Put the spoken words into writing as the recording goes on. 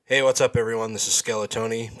Hey, what's up, everyone? This is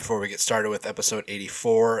Skeletoni. Before we get started with episode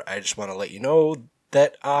 84, I just want to let you know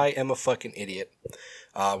that I am a fucking idiot.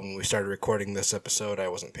 When we started recording this episode, I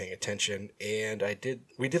wasn't paying attention, and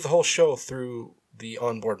we did the whole show through the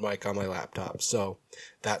onboard mic on my laptop, so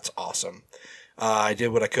that's awesome. I did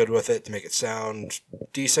what I could with it to make it sound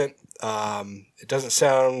decent. It doesn't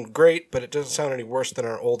sound great, but it doesn't sound any worse than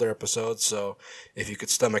our older episodes, so if you could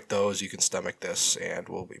stomach those, you can stomach this, and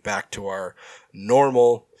we'll be back to our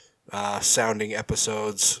normal sounding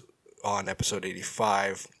episodes on episode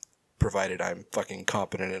 85, provided I'm fucking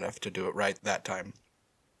competent enough to do it right that time.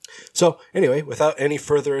 So, anyway, without any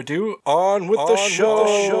further ado, on with the show.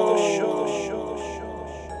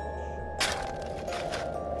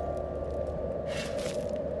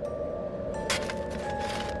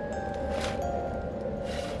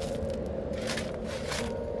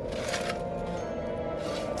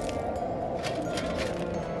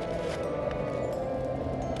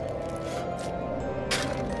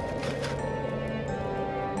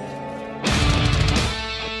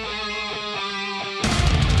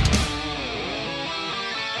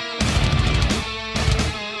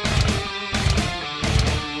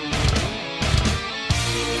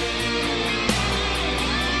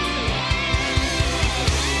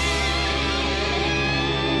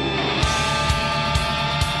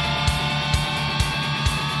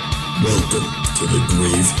 Welcome to the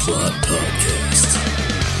Grave Plot Podcast.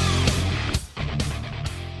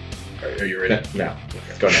 Are you ready? No.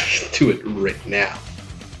 Go now. Do it right now.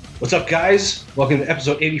 What's up, guys? Welcome to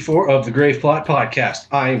episode 84 of the Grave Plot Podcast.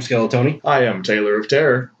 I am Skeletoni. I am Taylor of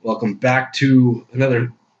Terror. Welcome back to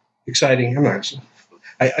another exciting...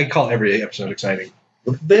 I call every episode exciting.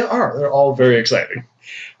 They are. They're all very exciting.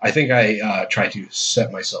 I think I try to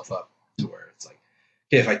set myself up to where it's like,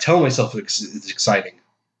 okay, if I tell myself it's exciting,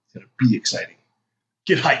 it's going to be exciting.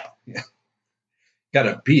 Get hype. Yeah.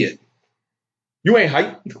 Gotta be it. You ain't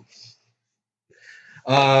hype.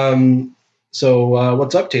 So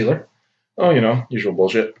what's up, Taylor? Oh, usual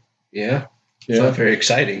bullshit. Yeah. It's not very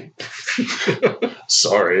exciting.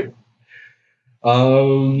 Sorry.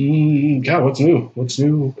 God, what's new? What's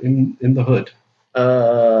new in the hood?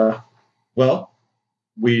 Well,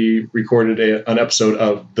 we recorded an episode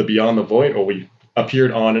of the Beyond the Void, or we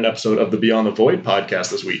appeared on an episode of the Beyond the Void podcast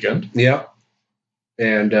this weekend. Yeah.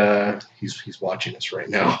 And he's watching us right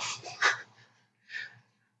now.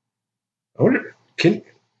 I wonder, can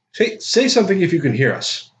say something if you can hear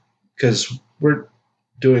us, because we're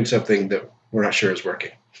doing something that we're not sure is working.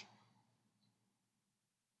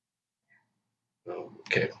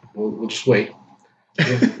 Okay, we'll just wait.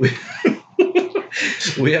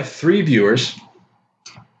 We have 3 viewers.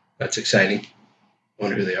 That's exciting. I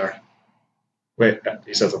wonder who they are. Wait,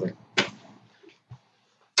 he said something.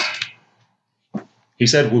 He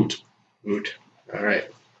said woot. Woot. All right.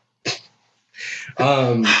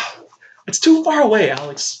 It's too far away,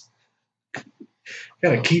 Alex.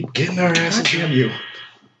 Gotta keep getting our asses. Damn you.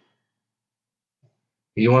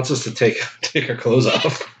 He wants us to take our clothes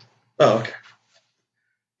off. Oh, okay.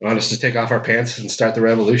 Want us to take off our pants and start the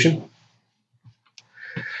revolution?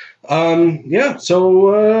 Yeah,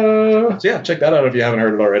 so yeah, check that out if you haven't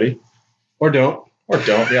heard it already. Or don't.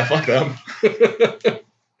 Yeah, fuck them.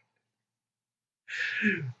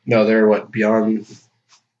 No, they're what? Beyond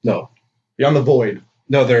the Void.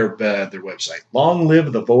 No, their website.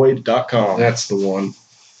 LongLiveTheVoid.com. That's the one.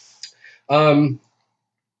 Not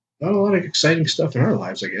a lot of exciting stuff in our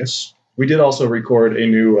lives, I guess. We did also record a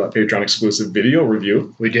new Patreon exclusive video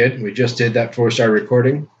review. We did. We just did that before we started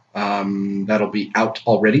recording. That'll be out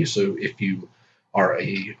already. So if you are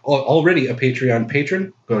already a Patreon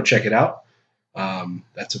patron, go check it out.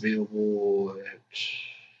 That's available at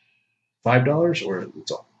 $5 or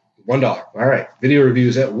it's $1. All right. Video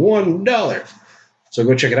reviews at $1. So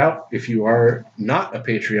go check it out. If you are not a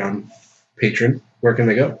Patreon patron, where can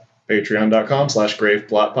they go?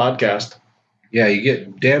 Patreon.com/GravePlotPodcast. Yeah, you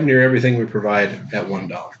get damn near everything we provide at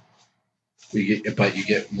 $1. But you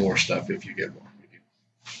get more stuff if you get more.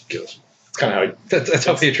 That's kind of how that's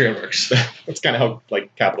how Patreon works. That's kind of how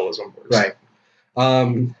capitalism works. Right.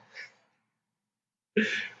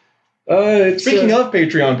 Speaking of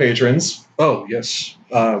Patreon patrons. Oh, yes.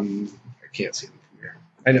 I can't see them from here.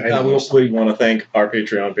 I we want to thank our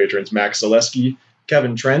Patreon patrons, Max Zaleski,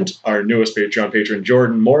 Kevin Trent, our newest Patreon patron,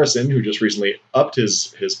 Jordan Morrison, who just recently upped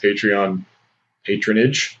his Patreon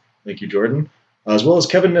patronage. Thank you, Jordan. As well as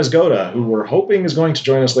Kevin Nesgoda, who we're hoping is going to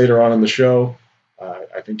join us later on in the show.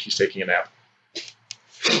 I think he's taking a nap.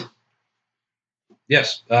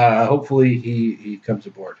 Yes. Hopefully he comes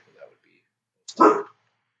aboard. That would be...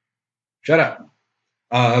 Shut up.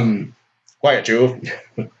 Quiet, Joe.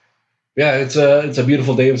 Yeah, it's a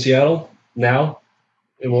beautiful day in Seattle now.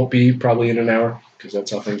 It won't be probably in an hour because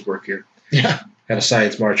that's how things work here. Yeah. Had a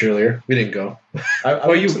science march earlier. We didn't go. I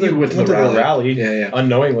Well, you went to the rally. Yeah.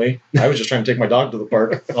 Unknowingly. I was just trying to take my dog to the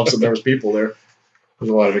park. All of a sudden, there was people there. There's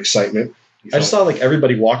a lot of excitement. I just saw like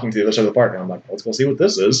everybody walking to the other side of the park, and I'm like, let's go see what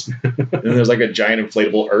this is. And then there's like a giant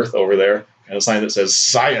inflatable Earth over there, and a sign that says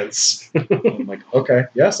 "Science." I'm like, okay,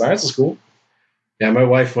 yeah, science is cool. Yeah, my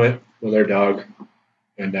wife went with our dog,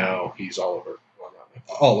 and now he's all over. Well, not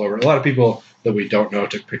all over. A lot of people that we don't know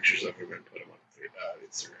took pictures of him and put him on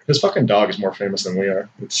Instagram. His fucking dog is more famous than we are.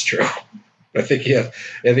 It's true. I think he has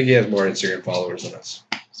more Instagram followers than us.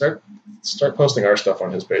 Start posting our stuff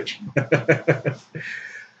on his page.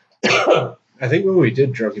 I think when we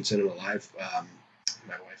did Drunken Cinema Live,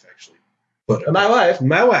 my wife actually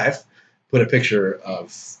My wife put a picture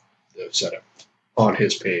of the setup on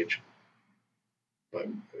his page. But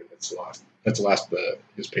that's the last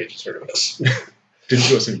his page has heard of us. didn't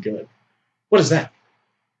do us any good. What is that?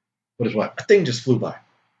 What is what? A thing just flew by.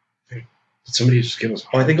 Did somebody just give us?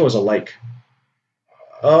 Oh, I think it was a like.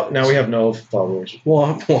 Oh, now we have no followers.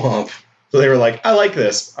 Womp womp. So they were like, I like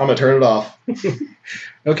this. I'm going to turn it off.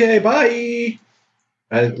 Okay, bye.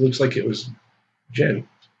 It looks like it was Jen. If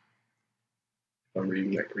I'm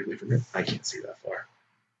reading that correctly from here. I can't see that far.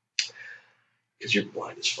 Because you're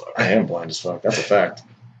blind as fuck. I am blind as fuck. That's a fact.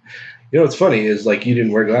 You know what's funny is like you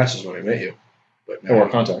didn't wear glasses when I met you. But I wore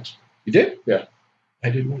contacts. You did? Yeah. I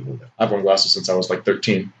didn't know that. I've worn glasses since I was like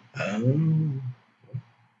 13. Oh.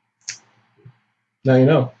 Now you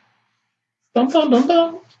know. Dum, dum, dum,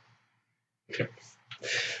 dum. Okay.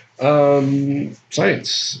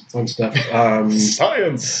 Science. Fun stuff.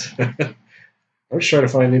 Science. I'm just trying to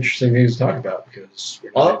find interesting things to talk about because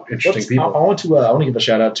we're not interesting people. I want to give a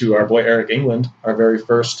shout out to our boy Eric England, our very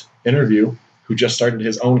first interview, who just started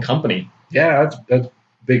his own company. Yeah, that's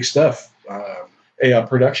big stuff. A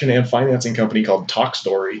production and financing company called Talk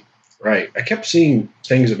Story. Right. I kept seeing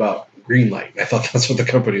things about Greenlight. I thought that's what the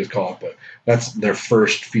company was called, but that's their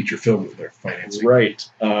first feature film that they're financing. Right.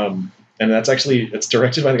 And it's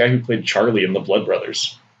directed by the guy who played Charlie in The Blood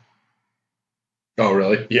Brothers. Oh,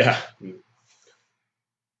 really? Yeah.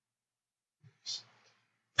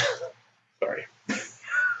 Sorry.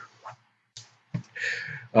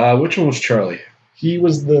 Which one was Charlie? He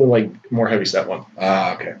was the more heavyset one.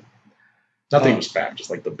 Okay. Not that he was fat, just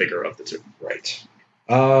like the bigger of the two. Right.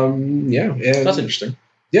 Yeah. And that's interesting.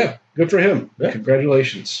 Yeah, good for him. Yeah.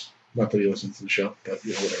 Congratulations. Not that he listens to the show, but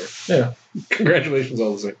whatever. Yeah. Congratulations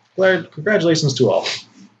all the same. Congratulations to all.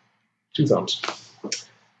 2 thumbs.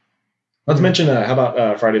 Let's mention, how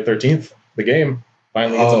about Friday the 13th? The game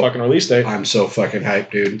finally gets a fucking release date. I'm so fucking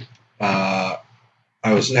hyped, dude. I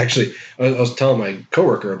was telling my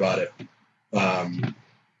coworker about it. I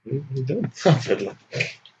was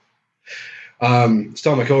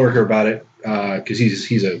telling my coworker about it because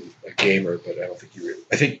he's a gamer, but I don't think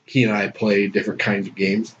I think he and I play different kinds of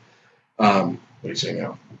games. What are you saying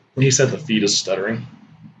now? When he said the feed is stuttering.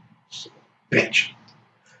 Bitch.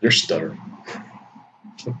 You're stuttering.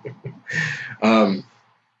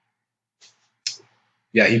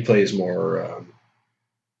 Yeah, he plays more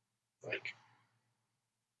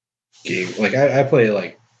game. Like I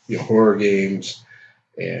play horror games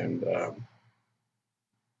and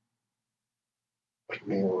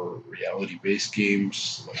more reality based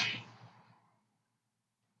games.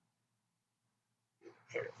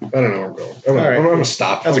 I don't know where I'm going. I'm gonna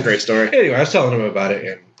stop. That's a great story. Anyway, I was telling him about it,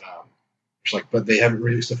 and it's like, but they haven't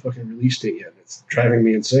released a fucking release date yet. It's driving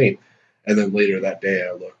me insane. And then later that day,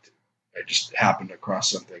 I looked. I just happened across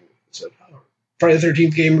something that said, "Oh, Friday the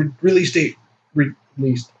 13th game release date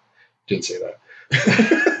released." Didn't say that.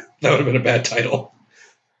 That would have been a bad title.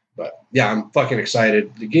 But yeah, I'm fucking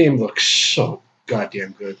excited. The game looks so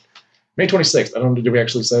goddamn good. May 26th. I don't know. Did we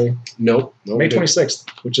actually say? Nope. May 26th,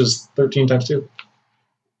 which is 13 times 2.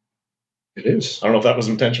 It is. I don't know if that was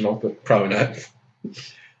intentional, but probably not.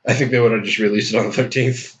 I think they would have just released it on the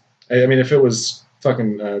 13th. I mean, if it was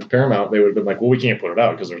fucking Paramount, they would have been like, well, we can't put it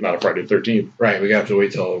out because there's not a Friday the 13th. Right. We have to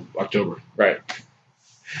wait till October. Right.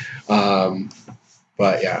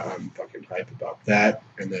 But yeah, I'm fucking hype about that.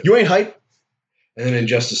 And then you ain't hype. And then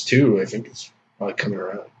Injustice 2, I think it's probably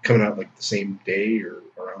coming out like the same day or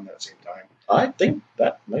around that same time. I think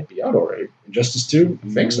that might be out already. Injustice 2? I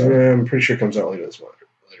think so. I'm pretty sure it comes out later this month.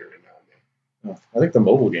 I think the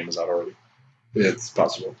mobile game is out already. It's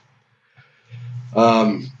possible.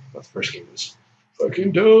 But the first game was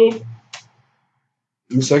fucking dope.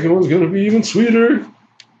 And the second one's going to be even sweeter.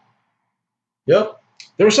 Yep.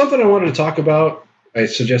 There was something I wanted to talk about. I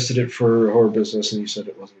suggested it for Horror Business, and you said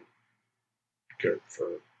it wasn't good.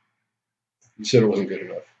 You said it wasn't good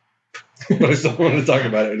enough. But I still wanted to talk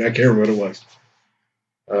about it, and I can't remember what it was.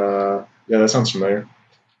 Yeah, that sounds familiar.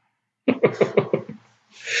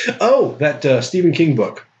 Oh, that Stephen King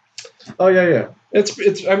book. Oh yeah. It's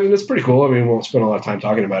it's pretty cool. I mean, we won't spend a lot of time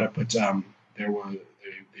talking about it, but they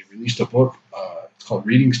released a book. It's called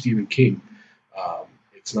Reading Stephen King.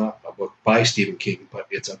 It's not a book by Stephen King, but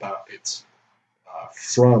it's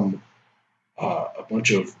from a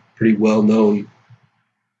bunch of pretty well known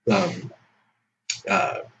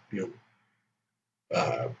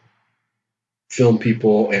film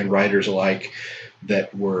people and writers alike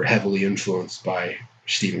that were heavily influenced by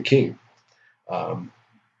Stephen King.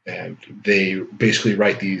 And they basically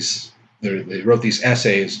write these. They wrote these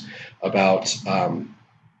essays about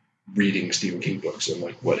reading Stephen King books and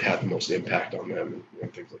like what had the most impact on them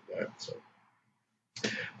and things like that. So,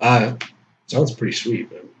 sounds pretty sweet.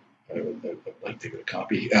 I'd like to get a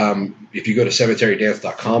copy. If you go to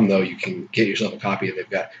cemeterydance.com, though, you can get yourself a copy.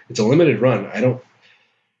 It's a limited run. I don't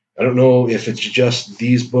know if it's just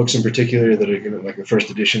these books in particular that are going to, like the first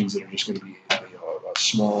editions, that are just going to be a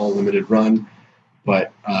small limited run.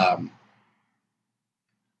 But I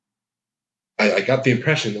got the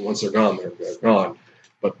impression that once they're gone, they're gone.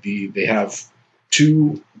 But they have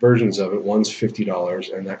two versions of it. One's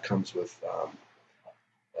 $50, and that comes with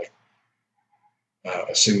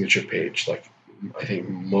a signature page. Like I think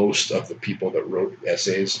most of the people that wrote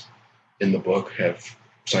essays in the book have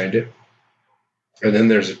signed it. And then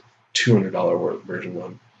there's a $200 version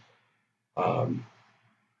one. I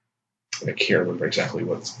can't remember exactly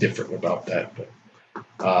what's different about that, but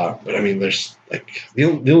I mean, there's like the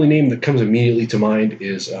only name that comes immediately to mind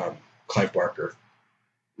is Clive Barker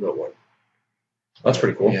wrote one. That's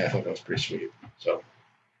pretty cool. Yeah, I thought that was pretty sweet. So,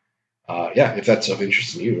 yeah, if that's of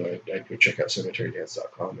interest in you, I'd go check out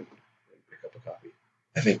cemeterydance.com and pick up a copy.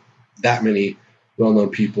 I think that many well-known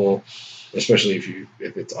people, especially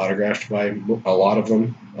if it's autographed by a lot of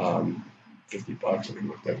them, $50, I think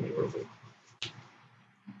that's definitely worth it.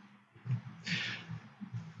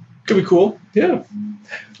 Could be cool. Yeah.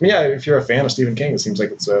 Yeah, if you're a fan of Stephen King, it seems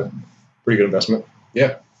like it's a pretty good investment.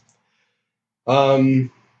 Yeah.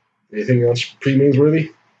 Anything else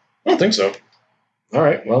pre-newsworthy? I don't think so. All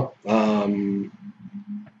right. Well,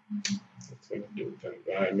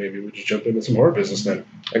 maybe we just jump into some horror business then.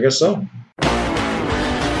 I guess so.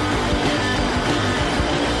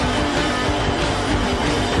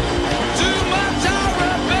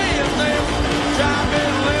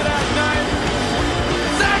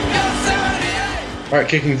 All right,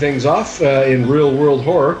 kicking things off in real world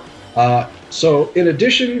horror. So in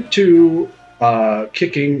addition to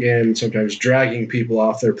kicking and sometimes dragging people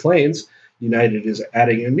off their planes, United is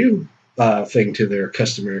adding a new thing to their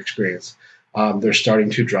customer experience. They're starting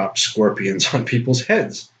to drop scorpions on people's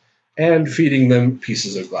heads and feeding them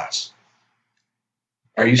pieces of glass.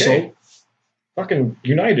 Are you sold? Fucking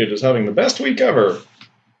United is having the best week ever.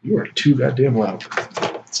 You are too goddamn loud.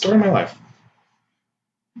 Story of my life.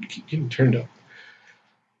 You keep getting turned up.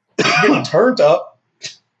 Getting turned up.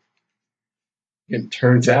 Getting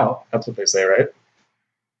turned out. That's what they say, right?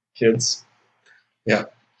 Kids. Yeah.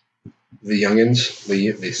 The youngins,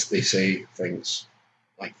 they say things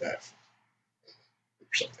like that.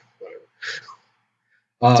 Or something.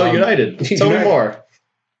 Whatever. So United. Tell me more.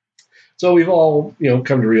 So we've all,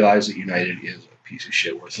 come to realize that United is a piece of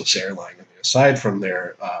shit, worthless airline. I mean, aside from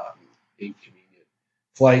their inconvenient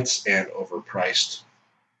flights and overpriced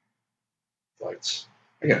flights.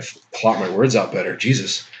 I gotta plot my words out better.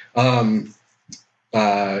 Jesus.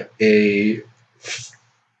 A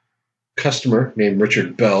customer named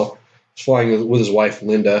Richard Bell was flying with his wife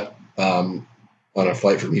Linda on a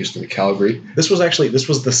flight from Houston to Calgary. This was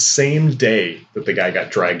the same day that the guy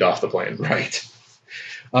got dragged off the plane. Right.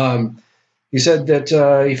 He said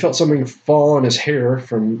that he felt something fall on his hair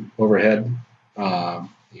from overhead.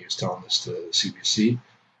 He was telling this to CBC.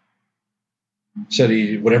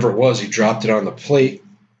 Said whatever it was, he dropped it on the plate,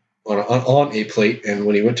 on a plate, and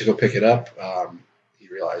when he went to go pick it up, he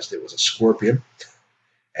realized it was a scorpion,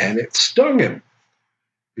 and it stung him,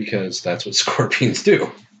 because that's what scorpions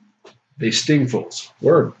do. They sting fools.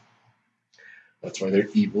 Word. That's why they're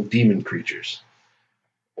evil demon creatures.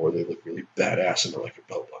 Or they look really badass and they're like a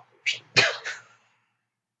belt buckle or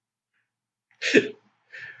something.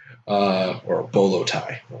 Or a bolo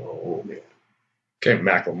tie. Oh, man. Okay,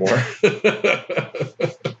 Macklemore.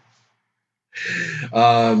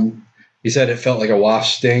 He said it felt like a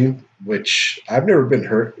wasp sting, which I've never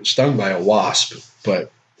been stung by a wasp,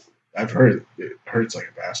 but I've heard it hurts like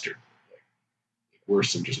a bastard, like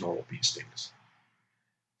worse than just normal bee stings.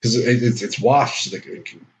 Because it's wasps that can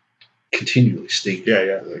continually sting.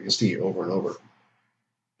 Yeah. They can sting you over and over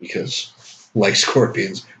because Like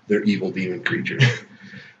scorpions, they're evil demon creatures.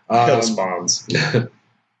 Kill spawns.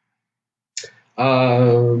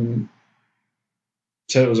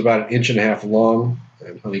 So it was about 1.5 inches long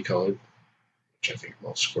and honey-colored, which I think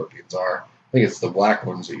most scorpions are. I think it's the black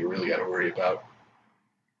ones that you really got to worry about,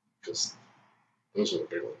 because those are the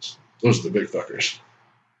big ones. Those are the big fuckers.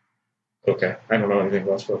 Okay, I don't know anything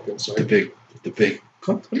about scorpions. So The big.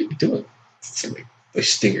 What are you doing? It's like a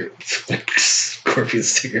stinger, like scorpion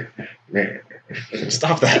stinger.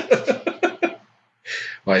 Stop that.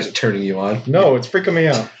 Why is it turning you on? No, it's freaking me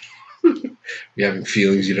out. You having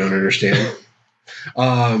feelings you don't understand.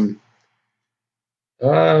 Where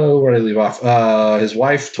did I leave off? His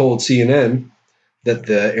wife told CNN that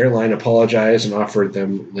the airline apologized and offered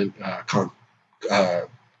them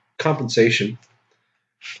compensation,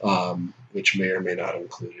 which may or may not have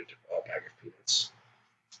included a bag of peanuts.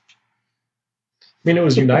 I mean, it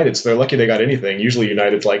was United, so they're lucky they got anything. Usually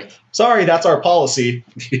United's like, sorry, that's our policy.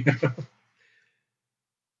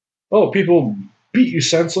 Oh, people beat you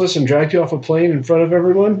senseless and dragged you off a plane in front of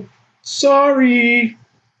everyone? Sorry.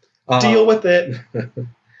 Deal with it.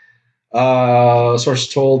 Sources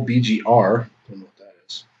told BGR. I don't know what that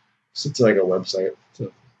is. It's like a website. It's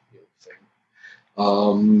a thing.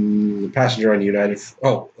 The passenger on United.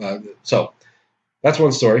 So that's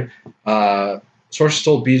one story. Sources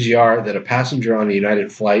told BGR that a passenger on a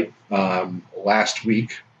United flight last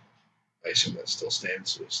week. I assume that still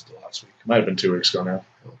stands. It was still last week. Might have been 2 weeks ago now.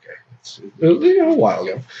 Okay, it's a while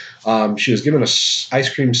ago. She was given a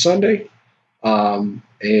ice cream sundae,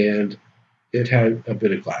 and it had a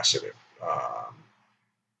bit of glass in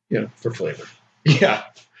it, for flavor. Yeah.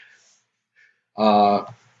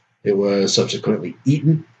 It was subsequently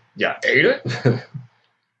eaten. Yeah, ate it?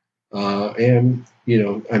 And,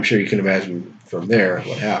 I'm sure you can imagine from there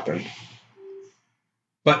what happened.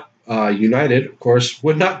 But United, of course,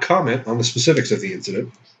 would not comment on the specifics of the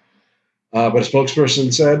incident. But a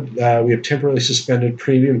spokesperson said, we have temporarily suspended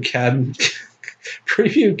premium cabin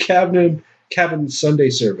Sunday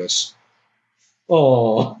service.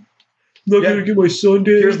 Oh, not going to get my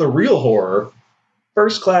Sunday. Here's the real horror.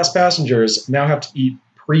 First-class passengers now have to eat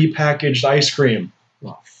pre-packaged ice cream.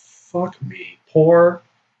 Oh, fuck me. Poor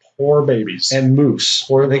babies. And moose.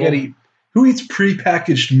 They got to eat. Who eats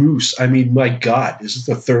pre-packaged moose? I mean, my God, is this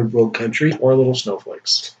a third world country? Poor little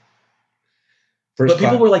snowflakes. But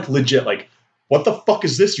people were like legit, like, what the fuck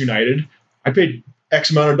is this, United? I paid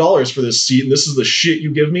X amount of dollars for this seat, and this is the shit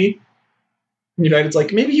you give me? And United's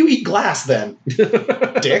like, maybe you eat glass then,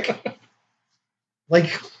 dick.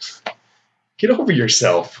 Like, get over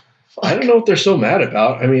yourself. Fuck. I don't know what they're so mad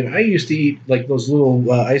about. I mean, I used to eat like those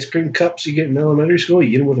little ice cream cups you get in elementary school. You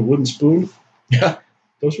eat them with a wooden spoon. Yeah.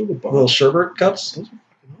 Those were the bomb. Little sherbet cups? Those are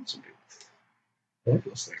fucking awesome, dude. I like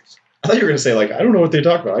those things. I thought you were going to say, like, I don't know what they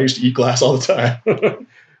talk about. I used to eat glass all the time.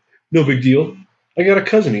 No big deal. I got a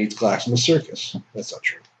cousin who eats glass in the circus. That's not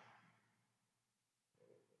true.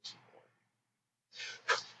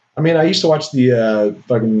 I mean, I used to watch the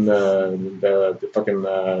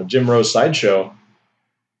fucking Jim Rose sideshow.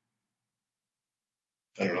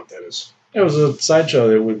 I don't know what that is. It was a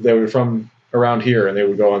sideshow. They were from around here, and they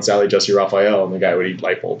would go on Sally Jesse Raphael, and the guy would eat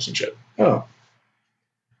light bulbs and shit. Oh.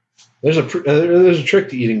 There's a trick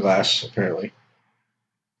to eating glass, apparently.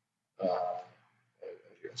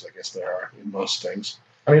 I guess there are in most things.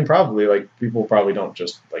 I mean, probably, like, people probably don't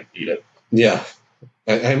just, like, eat it. Yeah.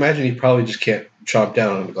 I imagine you probably just can't chomp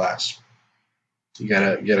down on the glass. You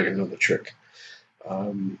gotta know the trick.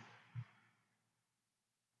 So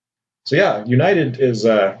yeah, United is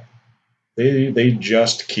they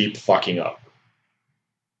just keep fucking up.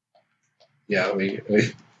 Yeah,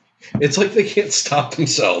 it's like they can't stop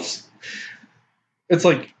themselves. It's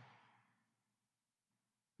like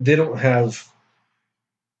they don't have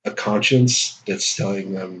a conscience that's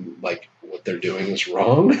telling them like what they're doing is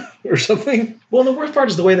wrong or something. Well, the worst part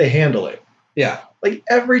is the way they handle it. Yeah. Like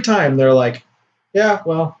every time they're like, yeah,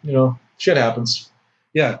 well, shit happens.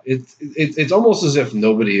 Yeah, it's almost as if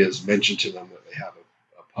nobody has mentioned to them that they have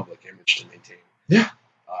a public image to maintain. Yeah.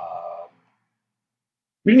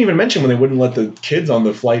 We didn't even mention when they wouldn't let the kids on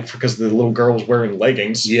the flight because the little girl was wearing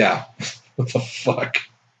leggings. Yeah. What the fuck?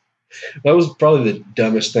 That was probably the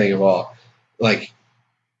dumbest thing of all. Like,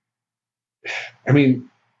 I mean,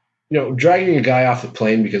 dragging a guy off the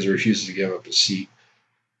plane because he refuses to give up his seat,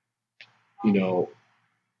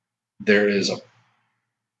 there is a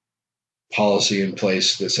policy in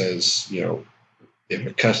place that says, if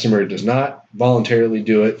a customer does not voluntarily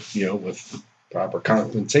do it, with proper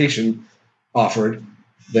compensation offered,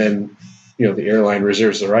 then, the airline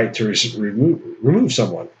reserves the right to remove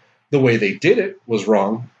someone. The way they did it was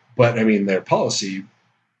wrong, but I mean, their policy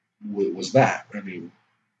was that. I mean,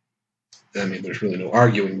 there's really no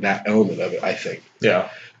arguing that element of it, I think. Yeah.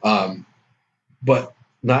 But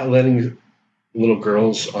not letting little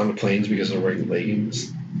girls on the planes because they're wearing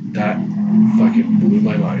leggings, that fucking blew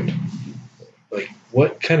my mind. Like,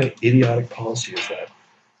 what kind of idiotic policy is that?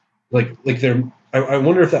 I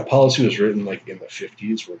wonder if that policy was written like in the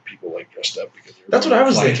 50s where people like dressed up because they were That's what I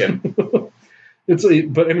was flying. thinking. It's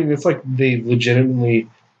like, but I mean, it's like they legitimately,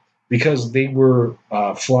 because they were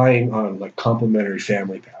flying on like complimentary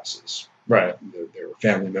family passes. Right. They were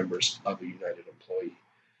family members of a United employee.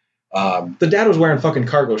 The dad was wearing fucking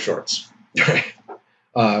cargo shorts.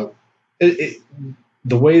 The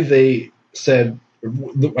way they said,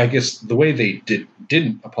 I guess the way they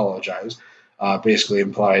didn't apologize, basically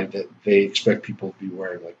implied that they expect people to be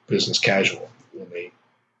wearing like business casual when they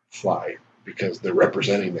fly because they're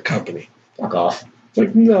representing the company. Fuck off. It's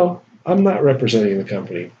like, no, I'm not representing the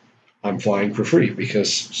company. I'm flying for free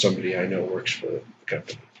because somebody I know works for the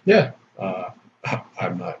company. Yeah.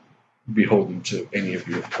 I'm not beholden to any of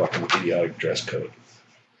your fucking idiotic dress code.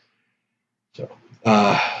 So,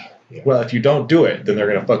 yeah. Well, if you don't do it, then they're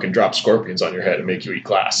going to fucking drop scorpions on your head and make you eat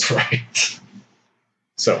glass. Right.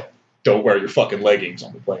 So, don't wear your fucking leggings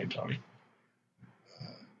on the plane, Tony.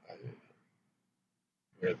 I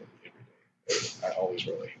wear them every day. I always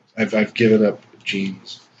wear leggings. I've given up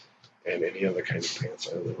jeans and any other kind of pants.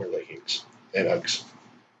 I only wear leggings and Uggs.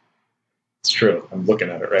 It's true. I'm looking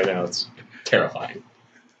at it right now. It's terrifying.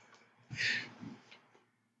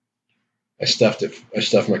 I stuffed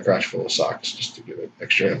my crotch full of socks just to give it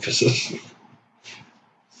extra emphasis.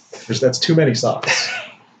 That's too many socks.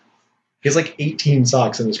 He has like 18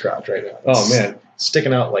 socks in his crotch right now. Oh man,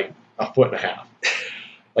 sticking out like a foot and a half,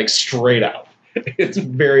 like straight out. It's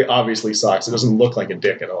very obviously socks. It doesn't look like a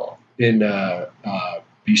dick at all. In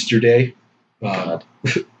Beaster Day, God.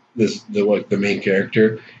 the main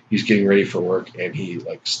character, he's getting ready for work and he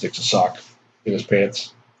like sticks a sock in his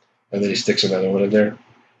pants, and then he sticks another one in there.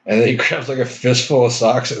 And then he grabs like a fistful of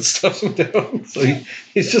socks and stuffs them down. So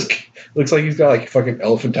he's just looks like he's got like fucking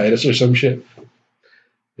elephantitis or some shit.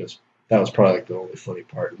 That was probably like the only funny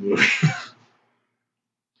part of the movie.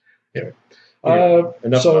 Anyway.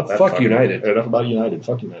 Enough So about that. fuck United. Enough about United.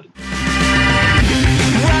 Fuck United.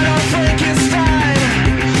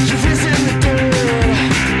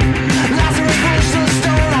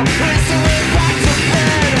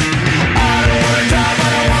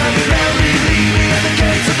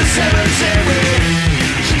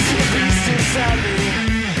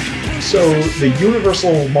 So the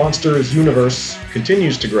Universal Monsters universe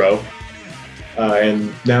continues to grow,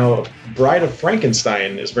 and now Bride of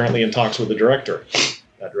Frankenstein is apparently in talks with the director.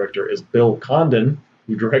 That director is Bill Condon,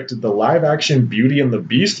 who directed the live-action Beauty and the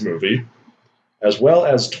Beast movie, as well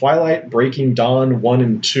as Twilight, Breaking Dawn 1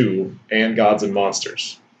 and 2, and Gods and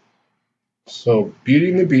Monsters. So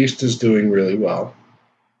Beauty and the Beast is doing really well.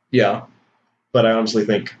 Yeah, but I honestly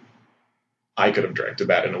think I could have directed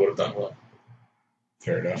that and it would have done well.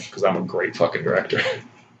 Fair enough. Because I'm a great fucking director.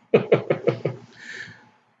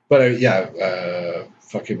 But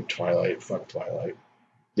fucking Twilight. Fuck Twilight.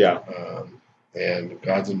 Yeah. And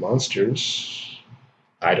Gods and Monsters.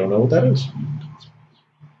 I don't know what that is.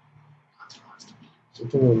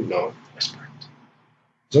 No. Is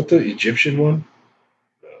that the Egyptian one?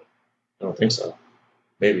 No. I don't think so.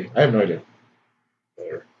 Maybe. I have no idea.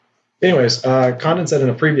 Whatever. Anyways, Condon said in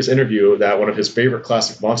a previous interview that one of his favorite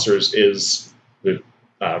classic monsters is the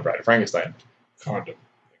Bride of Frankenstein. Condom.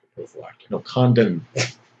 Like a prophylactic. No, Condon.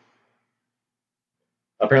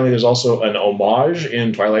 Apparently there's also an homage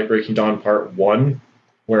in Twilight Breaking Dawn Part 1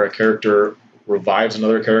 where a character revives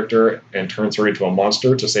another character and turns her into a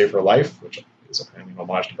monster to save her life, which is apparently an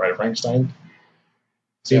homage to Bride of Frankenstein.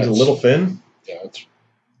 Seems a little thin. Yeah, that's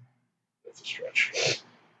a stretch.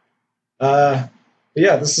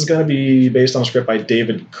 Yeah, this is going to be based on a script by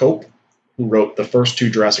David Cope, who wrote the first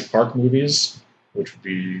two Jurassic Park movies, which would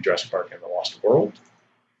be Jurassic Park and The Lost World.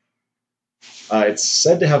 It's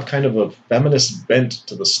said to have kind of a feminist bent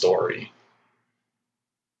to the story.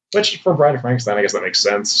 Which, for Bride of Frankenstein, I guess that makes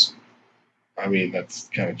sense. I mean, that's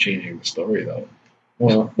kind of changing the story, though.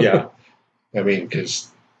 Well, yeah. I mean, because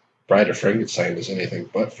Bride of Frankenstein is anything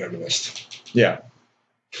but feminist. Yeah.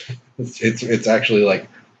 It's actually like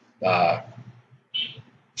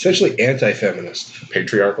essentially anti-feminist.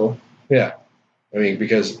 Patriarchal. Yeah. I mean,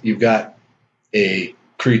 because you've got a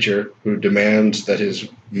creature who demands that his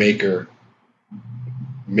maker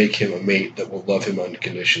make him a mate that will love him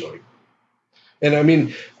unconditionally. And I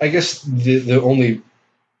mean, I guess the only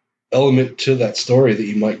element to that story that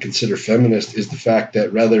you might consider feminist is the fact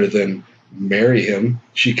that rather than marry him,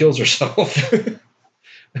 she kills herself.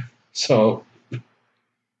 So,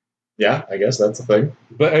 Yeah, I guess that's the thing.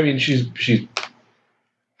 But I mean, she's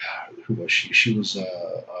who was she? She was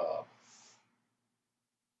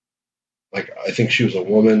like I think she was a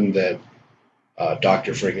woman that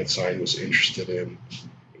Dr. Frankenstein was interested in,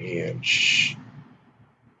 and she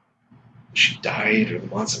died or the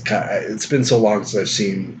monster. It's been so long since I've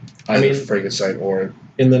seen either Frankenstein or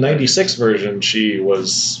in the '96 version, she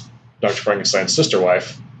was Dr. Frankenstein's sister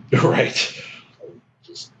wife. Right.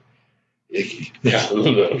 Just icky. Yeah,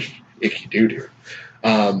 Icky doo-doo.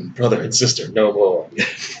 Brother and sister, no more.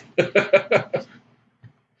 Go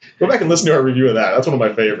back and listen to our review of that. That's one of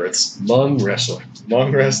my favorites. Hmong wrestling.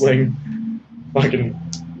 Hmong wrestling. Fucking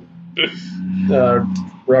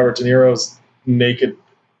Robert De Niro's naked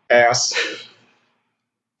ass.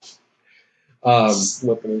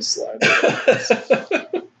 Slipping and sliding.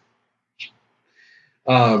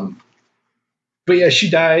 But yeah, she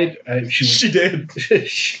died. She did.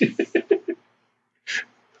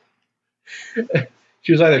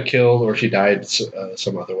 She was either killed or she died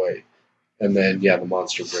some other way. And then, yeah, the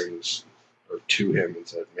monster brings her to him and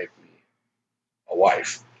said, make me a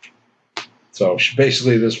wife. So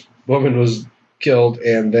basically this woman was killed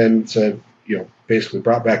and then said, basically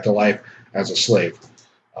brought back to life as a slave.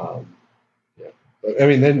 Yeah. But, I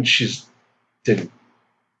mean, then she's didn't,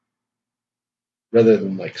 rather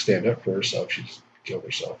than like stand up for herself, she just killed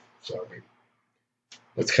herself. So, I mean,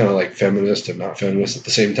 that's kind of like feminist and not feminist at the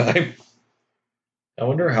same time. I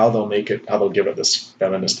wonder how they'll give it this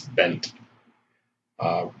feminist bent.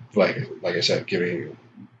 Like I said,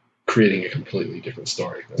 creating a completely different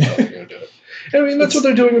story. That's how they're going to do it. I mean, that's what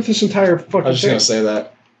they're doing with this entire fucking thing. I was just going to say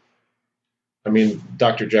that. I mean,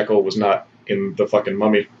 Dr. Jekyll was not in the fucking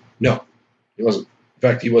Mummy. No, he wasn't. In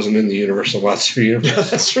fact, he wasn't in the Universal Monster Universe. Yeah,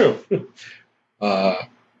 that's true.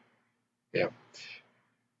 Yeah.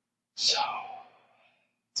 So,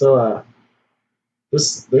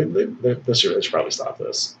 they should probably stop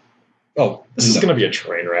this. Oh, this is going to be a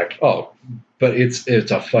train wreck. Oh, but it's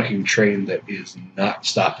a fucking train that is not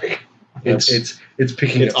stopping. It's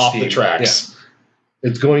picking up off steam. The tracks. Yeah.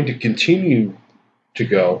 It's going to continue to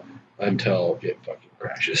go until it fucking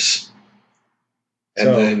crashes. And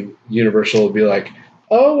then Universal will be like,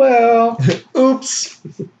 oh well, oops.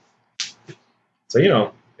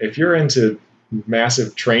 So, if you're into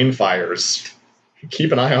massive train fires,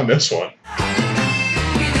 keep an eye on this one.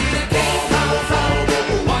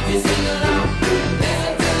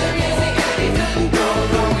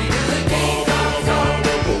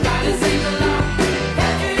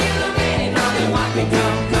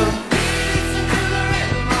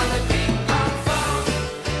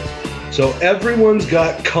 So everyone's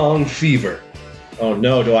got Kong fever. Oh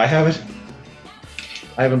no, do I have it?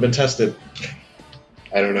 I haven't been tested.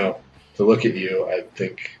 I don't know. To look at you, I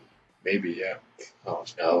think maybe, yeah. Oh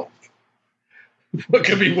no. What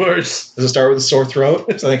could be worse? Does it start with a sore throat?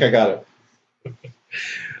 I think I got it.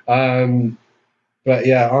 But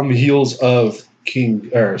yeah, on the heels of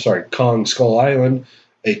Kong Skull Island,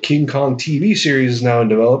 a King Kong TV series is now in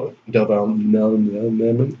development. The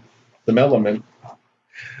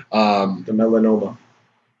melanoma.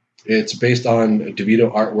 It's based on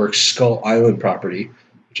DeVito Artworks' Skull Island property,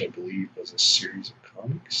 which I believe was a series of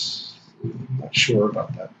comics. I'm not sure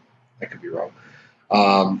about that. I could be wrong.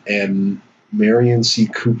 And Marion C.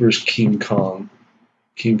 Cooper's King Kong.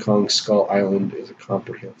 King Kong Skull Island is a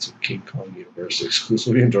comprehensive King Kong universe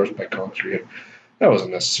exclusively endorsed by Kong's creator. That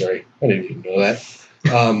wasn't necessary. I didn't even know that.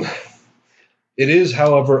 It is,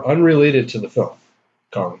 however, unrelated to the film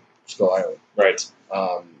Kong Skull Island. Right. It's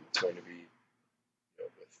going to be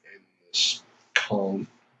within this Kong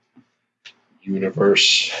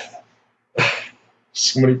universe.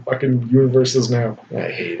 So many fucking universes now.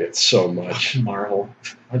 I hate it so much. Marvel.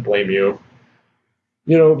 I blame you.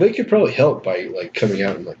 They could probably help by coming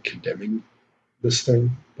out and condemning this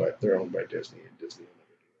thing, but they're owned by Disney, and Disney will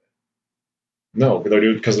never do that. No, but they're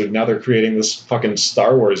doing because now they're creating this fucking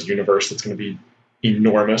Star Wars universe that's going to be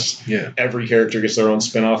enormous. Yeah. Every character gets their own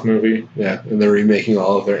spin-off movie. Yeah, and they're remaking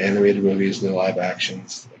all of their animated movies and their live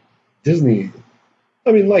actions. Disney,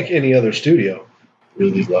 I mean, like any other studio,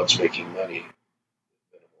 really loves making money.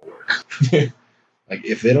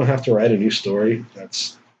 If they don't have to write a new story,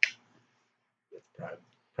 that's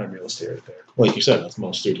prime real estate right there. Like you said, that's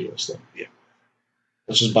most studios. So. Yeah.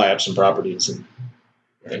 Let's just buy up some properties and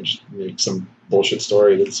just make some bullshit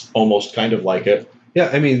story that's almost kind of like it. Yeah,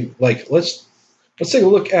 I mean, let's take a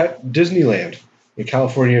look at Disneyland in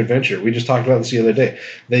California Adventure. We just talked about this the other day.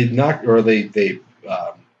 They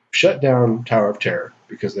shut down Tower of Terror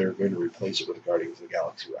because they were going to replace it with a Guardians of the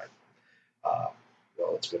Galaxy ride.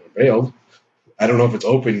 Well, it's been unveiled. I don't know if it's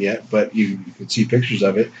open yet, but you can see pictures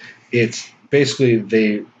of it. It's basically,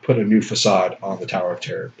 they put a new facade on the Tower of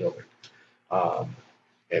Terror building.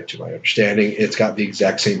 And to my understanding, it's got the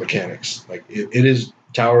exact same mechanics. Like, it is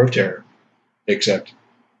Tower of Terror, except...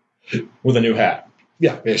 With a new hat.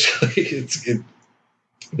 Yeah, basically.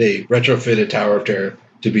 They retrofitted Tower of Terror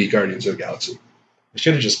to be Guardians of the Galaxy. We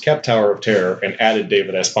should have just kept Tower of Terror and added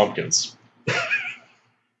David S. Pumpkins.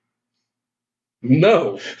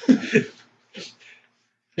 No.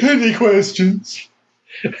 Any questions?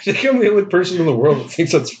 I think I'm the only person in the world that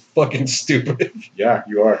thinks that's fucking stupid. Yeah,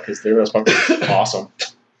 you are, because David S. Pumpkins is awesome.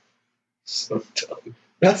 So dumb.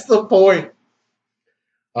 That's the point.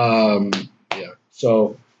 Yeah.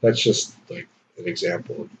 So that's just like an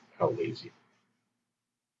example of how lazy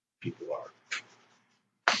people are.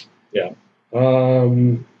 Yeah.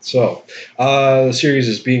 So the series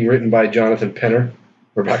is being written by Jonathan Penner.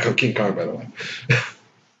 We're back on King Kong, by the way.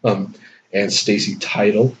 And Stacy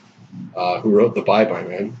Tidal, who wrote The Bye-Bye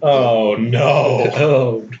Man. Oh,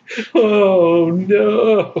 no. Oh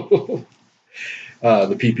no.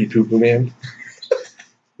 The Pee-Pee Poo-Poo Man.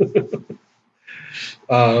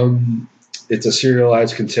 It's a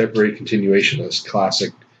serialized contemporary continuation of this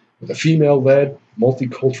classic with a female-led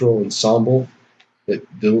multicultural ensemble that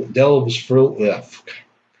delves fully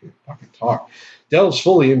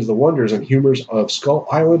into the wonders and humors of Skull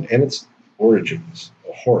Island and its origins.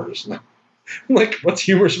 Horrors. Like, what's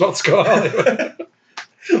humorous about Skull Island?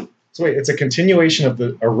 So wait, it's a continuation of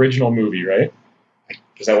the original movie, right?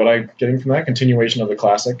 Is that what I'm getting from that? Continuation of the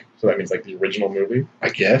classic? So that means like the original movie? I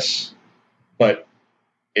guess. But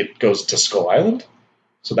it goes to Skull Island?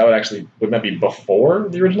 So that wouldn't that be before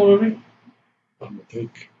the original movie? I would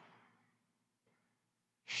think.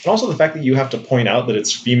 And also the fact that you have to point out that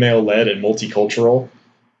it's female-led and multicultural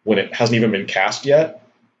when it hasn't even been cast yet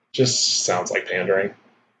just sounds like pandering.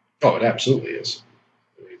 Oh, it absolutely is.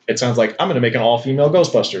 It sounds like, I'm going to make an all-female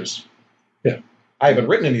Ghostbusters. Yeah. I haven't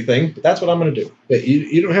written anything, but that's what I'm going to do. Yeah,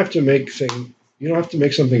 you don't have to make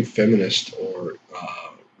something feminist or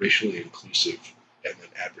racially inclusive and then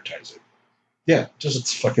advertise it. Yeah,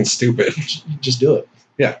 It's fucking stupid. just do it.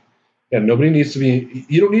 Yeah, nobody needs to be...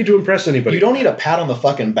 You don't need to impress anybody. You don't need a pat on the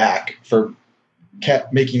fucking back for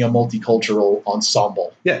making a multicultural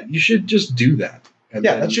ensemble. Yeah, you should just do that. And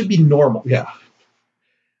Yeah, that should be normal. Yeah.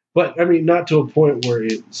 But, I mean, not to a point where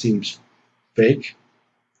it seems fake.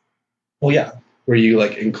 Well, yeah. Where you,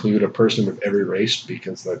 like, include a person with every race,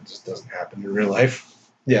 because that just doesn't happen in real life.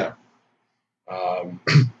 Yeah.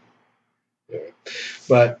 Yeah.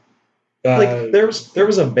 But... like, there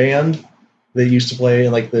was a band that used to play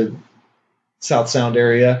in, like, the South Sound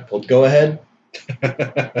area called Go Ahead.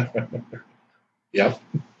 Yep.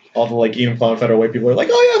 All the, like, Ian Clown Federal white people are like,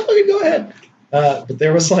 oh, yeah, fucking Go Ahead. But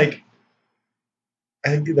there was, like... I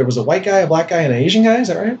think there was a white guy, a black guy, and an Asian guy. Is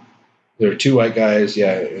that right? There were two white guys,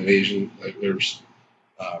 yeah, an Asian. Like, there was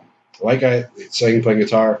a white guy playing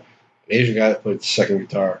guitar, an Asian guy that played the second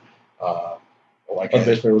guitar, a white guy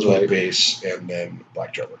bass player was played white. bass, and then a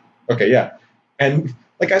black drummer. Okay, yeah. And,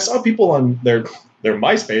 like, I saw people on their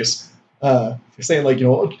MySpace saying, like,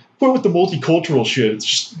 quit with the multicultural shit.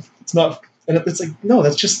 It's not... And it's like, no,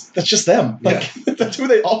 that's just them. Like, that's who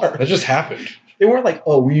they are. That just happened. They weren't like,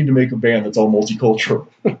 oh, we need to make a band that's all multicultural.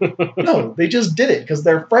 No, they just did it because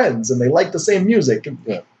they're friends and they like the same music.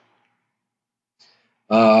 Yeah.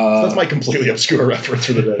 So that's my completely obscure reference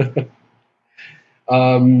for the day.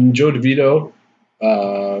 Joe DeVito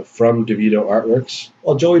from DeVito Artworks.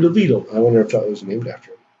 Well, Joey DeVito. I wonder if that was named after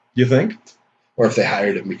him. You think? Or if they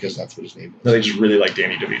hired him because that's what his name was. No, they just really like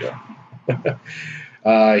Danny DeVito.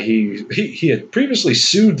 He had previously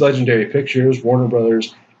sued Legendary Pictures, Warner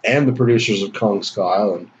Brothers, and the producers of Kong Skull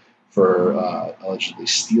Island for allegedly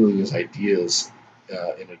stealing his ideas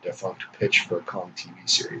in a defunct pitch for a Kong TV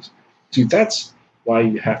series. Dude, that's why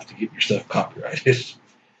you have to get your stuff copyrighted.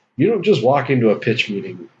 You don't just walk into a pitch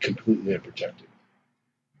meeting completely unprotected.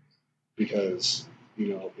 Because,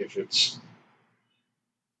 if it's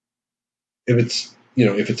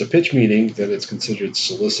a pitch meeting, then it's considered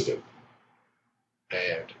solicited.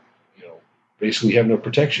 And, basically you have no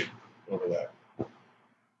protection over that.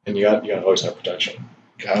 And you got to always have protection.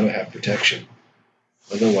 Gotta have protection.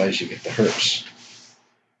 Otherwise you get the herps.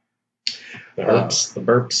 The herps, the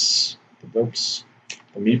burps, the burps,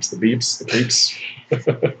 the meeps, the beeps, the creeps.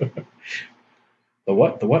 The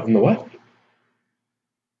what? The what and the what?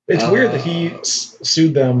 It's weird that he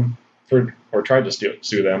sued them or tried to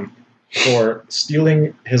sue them for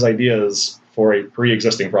stealing his ideas for a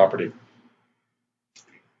pre-existing property.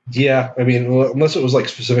 Yeah, I mean, unless it was like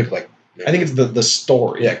specific, like I think it's the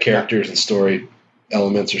story. Yeah, characters and story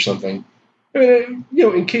elements or something. I mean,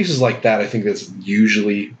 in cases like that, I think that's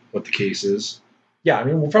usually what the case is. Yeah, I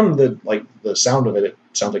mean, from the sound of it, it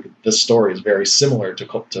sounds like this story is very similar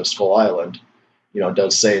to Skull Island. It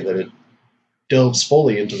does say that it delves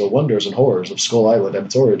fully into the wonders and horrors of Skull Island and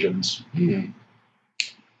its origins. In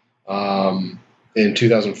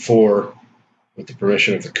 2004, with the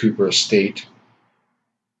permission of the Cooper estate,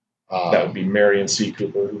 That would be Marion C.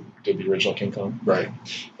 Cooper, who did the original King Kong. right.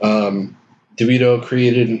 DeVito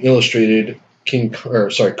created and illustrated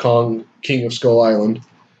Kong, King of Skull Island,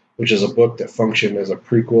 which is a book that functioned as a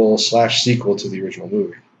prequel/sequel to the original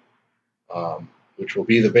movie, which will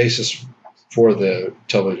be the basis for the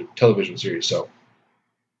television series. So,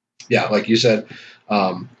 yeah, like you said,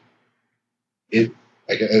 I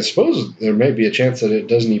suppose there may be a chance that it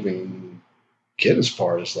doesn't even get as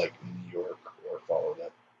far as like New York or follow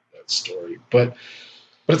that story. But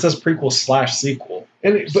it says prequel/sequel.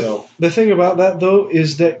 But the thing about that though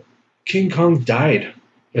is that King Kong died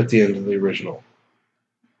at the end of the original.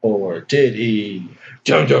 Or did he?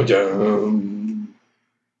 Dun dun dun.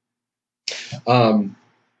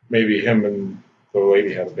 Maybe him and the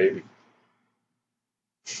lady had a baby.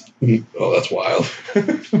 Oh, that's wild.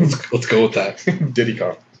 Let's go with that. Diddy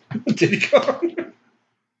Kong. Diddy Kong.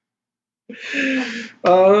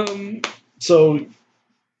 So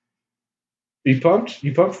you pumped?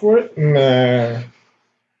 You pumped for it? Nah.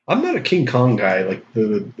 I'm not a King Kong guy. Like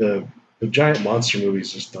the giant monster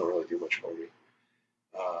movies just don't really do much for me.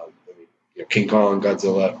 King Kong,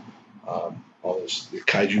 Godzilla, all those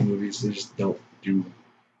kaiju movies, they just don't do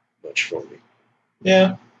much for me.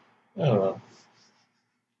 Yeah, I don't know.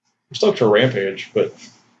 I'm stoked for Rampage, but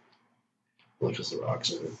because the Rock's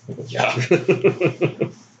in it. Yeah.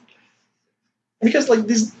 Because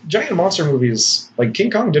these giant monster movies, King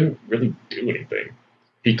Kong didn't really do anything.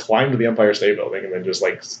 He climbed the Empire State Building and then just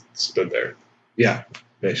stood there. Yeah,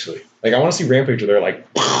 basically. I want to see Rampage where they're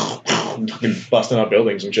busting out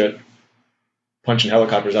buildings and shit. Punching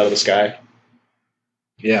helicopters out of the sky.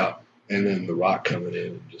 Yeah, and then the Rock coming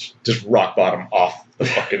in and just rock bottom off the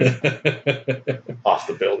fucking off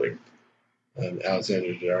the building. And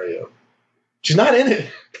Alexandra Daddario. She's not in it.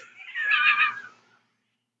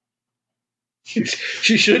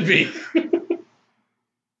 She should be. We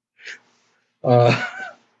got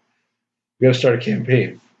to start a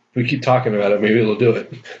campaign. If we keep talking about it, maybe it'll do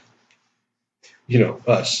it.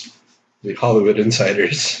 Us, the Hollywood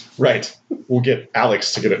insiders. Right. We'll get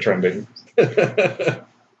Alex to get it trending.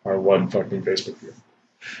 Our one fucking Facebook group.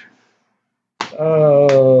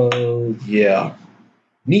 Oh, yeah.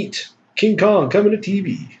 Neat. King Kong coming to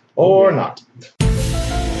TV. Or not.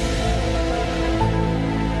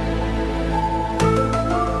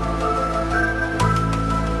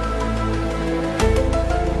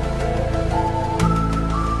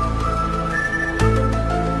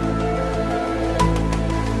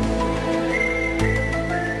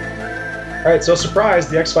 All right, so surprise,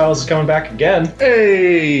 the X-Files is coming back again.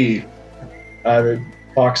 Hey!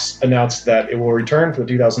 Fox announced that it will return for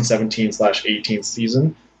the 2017/18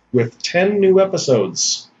 season with 10 new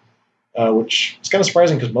episodes, which is kind of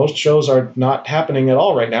surprising because most shows are not happening at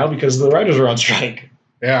all right now because the writers are on strike.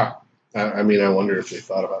 Yeah. I wonder if they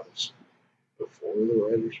thought about this before the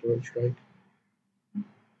writers were on strike.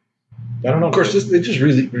 I don't know. Of course, they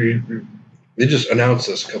just announced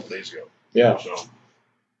this a couple days ago. Yeah. So.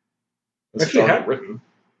 It's Actually, already written.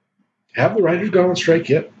 Have the writers gone on strike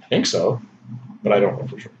yet? I think so, but I don't know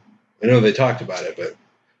for sure. I know they talked about it, but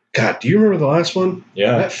God, do you remember the last one?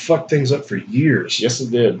 Yeah. That fucked things up for years. Yes,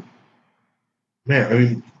 it did.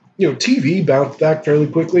 Man, TV bounced back fairly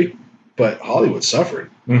quickly, but Hollywood suffered.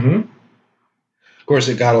 Mm-hmm. Of course,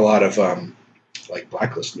 it got a lot of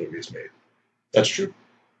Blacklist movies made. That's true.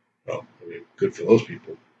 Well, good for those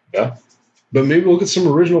people. Yeah. But maybe we'll get some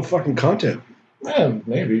original fucking content.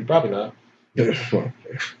 Maybe, probably not. But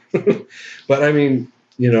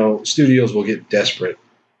studios will get desperate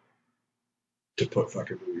to put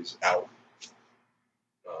fucking movies out.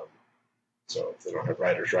 So if they don't have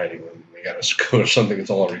writers writing them, they got to go to something that's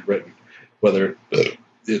already written, whether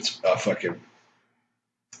it's a fucking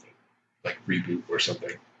reboot or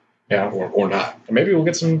something. Yeah, or not. Maybe we'll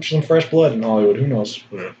get some fresh blood in Hollywood. Who knows?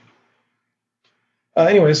 Yeah.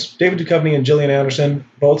 Anyways, David Duchovny and Gillian Anderson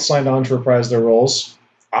both signed on to reprise their roles.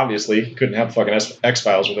 Obviously, you couldn't have fucking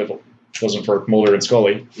X-Files if it wasn't for Mulder and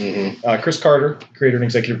Scully. Mm-hmm. Chris Carter, creator and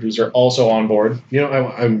executive producer, also on board.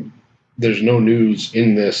 There's no news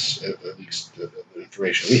in this, at least the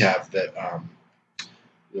information we have, that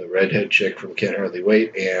the redhead chick from Can't Hardly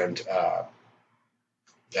Wait and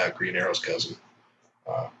Green Arrow's cousin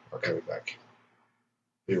are coming back.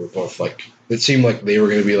 They were both it seemed like they were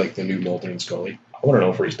going to be the new Mulder and Scully. I want to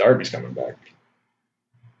know if Reese Darby's coming back.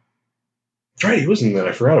 That's right, he was in that.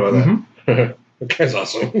 I forgot about that. That guy's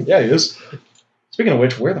awesome. Yeah, he is. Speaking of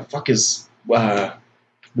which, where the fuck is We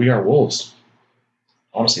Are Wolves?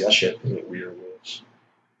 Honestly, that shit. Isn't it Weird Wolves?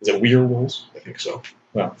 Is it We Are Wolves? I think so.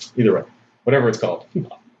 Well, either way. Whatever it's called.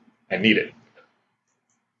 I need it.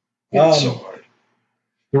 It's so hard.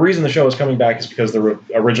 The reason the show is coming back is because the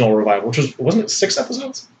original revival, which wasn't it 6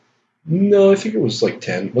 episodes? No, I think it was like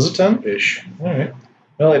 10. Was it 10? Ish. All right.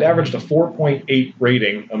 Well, it averaged a 4.8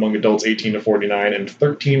 rating among adults 18 to 49 and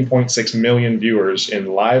 13.6 million viewers in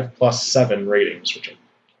Live Plus 7 ratings, which I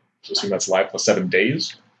assume that's Live Plus 7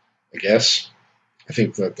 days. I guess. I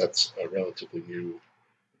think that's a relatively new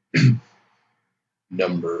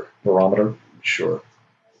number. Barometer. Sure.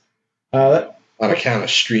 That On account of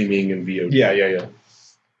streaming and VOD. Yeah.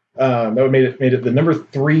 That made it the number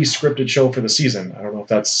 3 scripted show for the season. I don't know if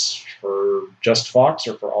that's for just Fox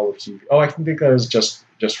or for all of TV. Oh, I think that was just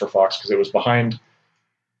for Fox because it was behind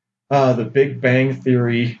The Big Bang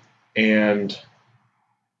Theory and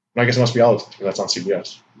I guess it must be all of it. That's on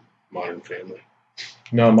CBS. Modern Family.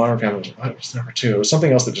 No, Modern Family was number 2. It was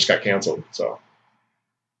something else that just got canceled. So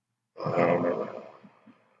I don't remember.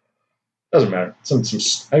 Doesn't matter. I think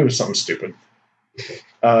it was something stupid.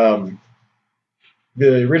 The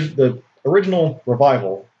original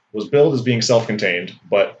revival was billed as being self-contained,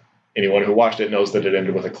 but anyone who watched it knows that it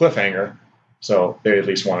ended with a cliffhanger, so they at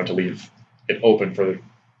least wanted to leave it open for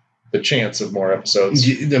the chance of more episodes.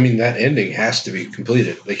 I mean, that ending has to be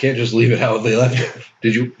completed. They can't just leave it how they left it.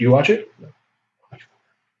 Did you watch it?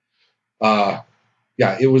 No.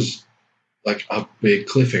 Yeah, it was like a big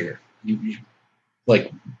cliffhanger. You like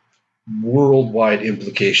worldwide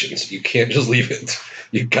implications. You can't just leave it.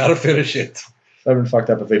 You gotta finish it. That would have been fucked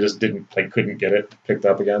up if they just couldn't get it picked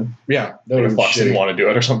up again. Yeah, that Like would if Fox didn't want to do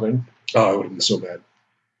it or something. Oh, it would have been so bad.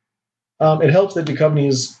 It helps that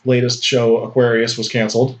Duchovny's latest show, Aquarius, was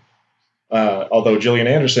canceled. Although Gillian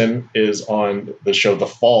Anderson is on the show The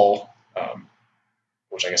Fall,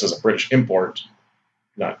 which I guess is a British import,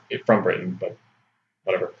 not from Britain, but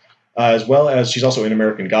whatever. As well as she's also in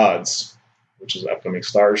American Gods, which is an upcoming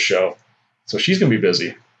Stars show. So she's going to be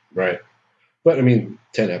busy. Right. But, I mean,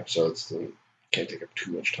 10 episodes can't take up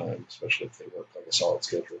too much time, especially if they work on a solid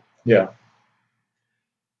schedule. Yeah.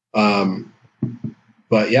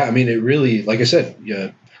 But, yeah, I mean, it really, like I said,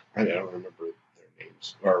 yeah, I don't remember their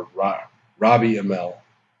names. Or Robbie Amell.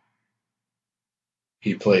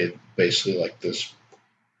 He played basically like this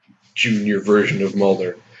junior version of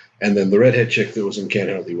Mulder. And then the redhead chick that was in Can't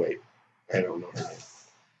Hardly Wait. I don't know her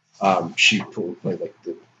name. She played like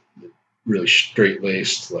the really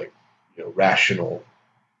straight-laced, like, rational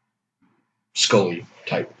Scully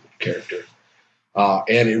type character.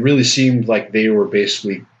 And it really seemed like they were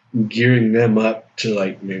basically gearing them up to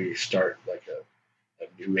like maybe start like a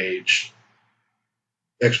new age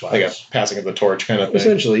X-Files. Like a passing of the torch kind of thing.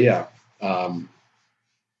 Essentially, yeah. And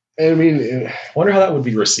I mean, I wonder how that would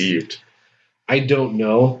be received. I don't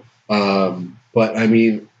know. But I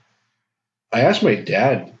mean, I asked my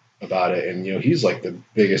dad about it, and he's like the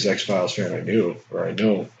biggest X-Files fan I know.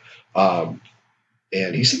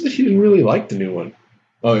 And he said that he didn't really like the new one.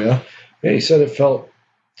 Oh yeah? Yeah, he said it felt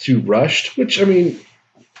too rushed, which, I mean,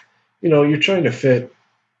 you're trying to fit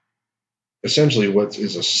essentially what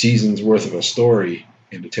is a season's worth of a story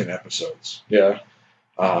into 10 episodes. Yeah.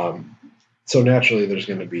 So naturally there's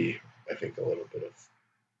going to be, I think, a little bit of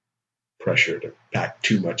pressure to pack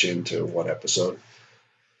too much into one episode.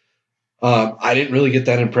 I didn't really get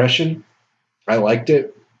that impression. I liked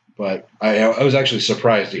it, but I was actually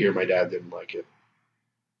surprised to hear my dad didn't like it.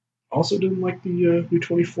 Also didn't like the new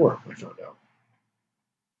 24, I found out.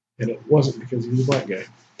 And it wasn't because he was a black guy.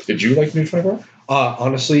 Did you like New 24?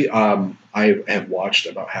 Honestly, I have watched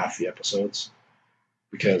about half the episodes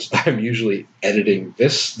because I'm usually editing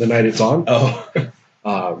this the night it's on.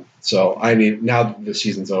 Oh. So I need, now that the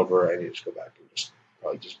season's over, I need to go back and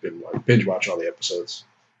probably just binge watch all the episodes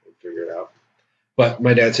and figure it out. But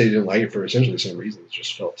my dad said he didn't like it for essentially the same reasons. It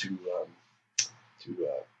just felt too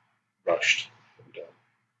rushed.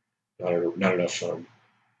 And, not enough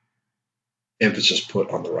emphasis put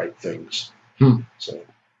on the right things. So,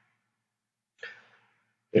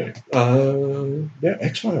 yeah.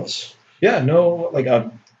 X-Files. Yeah, no like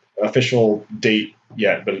a official date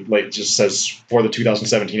yet, but it just says for the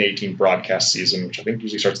 2017-18 broadcast season, which I think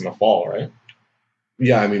usually starts in the fall, right?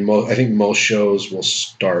 Yeah, I mean, I think most shows will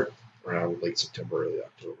start around late September, early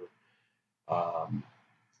October.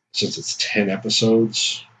 Since it's 10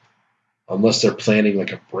 episodes, unless they're planning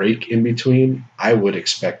like a break in between, I would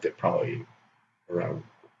expect it probably around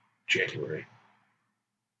January.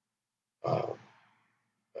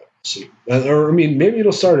 See, or I mean, maybe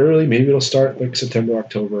it'll start early, maybe it'll start like September,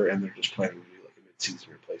 October, and they're just planning to do like a easy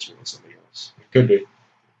replacement with something else. Could be.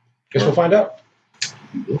 Guess we'll find out.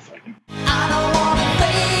 We will find out. I don't wanna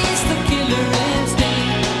face the killer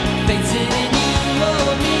instinct, face it in you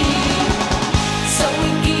or me. So we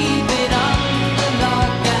keep it under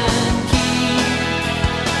lock and key.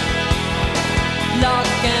 Lock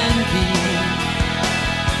and key.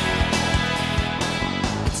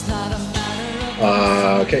 It's not a matter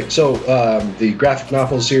of Okay, so the graphic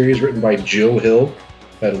novel series written by Joe Hill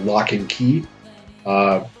had Lock and Key.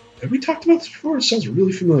 Have we talked about this before? It sounds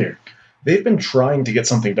really familiar. They've been trying to get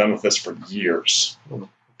something done with this for years. Oh,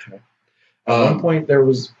 okay. At one point, there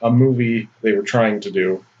was a movie they were trying to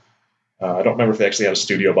do. I don't remember if they actually had a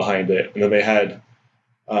studio behind it. And then they had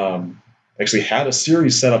actually had a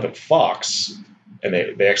series set up at Fox, and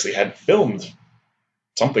they actually had filmed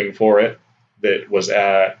something for it that was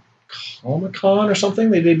at Comic-Con or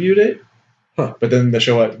something. They debuted it. Huh. But then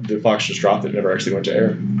the Fox just dropped it. It never actually went to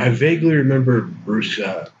air. I vaguely remember Bruce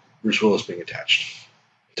Willis being attached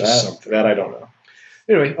to something. That I don't know.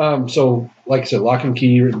 Anyway, so like I said, Lock and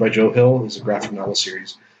Key, written by Joe Hill, is a graphic novel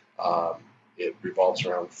series. It revolves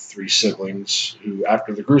around three siblings who,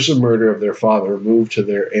 after the gruesome murder of their father, moved to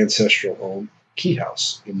their ancestral home, Key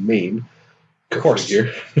House, in Maine. Of course.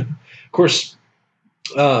 Here. Of course,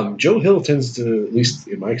 Joe Hill tends to, at least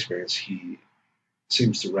in my experience, he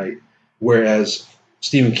seems to write, whereas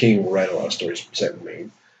Stephen King will write a lot of stories set in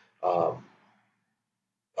Maine.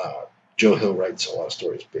 Joe Hill writes a lot of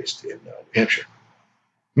stories based in New Hampshire.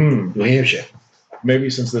 New Hampshire.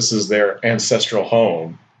 Maybe since this is their ancestral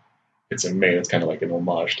home, it's in Maine. It's kind of like an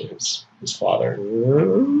homage to his father.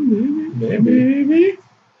 Maybe.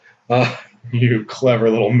 You clever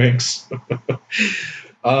little minx.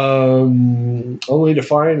 Only to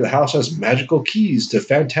find the house has magical keys to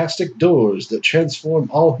fantastic doors that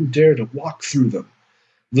transform all who dare to walk through them.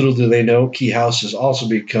 Little do they know, Key House is also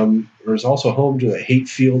home to the hate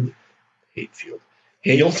field.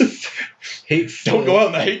 Don't go out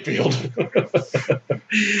in the hate field.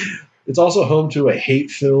 It's also home to a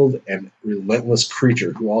hate-filled and relentless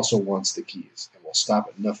creature who also wants the keys and will stop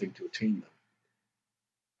at nothing to attain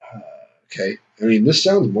them. Okay, I mean, this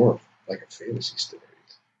sounds more like a fantasy story.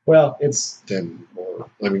 Well, it's than more.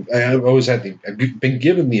 I mean, I've always I've been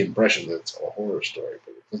given the impression that it's a horror story,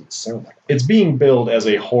 but it doesn't sound like one. It's being billed as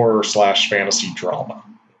a horror/fantasy drama.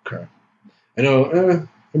 Okay, I know.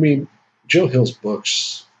 I mean, Joe Hill's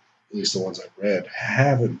books, at least the ones I've read,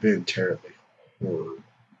 haven't been terribly horror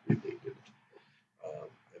related. I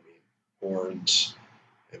mean, Horns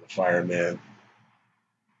and the Fireman,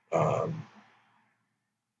 and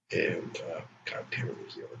God damn it,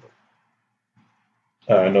 was the other book?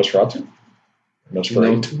 Nosferatu?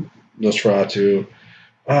 Nosferatu.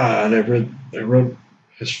 And I read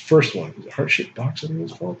his first one. Was it Heart-Shaped Box, I think it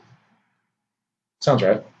was called? Sounds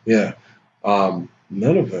right. Yeah. None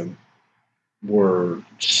of them were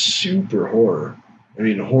super horror. I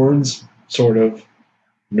mean, Horns, sort of.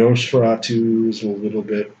 Nosferatu is a little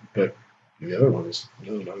bit, but the other one is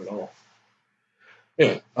no, not at all.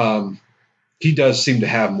 Yeah. He does seem to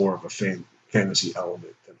have more of a fantasy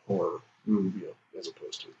element than horror, as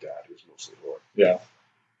opposed to his dad, who's mostly horror. Yeah.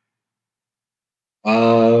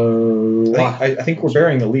 I think we're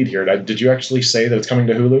bearing the lead here. Did you actually say that it's coming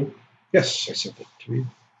to Hulu? Yes, I said that to you.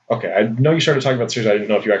 Okay, I know you started talking about the series. I didn't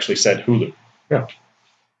know if you actually said Hulu. Yeah.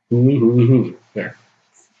 Hulu. There.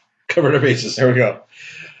 Covered our bases. There we go.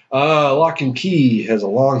 Lock and Key has a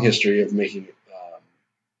long history of making it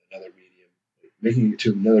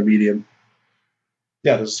to another medium.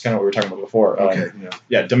 Yeah, this is kind of what we were talking about before. Okay.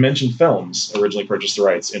 Yeah, Dimension Films originally purchased the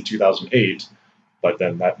rights in 2008, but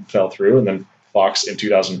then that fell through, and then Fox in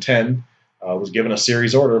 2010 was given a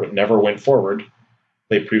series order but never went forward.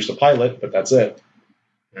 They produced a pilot, but that's it.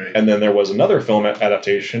 Right. And then there was another film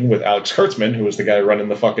adaptation with Alex Kurtzman, who was the guy running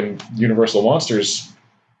the fucking Universal Monsters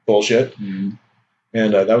bullshit. Mm-hmm.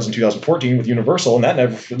 And that was in 2014 with Universal, and that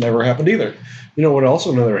never happened either. You know what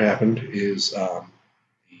also never happened is the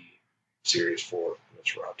series for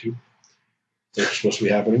Nosferatu. That's supposed to be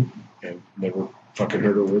happening, and never fucking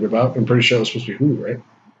heard a word about. I'm pretty sure it was supposed to be Hulu, right?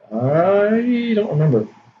 I don't remember.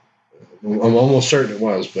 I'm almost certain it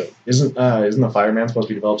was, but Isn't the Fireman supposed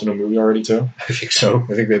to be developed in a movie already too? I think so.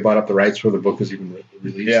 I think they bought up the rights before the book was even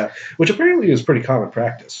released. Yeah. Which apparently is pretty common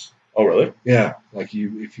practice. Oh, really? Yeah. Like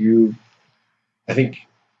I think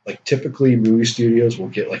like typically movie studios will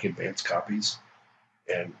get like advanced copies,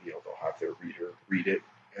 and they'll have their reader read it,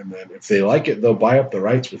 and then if they like it, they'll buy up the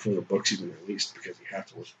rights before the book's even released because you have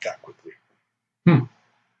to look it up quickly.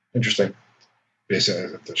 Interesting. Basically,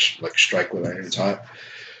 I have to strike when iron's hot.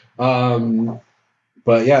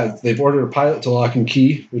 But yeah, they've ordered a pilot to Lock and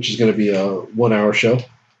Key, which is going to be a 1-hour show.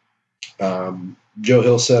 Joe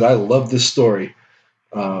Hill said, "I love this story.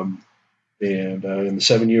 And in the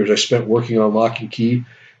 7 years I spent working on Lock and Key,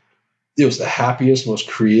 it was the happiest, most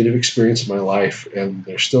creative experience of my life. And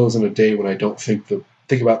there still isn't a day when I don't think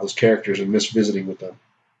about those characters and miss visiting with them.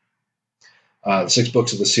 The 6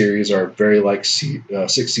 books of the series are very like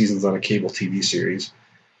 6 seasons on a cable TV series.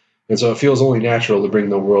 And so it feels only natural to bring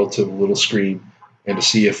the world to the little screen and to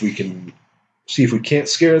see if we can't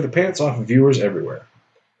scare the pants off of viewers everywhere."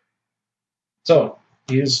 So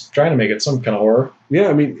he's trying to make it some kind of horror. Yeah,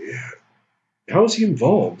 I mean, how is he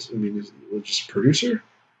involved? I mean, is he just a producer?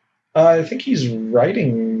 I think he's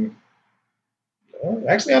writing.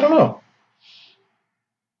 Actually, I don't know.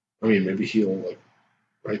 I mean, maybe he'll like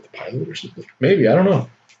write the pilot or something. Maybe, I don't know.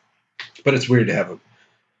 But it's weird to have him.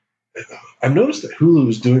 I've noticed that Hulu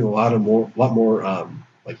is doing a lot more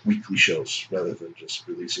like weekly shows rather than just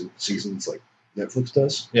releasing seasons like Netflix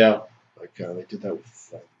does. Yeah. Like they did that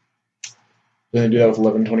with. Then they do that with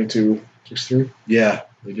 11/22/63. Yeah,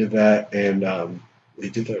 they did that, and they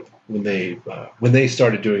did that when they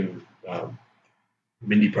started doing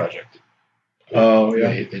Mindy Project. Oh yeah.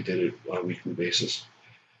 They did it on a weekly basis.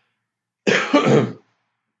 But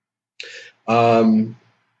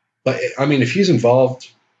I mean, if he's involved,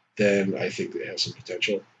 then I think it has some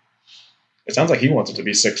potential. It sounds like he wants it to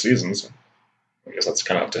be 6 seasons. I guess that's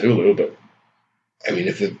kind of up to Hulu, but I mean,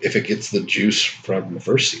 if it gets the juice from the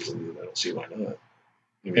first season, then I don't see why not.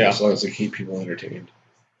 I mean, Yeah. as long as they keep people entertained.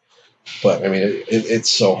 But I mean, it's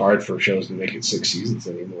so hard for shows to make it 6 seasons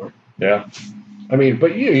anymore. yeah. I mean,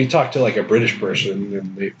 but you talk to like a British person,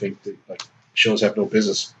 and they think that like shows have no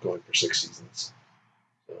business going for 6 seasons.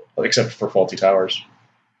 Except for Faulty Towers.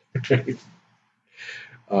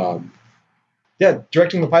 um, Yeah,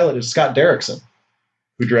 directing the pilot is Scott Derrickson,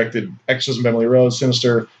 who directed Exorcism of Emily Rose,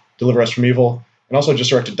 Sinister, Deliver Us from Evil, and also just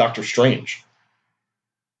directed Doctor Strange.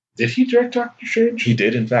 did he direct Doctor Strange? He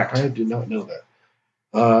did, in fact. I did not know that.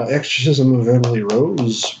 Exorcism of Emily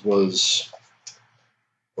Rose was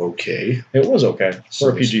okay. It was okay for a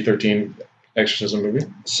Sinister. PG-13 Exorcism movie.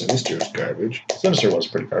 Sinister is garbage. Sinister was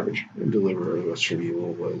pretty garbage. And Deliver Us from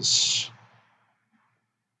Evil was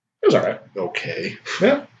It was alright. okay.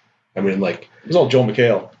 Yeah. I mean, like, It was all Joel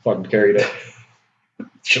McHale fucking carried it.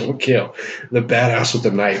 Joe McHale, the badass with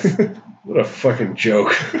the knife. What a fucking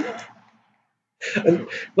joke. And,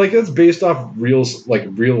 like, that's based off real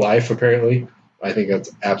life, apparently. I think that's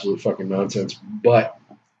absolute fucking nonsense. But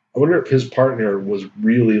I wonder if his partner was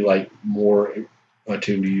really, like, more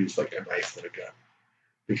attuned to use, like, a knife than a gun.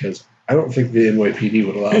 Because I don't think the NYPD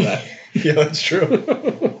would allow that. Yeah, that's true.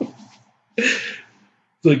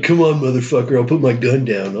 It's like, come on, motherfucker, I'll put my gun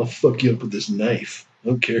down. I'll fuck you up with this knife. I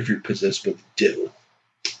don't care if you're possessed by the devil.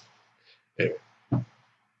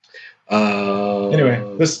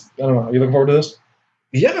 Anyway, this, I don't know. Are you looking forward to this?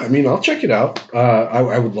 Yeah, I mean, I'll check it out.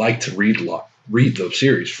 I would like to read the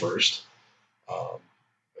series first. I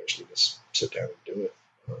just need to sit down and do it.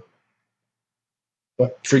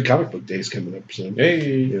 But Free Comic Book Day is coming up soon.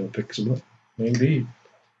 Hey, Pick some up. indeed.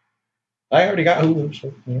 I already got Hulu,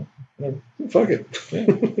 so, whatever. Fuck it. Yeah.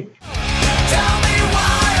 Tell me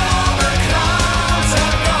why all the clouds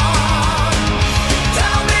are gone.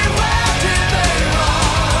 Tell me where did they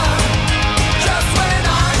run? Just when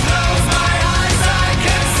I close my eyes, I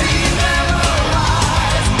can see them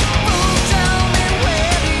arise. Oh, tell me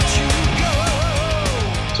where did you go?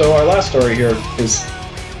 So our last story here is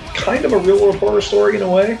kind of a real-world horror story in a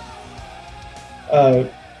way.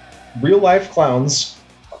 Real-life clowns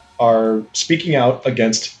are speaking out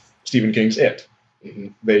against Stephen King's It.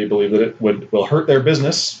 They believe that it will hurt their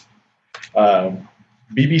business.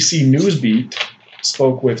 BBC Newsbeat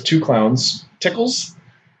spoke with 2 clowns, Tickles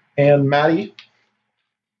and Maddie.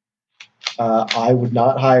 I would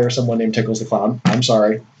not hire someone named Tickles the Clown. I'm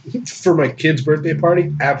sorry. For my kid's birthday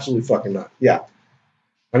party? Absolutely fucking not. Yeah.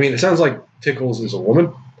 I mean, it sounds like Tickles is a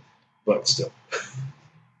woman, but still.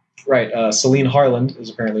 Right. Celine Harland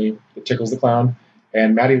is apparently the Tickles the Clown.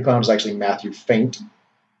 And Matty the Clown is actually Matthew Faint,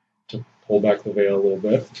 to pull back the veil a little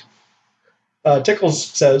bit. Tickles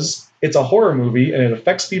says, it's a horror movie and it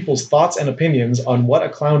affects people's thoughts and opinions on what a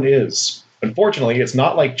clown is. Unfortunately, it's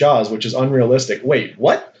not like Jaws, which is unrealistic. Wait,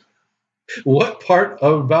 what? What part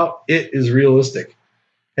about it is realistic?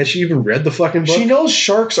 Has she even read the fucking book? She knows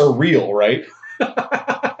sharks are real, right?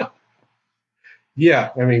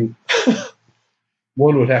 Yeah, I mean,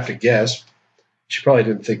 one would have to guess. She probably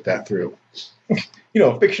didn't think that through.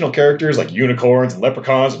 Fictional characters like unicorns and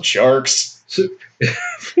leprechauns and sharks. So,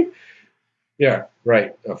 yeah,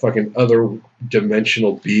 right. A fucking other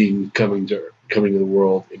dimensional being coming to the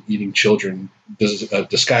world and eating children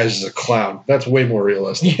disguised as a clown. That's way more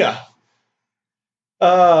realistic. Yeah.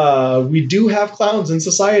 We do have clowns in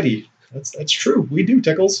society. That's true. We do,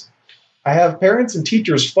 Tickles. I have parents and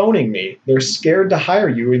teachers phoning me. They're scared to hire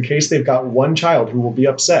you in case they've got one child who will be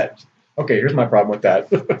upset. Okay, here's my problem with that.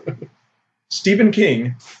 Stephen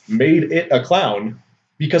King made it a clown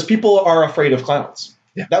because people are afraid of clowns.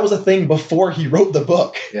 Yeah. That was a thing before he wrote the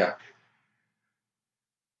book. Yeah.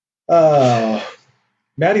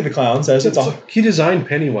 Maddie the Clown says it's a... He designed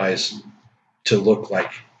Pennywise to look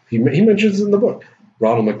like, he mentions in the book,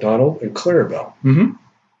 Ronald McDonald and Clarabelle. Mm-hmm.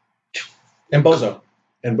 And Bozo.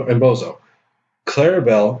 And Bozo.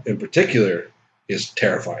 Clarabelle, in particular, is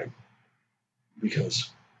terrifying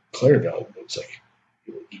because Clarabelle looks like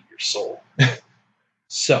he will eat your soul.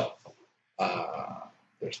 So,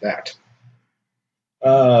 there's that.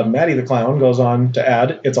 Maddie the Clown goes on to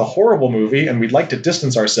add, it's a horrible movie, and we'd like to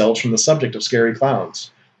distance ourselves from the subject of scary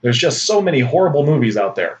clowns. There's just so many horrible movies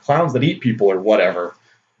out there. Clowns that eat people or whatever.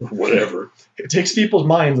 Whatever. It takes people's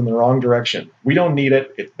minds in the wrong direction. We don't need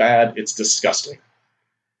it. It's bad. It's disgusting.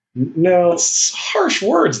 No, It's harsh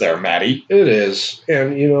words there, Maddie. it is.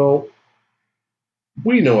 And,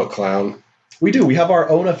 we know a clown. We do. We have our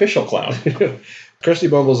own official clown. Krusty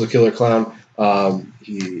Bumble's a killer clown.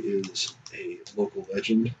 He is a local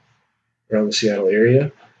legend around the Seattle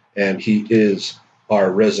area, and he is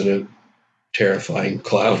our resident terrifying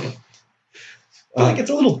clown. I think it's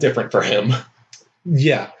a little different for him.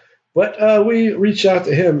 Yeah, but we reached out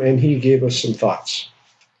to him, and he gave us some thoughts.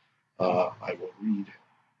 I will read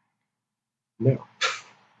now.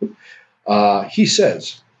 He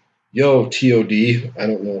says, "Yo, TOD." I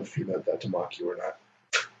don't know if he meant that to mock you or not,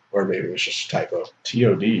 or maybe it was just a typo.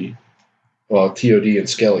 TOD. Well, TOD and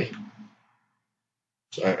Skelly.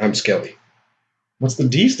 So I'm Skelly. What's the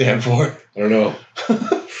D stand for? I don't know.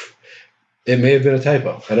 It may have been a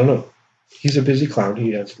typo. I don't know. He's a busy clown.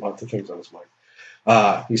 He has lots of things on his mind.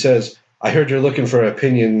 He says, "I heard you're looking for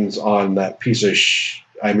opinions on that piece of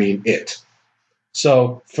it.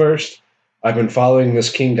 So, first, I've been following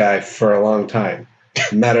this King guy for a long time.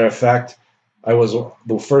 Matter of fact, I was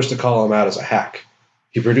the first to call him out as a hack.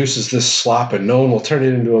 He produces this slop and no one will turn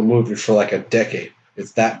it into a movie for like a decade.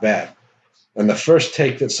 It's that bad. And the first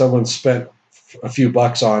take that someone spent a few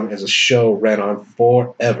bucks on as a show ran on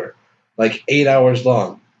forever. Like 8 hours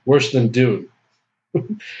long. Worse than Dune.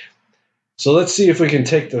 So let's see if we can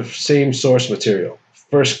take the same source material.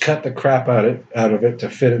 First, cut the crap out of it to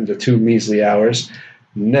fit into 2 measly hours.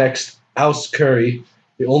 Next, oust Curry,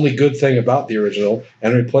 the only good thing about the original,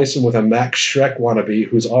 and replace him with a Max Shrek wannabe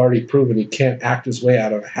who's already proven he can't act his way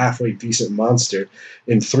out of a halfway decent monster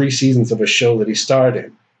in 3 seasons of a show that he starred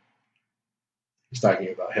in." He's talking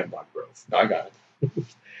about Hemlock Grove. I got it.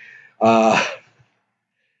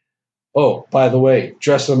 Oh, by the way,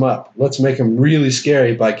 dress him up. Let's make him really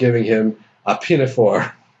scary by giving him a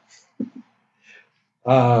pinafore.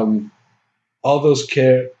 All those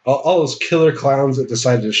killer clowns that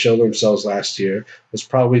decided to show themselves last year was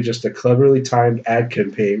probably just a cleverly timed ad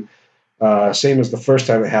campaign, same as the first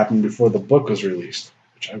time it happened before the book was released,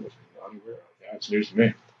 which I wasn't aware of. Yeah, it's news to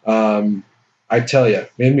me. I tell you,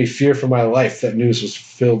 made me fear for my life that news was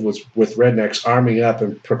filled with rednecks arming up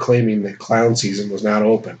and proclaiming that clown season was not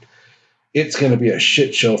open. It's going to be a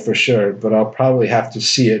shit show for sure, but I'll probably have to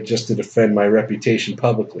see it just to defend my reputation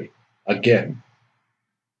publicly. Again.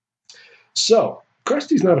 So,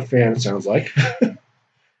 Krusty's not a fan, it sounds like.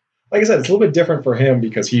 Like I said, it's a little bit different for him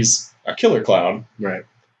because he's a killer clown. Right.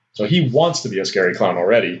 So he wants to be a scary clown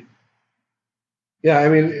already. Yeah, I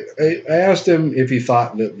mean, I asked him if he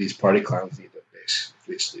thought that these party clowns need to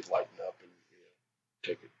basically lighten up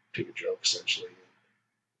and take a joke, essentially.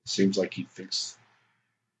 It seems like he thinks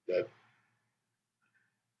that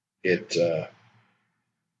it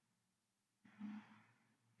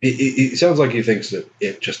sounds like he thinks that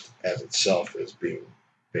it just as itself is being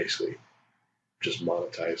basically just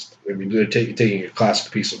monetized. I mean, they're taking a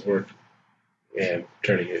classic piece of work and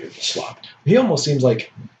turning it into slop. He almost seems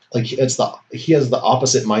like he has the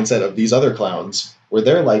opposite mindset of these other clowns, where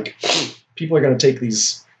they're like, people are going to take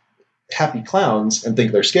these happy clowns and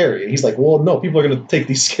think they're scary, and he's like, well, no, people are going to take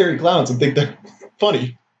these scary clowns and think they're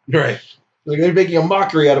funny. Right. Like, they're making a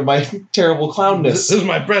mockery out of my terrible clownness. This is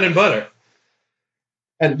my bread and butter.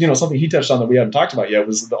 And, something he touched on that we haven't talked about yet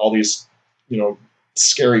was all these,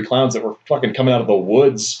 scary clowns that were fucking coming out of the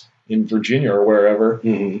woods in Virginia or wherever,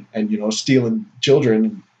 Mm-hmm. and, stealing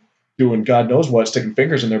children, doing God knows what, sticking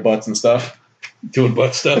fingers in their butts and stuff. Doing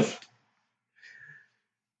butt stuff.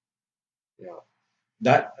 Yeah.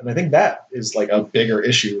 And I think that is like a bigger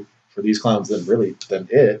issue for these clowns than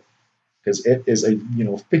it, because it is a,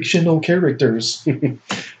 fictional characters.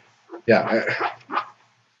 Yeah.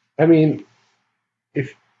 I mean,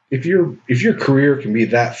 if if your career can be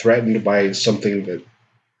that threatened by something that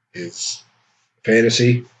is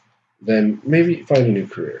fantasy, then maybe find a new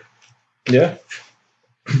career. Yeah.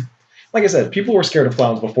 Like I said, people were scared of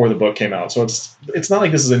clowns before the book came out, so it's not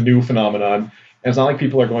like this is a new phenomenon, and it's not like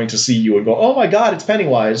people are going to see you and go, "Oh my God, it's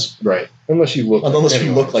Pennywise!" Right. Unless you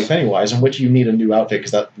look like Pennywise, in which you need a new outfit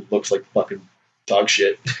because that looks like fucking dog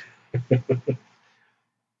shit.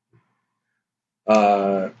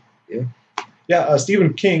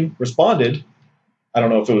 Stephen King responded. I don't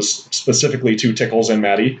know if it was specifically to Tickles and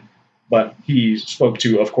Maddie, but he spoke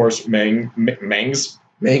to, of course, Mangs.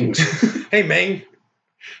 Hey, Mang.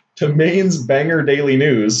 To Maine's Banger Daily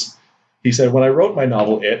News. He said, when I wrote my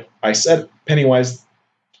novel, I said Pennywise...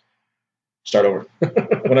 Start over.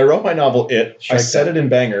 When I wrote my novel, I said it in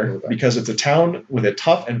Banger because it's a town with a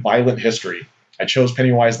tough and violent history. I chose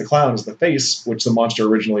Pennywise the Clown as the face, which the monster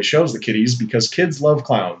originally shows the kiddies because kids love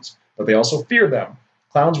clowns, but they also fear them.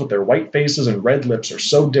 Clowns with their white faces and red lips are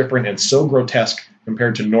so different and so grotesque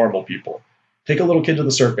compared to normal people. Take a little kid to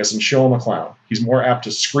the circus and show him a clown. He's more apt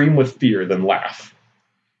to scream with fear than laugh.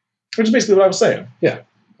 Which is basically what I was saying. Yeah.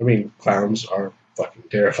 I mean, clowns are fucking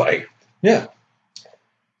terrifying. Yeah.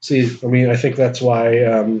 See, I mean, I think that's why,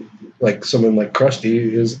 like, someone like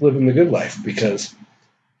Krusty is living the good life, because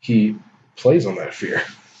he plays on that fear.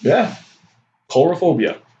 Yeah.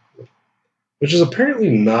 Coulrophobia. Which is apparently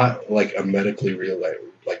not, like, a medically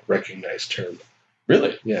recognized term.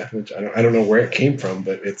 Really? Yeah. Which I don't know where it came from,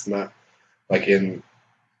 but it's not, like, in,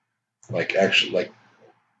 like, actually, like,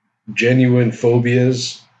 genuine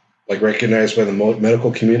phobias, like, recognized by the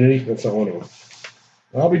medical community. That's not one of them.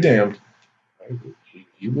 I'll be damned.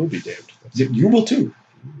 You will be damned. You will too.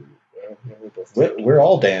 Well, We're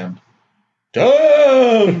all damned.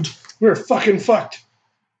 Damned! We're fucking fucked.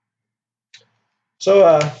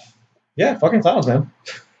 So, yeah, fucking clowns, man.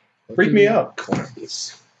 Freak me out.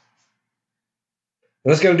 Clowns.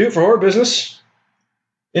 That's going to do it for horror business.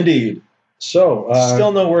 Indeed. So,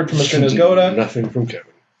 still no word from Mr. Nisgoda. Nothing from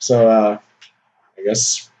Kevin. So, I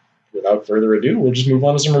guess without further ado, we'll just move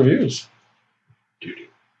on to some reviews.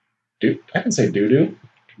 Doo-doo. I can say doo-doo.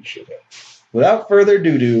 Without further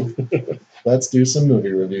doo-doo, let's do some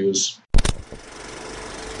movie reviews.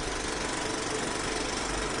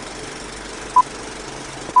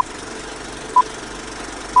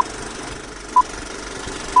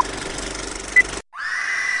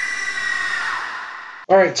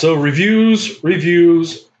 All right, so reviews.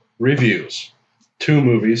 2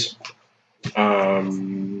 movies. Which one are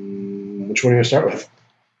you going to start with?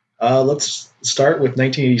 Let's start with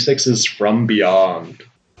 1986's From Beyond.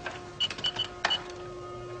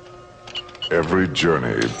 Every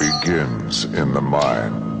journey begins in the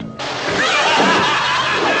mind.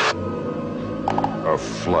 A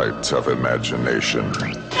flight of imagination.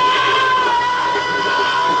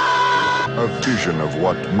 A vision of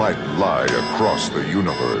what might lie across the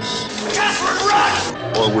universe. Catherine,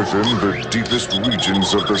 run! Or within the deepest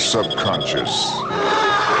regions of the subconscious.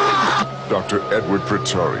 Dr. Edward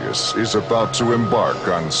Pretorius is about to embark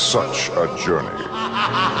on such a journey.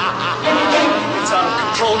 It's out of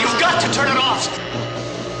control. You've got to turn it off.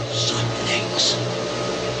 Something's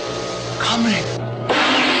coming.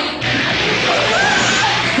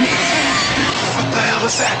 What the hell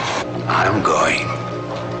is that? I'm going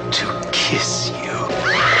to kiss you.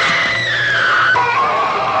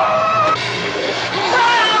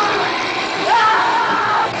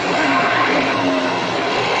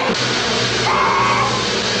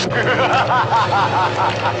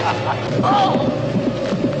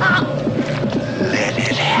 Let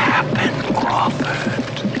it happen, Crawford.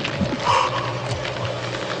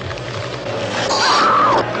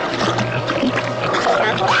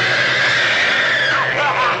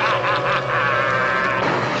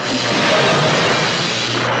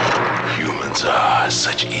 Humans are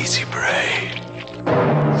such easy prey.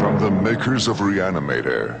 From the makers of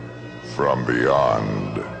Reanimator, From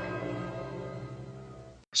Beyond.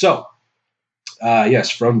 So, yes,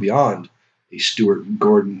 From Beyond, a Stuart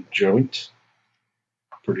Gordon joint,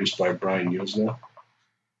 produced by Brian Yuzna,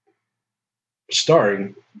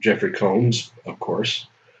 starring Jeffrey Combs, of course,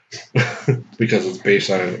 because it's based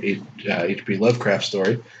on an H.P. Lovecraft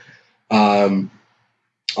story. Also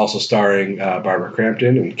starring Barbara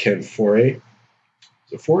Crampton and Ken Foree.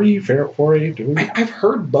 Is it Foree? I've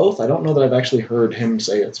heard both. I don't know that I've actually heard him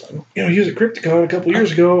say it. So I don't... He was at Crypticon a couple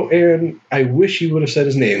years ago, and I wish he would have said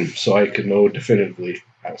his name so I could know definitively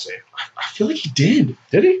how to say it. I feel like he did.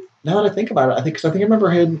 Did he? Now that I think about it, I think I remember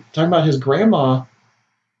him talking about his grandma.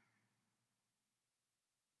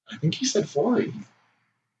 I think he said 40.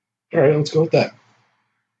 All right, let's go with that.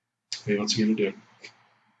 Hey, what's he going to do?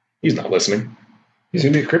 He's not listening. He's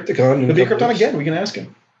going to be at Crypticon. He'll be at Krypton again. We can ask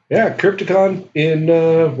him. Yeah, Crypticon in,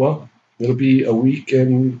 it'll be a week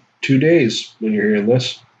and 2 days when you're hearing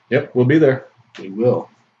this. Yep, we'll be there. We will.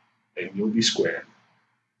 And you'll be square.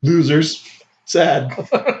 Losers. Sad.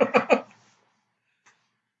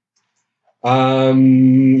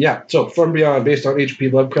 Yeah, so From Beyond, based on H.P.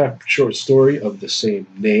 Lovecraft short story of the same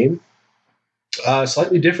name.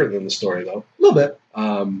 Slightly different than the story, though. A little bit.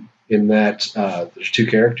 In that there's two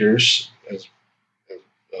characters, as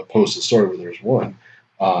opposed to the story where there's one.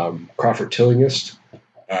 Crawford Tillinghast,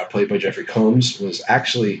 played by Jeffrey Combs, was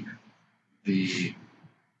actually the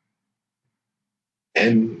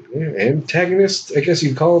antagonist, I guess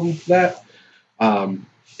you'd call him that.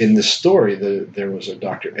 In the story, there was a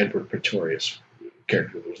Dr. Edward Pretorius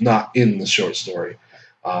character that was not in the short story.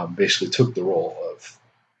 Basically took the role of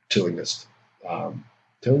Tillinghast.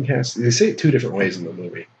 Tillinghast, they say it two different ways in the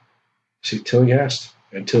movie. See Tillinghast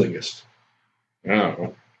and Tillinghast. I don't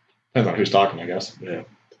know. Depends on who's talking, I guess. Yeah.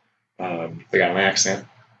 They got an accent.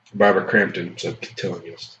 Barbara Crampton said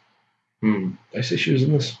Tillinghast. Did I say she was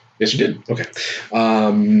in this? Yes, you did. Okay.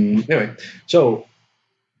 Anyway, so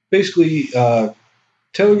basically,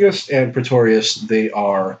 Tillinghast and Pretorius, they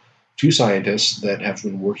are two scientists that have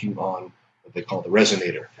been working on what they call the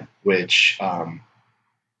resonator, which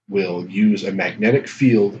will use a magnetic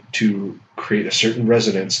field to create a certain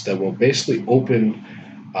resonance that will basically open,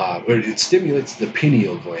 or it stimulates the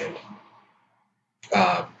pineal gland.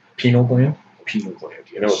 Penal gland? Pineal gland,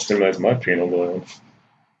 yes. You know what stimulates my penal gland?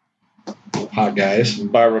 Hot guys.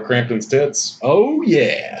 Barbara Crampton's tits. Oh,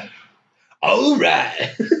 yeah. All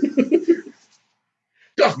right.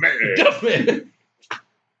 Duffman! Duffman.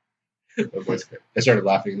 That voice cracked. I started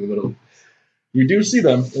laughing in the middle. You do see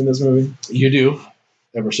them in this movie. You do,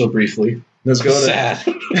 ever so briefly. Let's go to Sad.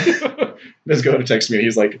 Let's go to text me.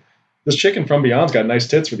 He's like, this chicken from Beyond's got nice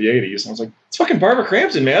tits for the 80s. I was like, it's fucking Barbara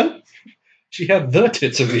Crampton, man. She had the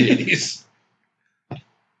tits of the 80s.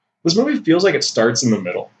 This movie feels like it starts in the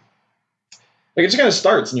middle. Like, it just kind of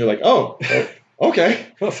starts, and you're like, oh, okay.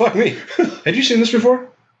 Oh, fuck me. Had you seen this before?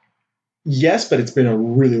 Yes, but it's been a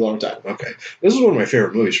really long time. Okay. This is one of my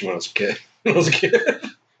favorite movies from when I was a kid.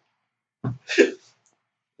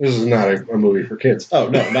 This is not a movie for kids. Oh,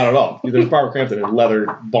 no, not at all. There's Barbara Crampton in leather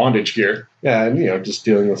bondage gear. Yeah, and, just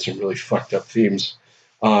dealing with some really fucked up themes.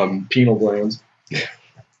 Penal glands.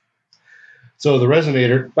 So the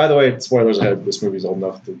resonator. By the way, spoilers ahead. This movie's old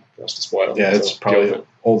enough for us to spoil. Yeah, it's so probably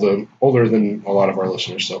older than a lot of our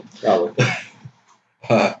listeners. So probably.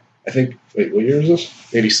 I think. Wait, what year is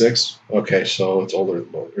this? 86. Okay, so it's older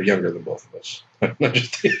than both, or younger than both of us. Not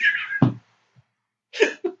just.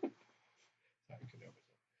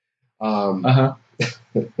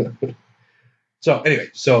 So anyway,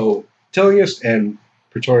 so Tillinghast and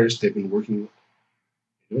Pretorius, they've been working.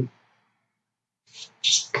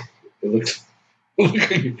 Just it looked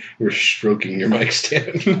like you were stroking your mic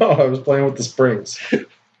stand. No, I was playing with the springs.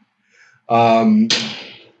 God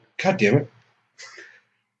damn it!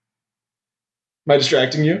 Am I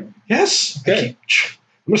distracting you? Yes. Okay.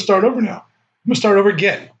 I'm gonna start over now. I'm gonna start over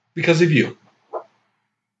again because of you.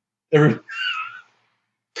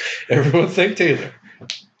 Everyone thank Taylor.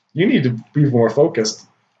 You need to be more focused.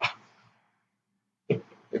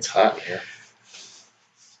 It's hot in here.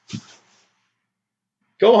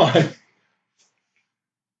 Go on.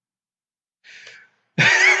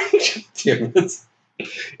 Damn it.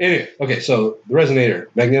 Anyway, okay, so the resonator,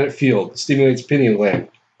 magnetic field, stimulates pineal gland,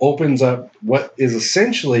 opens up what is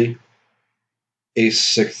essentially a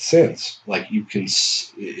sixth sense. Like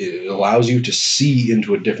it allows you to see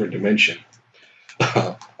into a different dimension.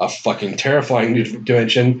 A fucking terrifying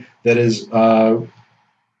dimension that is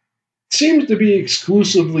seems to be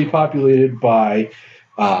exclusively populated by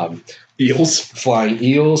flying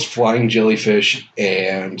eels, flying jellyfish,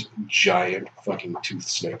 and giant fucking tooth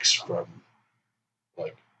snakes from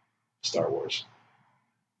like Star Wars.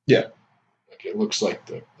 Yeah, like it looks like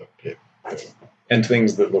the pit thing. And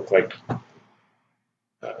things that look like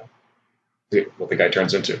what the guy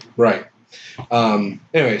turns into. Right.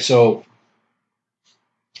 Anyway, so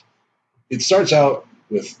it starts out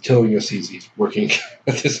with Tillinghast. He's working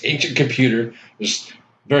at this ancient computer, just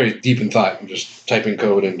very deep in thought, and just typing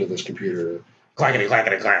code into this computer. Clackety,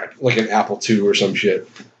 clackety, clackety. Like an Apple II or some shit.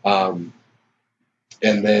 And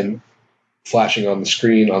then flashing on the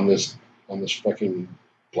screen on this fucking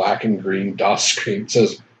black and green DOS screen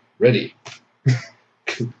says, ready.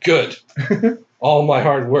 Good. All my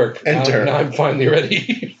hard work. Enter. Now I'm finally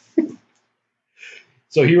ready.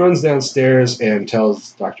 So he runs downstairs and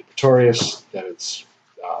tells Dr. Pretorius that it's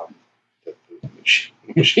that the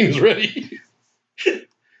machine is ready.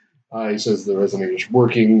 He says the resonator's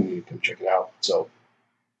working. You can check it out. So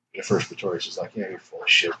at first, Pretorius is like, yeah, you're full of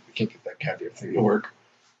shit. We can't get that goddamn thing to work.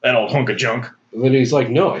 That old hunk of junk. And then he's like,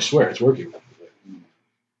 no, I swear, it's working.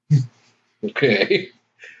 Okay.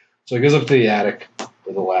 So he goes up to the attic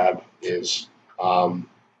where the lab is,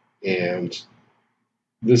 and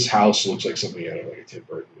this house looks like something out of like a Tim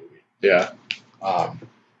Burton movie. Yeah.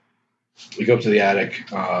 We go up to the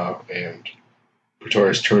attic, and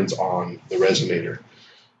Pretorius turns on the resonator.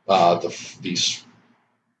 These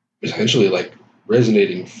essentially like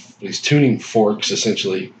resonating, these tuning forks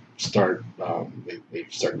essentially start, they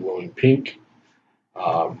start glowing pink,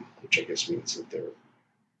 which I guess means that they're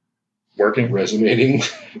Working. resonating.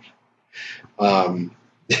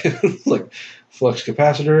 Like flux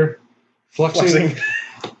capacitor, fluxing.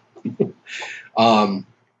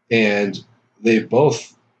 And they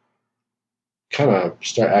both kind of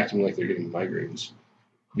start acting like they're getting migraines.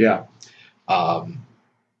 Yeah.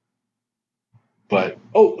 But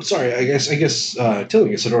sorry, I guess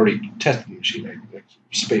Tillingus had already tested the machine. I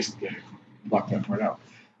spaced, blocked that part out.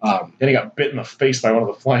 Then he got bit in the face by one of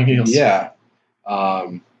the flying eels. Yeah.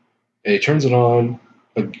 And he turns it on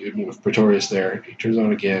with Pretorius there. He turns it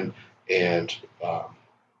on again, and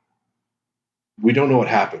we don't know what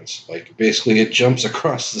happens. Like basically, it jumps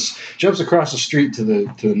across the street to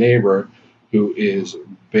the neighbor, who is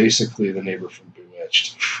basically the neighbor from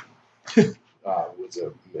Bewitched. Was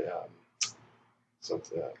a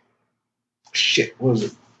something. Shit, what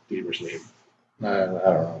was the neighbor's name? I don't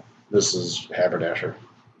know. This is Haberdasher.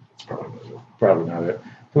 It's probably Probably not it.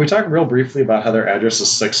 Can we talk real briefly about how their address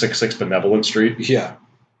is 666 Benevolent Street? yeah.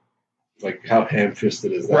 Like how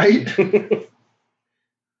ham-fisted is that? Right?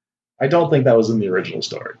 I don't think that was in the original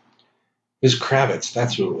story. It's Kravitz.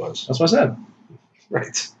 That's who it was. That's what I said.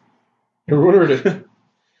 Right. I ordered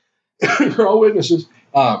it. We're all witnesses.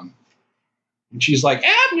 And she's like,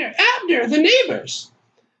 Abner, the neighbors.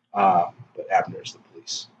 But Abner's the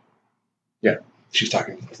police. Yeah. She's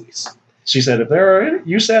talking to the police. She said, if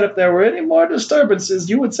there were any more disturbances,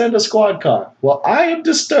 you would send a squad car. Well, I am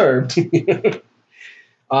disturbed.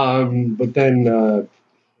 But then, what's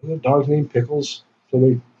the dog's name? Pickles?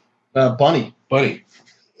 Something? Bunny. Bunny.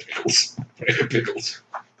 Pickles. Pickles.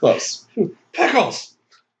 Close. Pickles!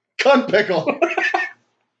 Cunt pickle.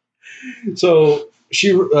 So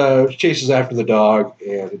she chases after the dog,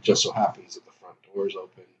 and it just so happens that the front door is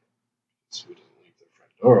open. So who doesn't leave their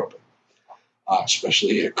front door open?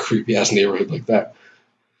 Especially in a creepy-ass neighborhood like that.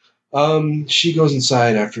 She goes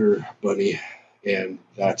inside after Bunny, and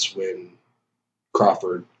that's when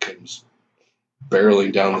Crawford comes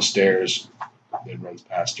barreling down the stairs and runs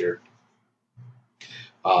past her.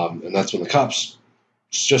 And that's when the cops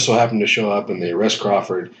just so happen to show up, and they arrest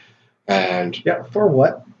Crawford. And Yeah, for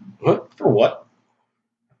what? what? For what?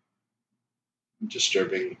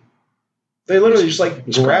 Disturbing. They literally just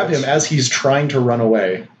Miss grab Kravitz. him as he's trying to run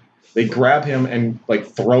away. They grab him and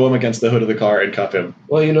throw him against the hood of the car and cuff him.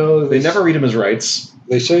 Well, you know, They never read him his rights.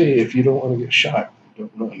 They say if you don't want to get shot,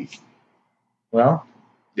 don't run. Well,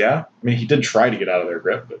 yeah. I mean, he did try to get out of their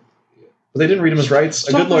grip, but they didn't read him his rights.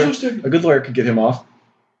 A good lawyer could get him off.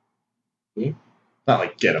 Hmm? Not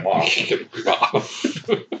like get him off.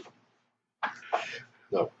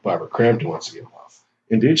 No, Barbara Crampton wants to get him off.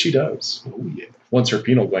 Indeed, she does. Oh yeah. Once her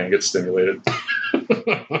pineal gland gets stimulated.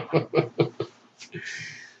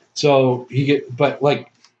 So but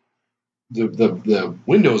like the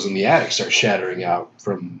windows in the attic start shattering out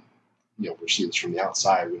from, we're seeing this from the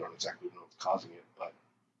outside. We don't exactly know what's causing it,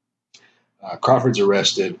 but Crawford's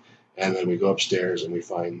arrested, and then we go upstairs and we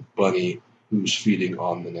find Bunny, who's feeding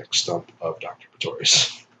on the neck stump of Dr.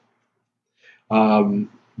 Pretorius.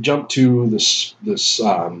 Jump to this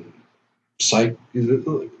psych. Was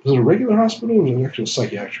it a regular hospital or was it an actual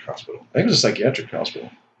psychiatric hospital? I think it was a psychiatric hospital.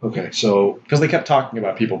 Okay, so Because they kept talking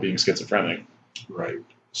about people being schizophrenic. right.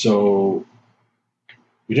 So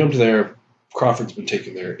we jump to there. Crawford's been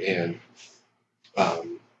taken there, and I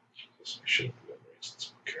should have memorized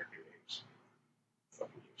some character names.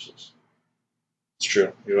 Fucking useless. It's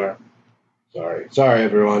true. You are. Sorry,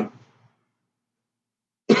 everyone.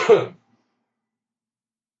 I'm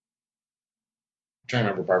trying to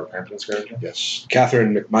remember Barbara Crampton's character. Yes,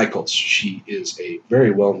 Catherine McMichaels. She is a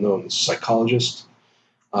very well-known psychologist,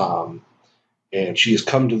 and she has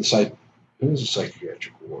come to the site. It is a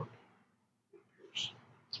psychiatric ward.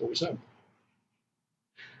 That's what we said.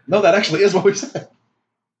 No, that actually is what we said.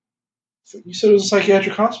 You said it was a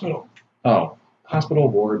psychiatric hospital. Oh, hospital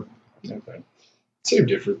ward. Same thing. Same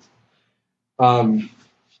difference.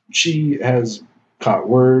 She has caught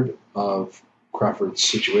word of Crawford's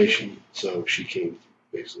situation, so she came to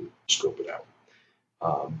basically scope it out.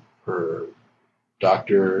 Her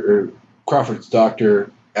doctor, or Crawford's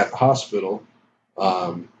doctor at the hospital,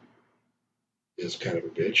 is kind of a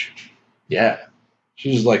bitch. Yeah.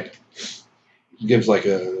 She's like gives like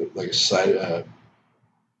a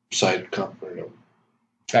side compliment. No,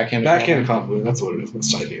 backhand compliment. That's what it is. Not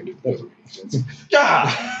side-handed. That doesn't make sense.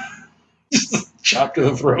 Yeah. Just chop to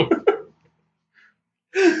the throat.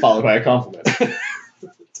 Followed by a compliment.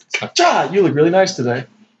 Ja, you look really nice today.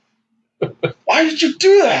 Why did you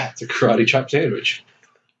do that? It's a karate chop sandwich.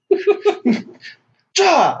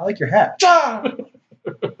 Ja, I like your hat. Ja.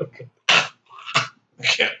 I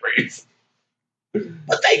can't breathe.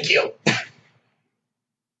 But thank you.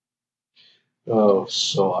 Oh,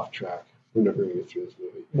 so off track. We're never gonna get through this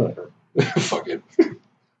movie. Whatever. Fuck it.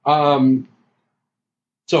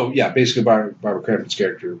 So yeah, basically Barbara Crampton's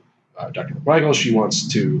character, Dr. McMichael, she wants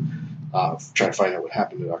to try to find out what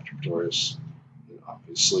happened to Dr. Pretorius. And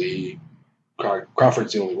obviously,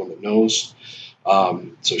 Crawford's the only one that knows.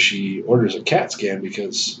 So she orders a CAT scan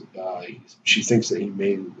because she thinks that he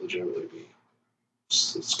may legitimately be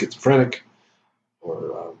schizophrenic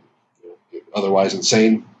or otherwise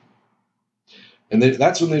insane. And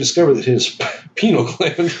that's when they discover that his pineal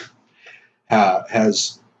gland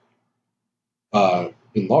has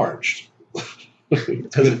enlarged.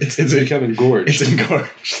 it's become engorged. It's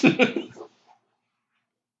engorged.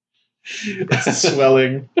 It's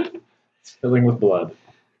swelling. It's filling with blood.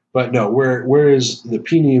 But no, whereas the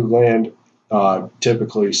pineal gland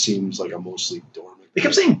typically seems like a mostly dormant. They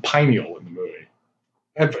kept saying pineal in the movie.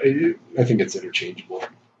 I think it's interchangeable.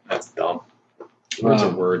 That's dumb. Words are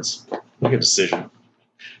words. Make a decision.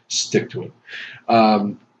 Stick to it.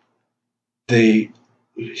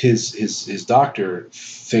 His doctor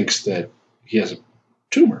thinks that he has a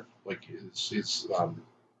tumor, like his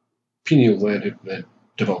pineal gland had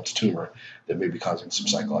developed a tumor that may be causing some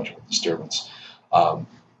psychological disturbance.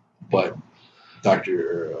 But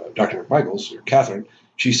Dr. McMichaels, or Catherine,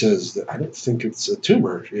 she says that I don't think it's a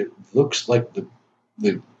tumor. It looks like the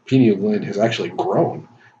pineal gland has actually grown,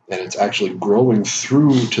 and it's actually growing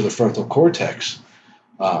through to the frontal cortex.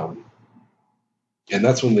 And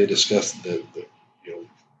that's when they discuss the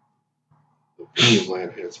pineal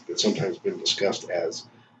gland has sometimes been discussed as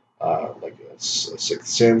like a sixth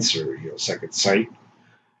sense or second sight.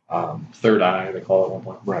 Third eye, they call it at one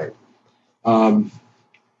point. Right.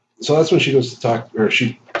 So that's when she goes to talk, or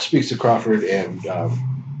she speaks to Crawford, and I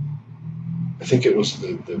think it was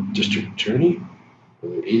the district attorney, or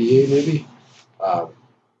the ADA maybe.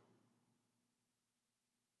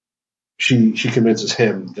 She convinces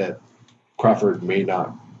him that Crawford may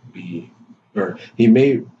not be, or he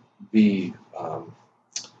may be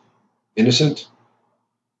innocent.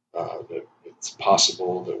 That it's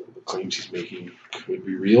possible that the claims he's making could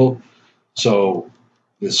be real. So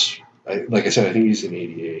this, like I said, I think he's an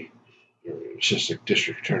ADA, or assistant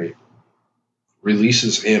district attorney,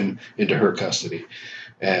 releases him into her custody,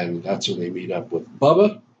 and that's when they meet up with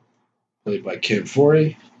Bubba, played by Ken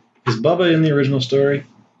Foree. Is Bubba in the original story?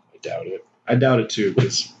 I doubt it. I doubt it too,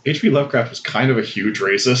 because H.P. Lovecraft was kind of a huge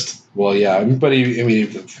racist. Well, yeah, but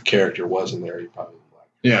if the character was in there, he probably was.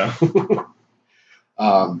 Yeah.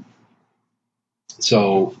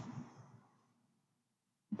 So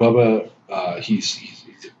Bubba, he's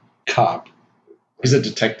a cop. He's a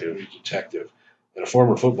detective. He's a detective and a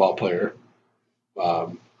former football player.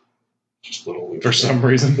 Just a little For some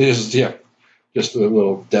reason. Just a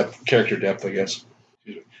little character depth, I guess.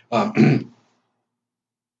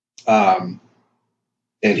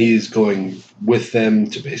 And he's going with them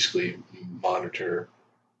to basically monitor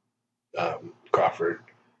Crawford,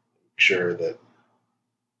 make sure that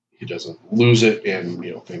he doesn't lose it and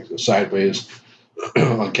things go sideways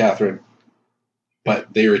on Catherine.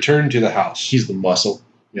 But they return to the house. He's the muscle.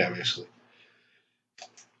 Yeah, basically.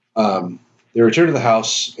 They return to the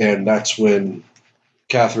house, and that's when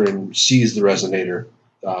Catherine sees the resonator.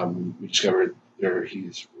 We discovered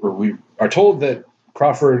we are told that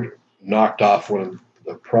Crawford knocked off one of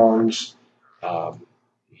the prongs.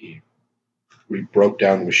 We broke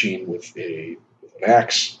down the machine with an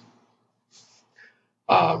axe.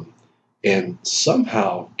 And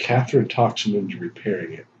somehow Catherine talks him into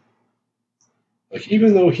repairing it. Like,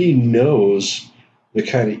 even though he knows the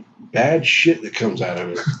kind of bad shit that comes out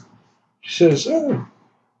of it, she says, "Oh, I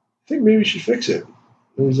think maybe we should fix it."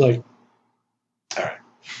 And he's like, "All right."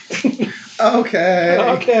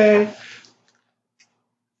 Okay.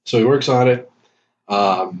 So he works on it.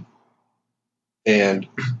 And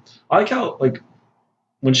I like how,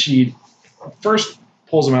 when she first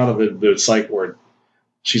pulls him out of the psych ward,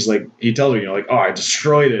 she's like, he tells her, "Oh, I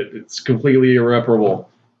destroyed it. It's completely irreparable."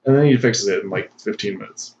 And then he fixes it in 15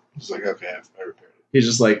 minutes. he's like, "Okay, I repaired it." He's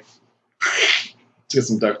just like, let's get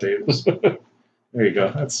some duct tape. There you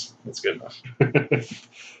go. That's good enough.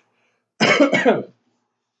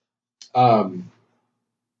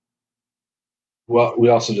 Well, we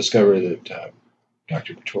also discovered that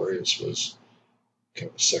Dr. Pretorius was kind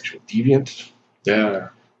of a sexual deviant. Yeah.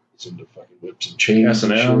 He's into fucking whips and chains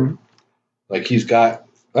and S&M. shit. Like he's got,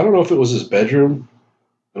 I don't know if it was his bedroom.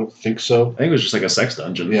 I don't think so. I think it was just like a sex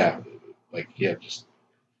dungeon. Yeah, like just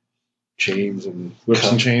chains and Whips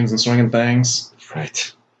and chains and swinging things.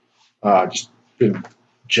 Right. Just a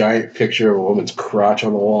giant picture of a woman's crotch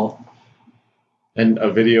on the wall. And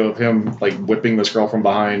a video of him like whipping this girl from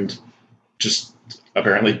behind, just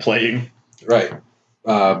apparently playing. Right.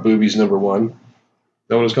 Boobies number 1. Is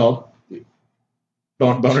that what it's called?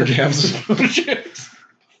 Boner jams.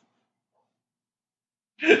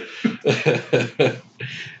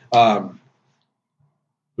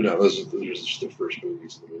 But no, those are just the first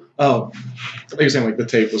movies in the movie. Oh, I thought you were saying like the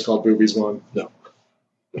tape was called Boobies 1. No.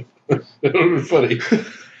 That would have been funny.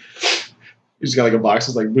 You just got like a box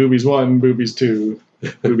that's like Boobies 1, Boobies 2,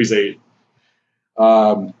 Boobies 8.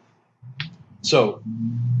 So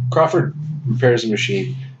Crawford repairs the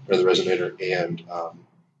machine or the resonator, and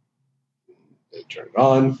they turn it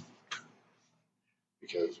on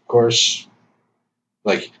because, of course,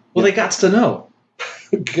 like, Well, they got to know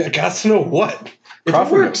got to know what if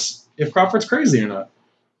it works. If Crawford's crazy or not.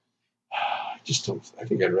 I just don't. I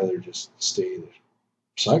think I'd rather just stay in the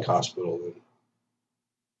psych hospital than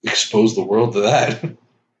expose the world to that.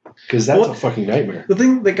 Because that's a fucking nightmare. The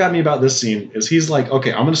thing that got me about this scene is he's like,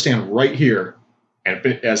 okay, I'm going to stand right here, and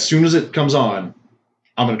as soon as it comes on,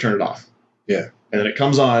 I'm going to turn it off. Yeah. And then it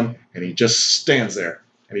comes on, and he just stands there,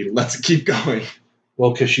 and he lets it keep going.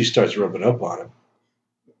 Well, because she starts rubbing up on him.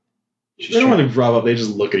 They don't want to rub up, they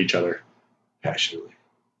just look at each other. Passionately.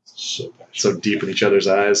 So passionate. So deep in each other's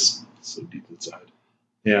eyes. So deep inside.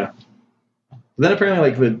 Yeah. But then apparently,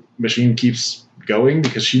 like, the machine keeps going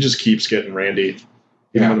because she just keeps getting randy,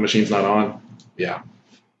 even when the machine's not on. Yeah.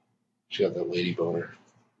 She got that lady boner.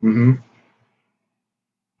 Mm-hmm.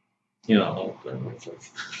 You know.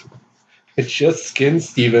 It's just skin,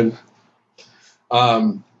 Steven.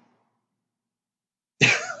 God.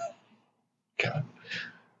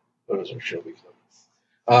 What does our show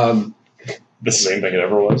become? The same thing it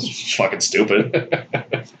ever was. It's fucking stupid.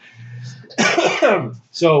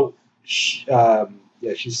 So, she's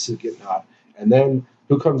getting hot. And then,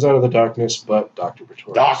 who comes out of the darkness but Dr.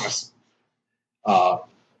 Pretorius? Darkness.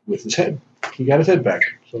 With his head. He got his head back.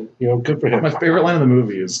 So, good for him. My favorite line in the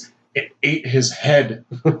movie is, it ate his head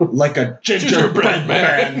like a gingerbread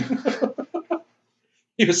man.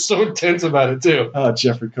 He was so intense about it, too. Oh,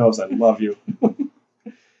 Jeffrey Combs, I love you. So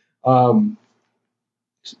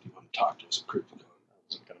do you want to talk to us? I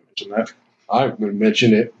wasn't going to mention that. I'm going to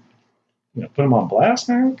mention it. Put him on blast,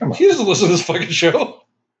 man? Come on. He doesn't listen to this fucking show.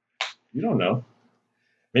 You don't know.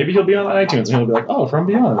 Maybe he'll be on iTunes and he'll be like, oh, From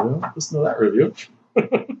Beyond. Listen to that review.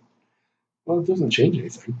 Well, it doesn't change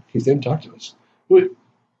anything. He didn't talk to us.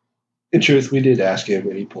 In truth, we did ask him,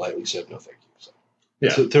 and he politely said no thank you. So, yeah.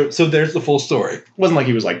 So there's the full story. It wasn't like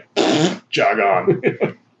he was like, jog on.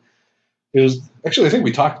 It was... Actually, I think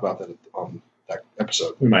we talked about that on that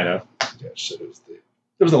episode. We might have. Yeah, so it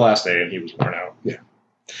was the last day and he was worn out. Yeah.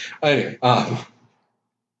 Anyway,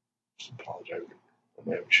 just apologizing on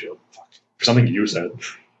my own show. Fuck. For something you said.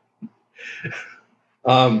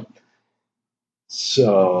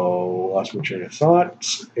 So, lost my train of thought,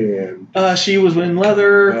 and... she was in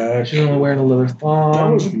leather. She was only wearing a leather thong.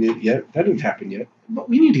 That wasn't it yet. That didn't happen yet. But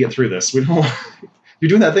we need to get through this. We don't... You're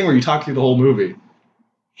doing that thing where you talk through the whole movie.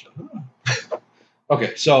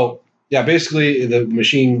 Okay, so, yeah, basically, the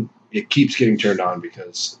machine, it keeps getting turned on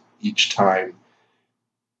because each time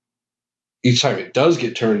it does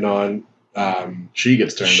get turned on, she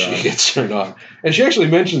gets turned on. She gets turned on. And she actually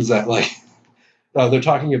mentions that, like, they're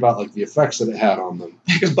talking about, like, the effects that it had on them.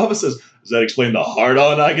 Because Bubba says, does that explain the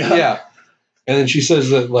hard-on I got? Yeah. And then she says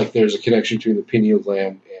that, like, there's a connection between the pineal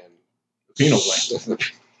gland and... Pineal gland. The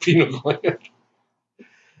pineal gland.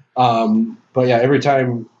 But, yeah, every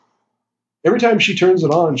time she turns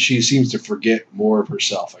it on, she seems to forget more of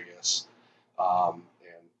herself, I guess. And,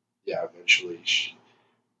 yeah, eventually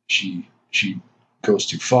she goes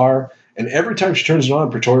too far. And every time she turns it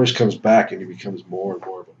on, Pretorius comes back and he becomes more and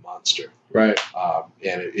more of a monster. Right.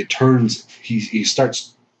 And it turns, he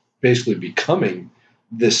starts basically becoming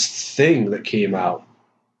this thing that came out,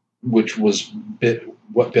 which was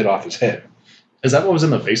what bit off his head. Is that what was in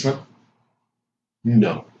the basement?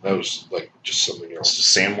 No, that was like just something else.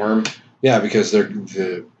 It's a sandworm? Yeah, because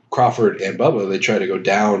the Crawford and Bubba, they try to go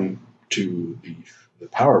down to the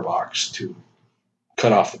power box to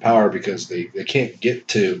cut off the power because they can't get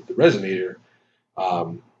to the resonator.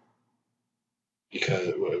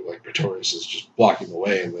 because like Pretorius is just blocking the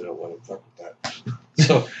way, and they don't want to fuck with that.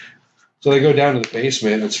 So they go down to the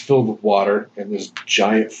basement. It's filled with water, and this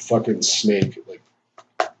giant fucking snake, like,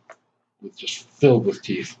 with just filled with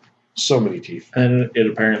teeth. So many teeth. And it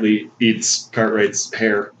apparently eats Cartwright's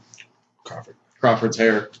hair. Crawford's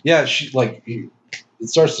hair. Yeah, it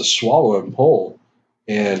starts to swallow him whole,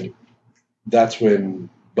 and that's when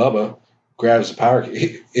Bubba grabs the power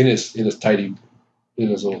in his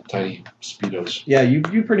little tiny speedos. Yeah,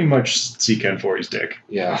 you pretty much see Ken Forey's dick.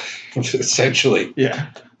 Yeah, essentially. Yeah,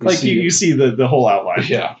 you see the whole outline.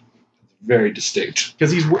 Yeah, very distinct.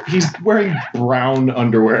 Because he's wearing brown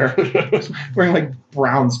underwear, wearing like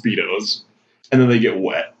brown speedos, and then they get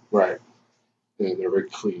wet. Right, and they're very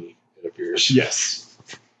clean. It appears. Yes.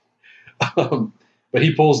 But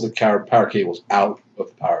he pulls the power cables out of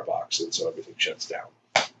the power box, and so everything shuts down,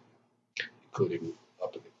 including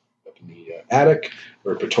up in the attic,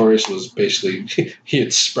 where Pretorius was basically he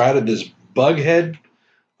had sprouted this bug head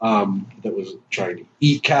that was trying to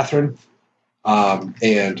eat Catherine,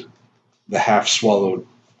 and the half swallowed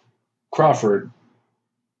Crawford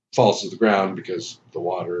falls to the ground because the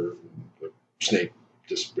water, the snake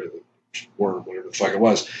disappeared, the worm, whatever the fuck it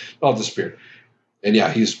was, all disappeared. And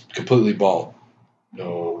yeah, he's completely bald.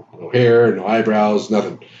 No hair, no eyebrows,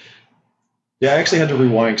 nothing. Yeah, I actually had to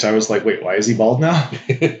rewind because I was like, wait, why is he bald now?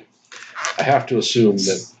 I have to assume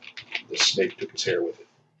that the snake took his hair with it.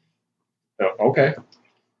 Oh, okay.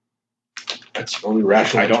 That's the only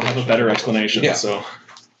rational. I don't have a better explanation, Yeah.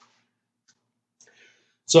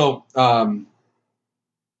 So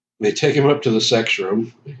they take him up to the sex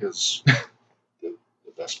room because the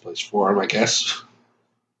best place for him, I guess.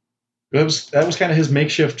 That was kind of his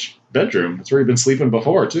makeshift bedroom. That's where he'd been sleeping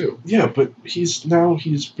before, too. Yeah, but he's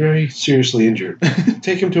very seriously injured.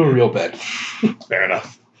 Take him to a real bed. Fair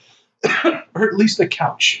enough. Or at least a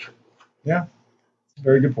couch. Yeah.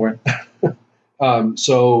 Very good point.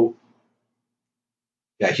 So,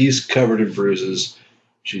 yeah, he's covered in bruises.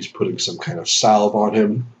 She's putting some kind of salve on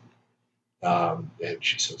him. And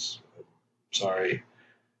she says, I'm sorry,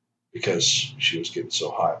 because she was getting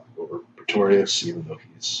so hot over Pretorius, even though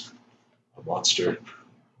he's a monster.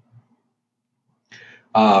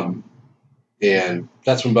 And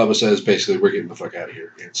that's when Bubba says, basically, we're getting the fuck out of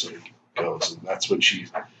here. And so he goes, and that's when he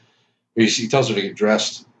tells her to get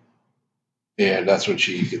dressed. And that's when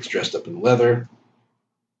she gets dressed up in leather.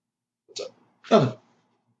 What's up? Nothing.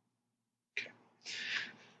 Okay.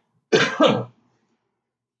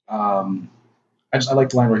 I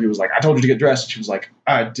liked the line where he was like, I told you to get dressed. And she was like,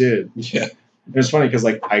 I did. Yeah. It was funny because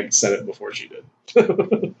like I said it before she did.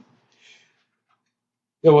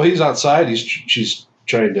 Yeah, well, he's outside. She's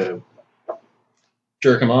trying to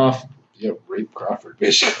Jerk him off. rape Crawford,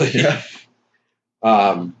 basically. Yeah.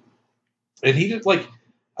 And he did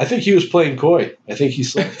I think he was playing coy. I think he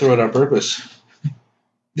slipped through it on purpose.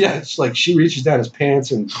 Yeah, it's like she reaches down his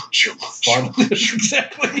pants and fondles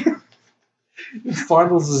exactly.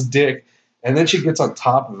 Fondles his dick, and then she gets on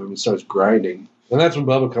top of him and starts grinding. And that's when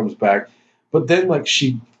Bubba comes back. But then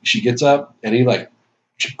she gets up and he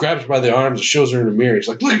she grabs her by the arms and shows her in the mirror. He's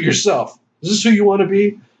like, look at yourself. Is this who you want to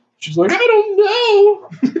be? She's like, I don't know.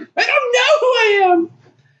 I don't know who I am.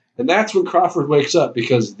 And that's when Crawford wakes up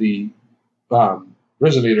because the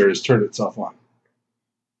resonator has turned itself on.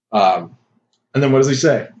 And then what does he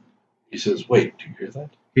say? He says, wait, do you hear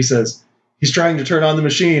that? He says, he's trying to turn on the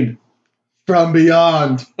machine from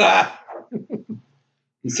beyond.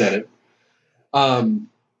 He said it.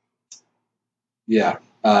 Yeah.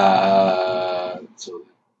 So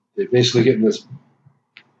they basically get in this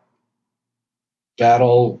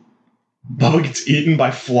battle. Bubba gets eaten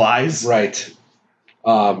by flies. Right.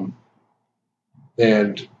 And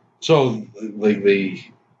so they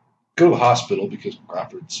go to the hospital because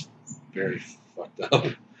Crawford's very fucked up.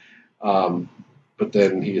 But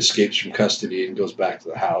then he escapes from custody and goes back to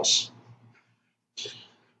the house.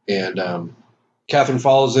 And Catherine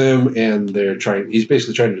follows him, and he's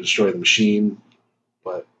basically trying to destroy the machine,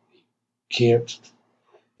 but he can't.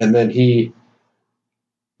 And then Which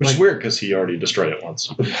is weird because he already destroyed it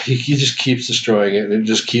once. he just keeps destroying it, and it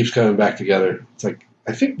just keeps coming back together. It's like,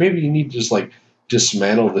 I think maybe you need to just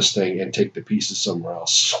dismantle this thing and take the pieces somewhere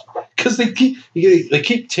else. Because they keep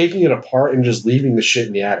taking it apart and just leaving the shit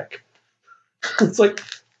in the attic. It's like,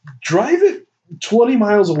 drive it 20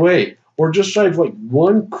 miles away, or just drive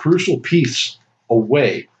one crucial piece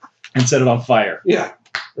away And set it on fire. Yeah,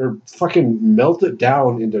 or fucking melt it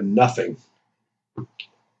down into nothing.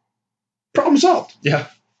 Problem solved. Yeah.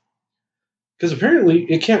 Because apparently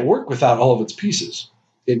it can't work without all of its pieces.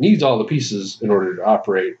 It needs all the pieces in order to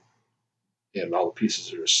operate, and all the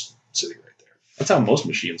pieces are just sitting right there. That's how most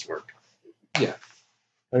machines work.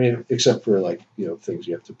 I mean, except for like things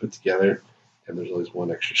you have to put together, and there's always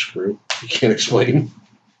one extra screw you can't explain.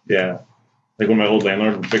 Yeah. Like when my old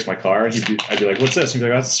landlord would fix my car, I'd be like, "What's this?" He'd be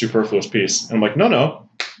like, "That's a superfluous piece." And I'm like, "No,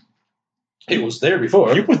 It was there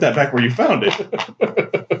before. you put that back where you found it.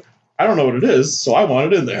 I don't know what it is, so I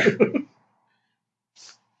want it in there."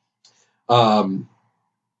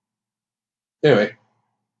 Anyway,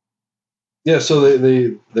 yeah. So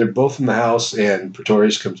they're both in the house, and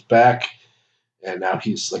Pretorius comes back, and now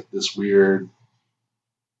he's like this weird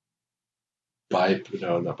not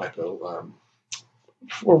bipedal,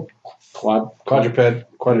 or quadrupedal.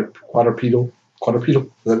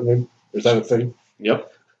 Is that a name? Is that a thing?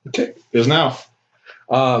 Yep. Okay. Is now.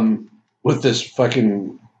 With this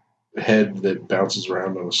fucking head that bounces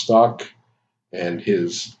around on a stalk, and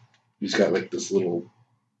he's got like this little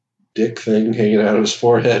dick thing hanging out of his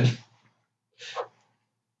forehead.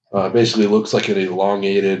 Basically looks like an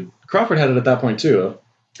elongated. Crawford had it at that point too.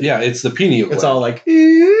 Yeah, it's the pineal gland. It's all like.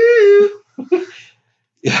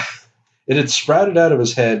 Yeah, it had sprouted out of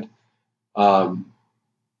his head.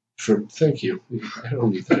 Thank you. I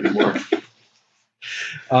don't need that anymore.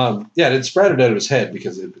 Yeah, it had sprouted out of his head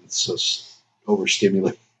because it had been so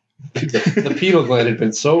overstimulated. The pineal gland had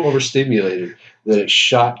been so overstimulated that it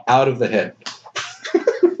shot out of the head.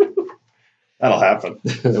 That'll happen.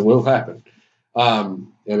 It will happen. And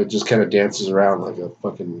it just kind of dances around like a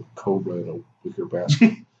fucking cobra in a wicker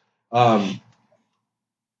basket. And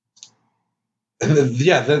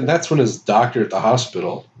then that's when his doctor at the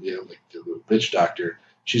hospital, like the bitch doctor,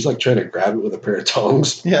 she's like trying to grab it with a pair of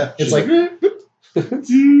tongs. Yeah, it's She's like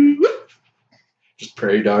just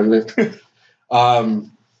prairie dogging it.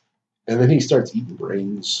 And then he starts eating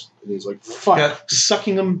brains, and he's like, "Fuck!" yeah,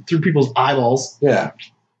 sucking them through people's eyeballs. Yeah.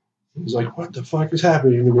 He's like, "What the fuck is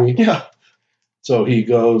happening to me?" Yeah. So he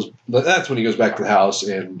goes. That's when he goes back to the house,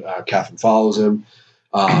 and Catherine follows him.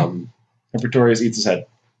 And Pretorius eats his head.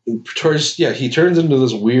 Pretorius, he turns into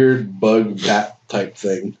this weird bug bat type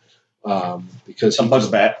thing because A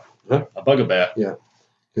bug bat. Huh? A bug bat. Yeah,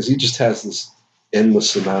 because he just has this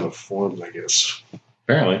endless amount of forms, I guess.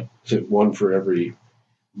 Apparently, one for every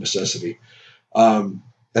necessity. And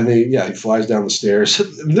he flies down the stairs.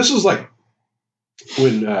 And this is like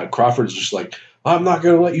when Crawford's just like, "I'm not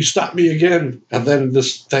going to let you stop me again," and then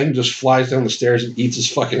this thing just flies down the stairs and eats his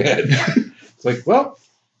fucking head. It's like, well,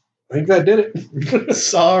 I think that did it.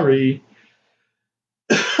 sorry.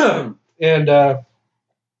 And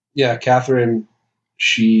Catherine,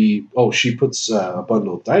 she puts a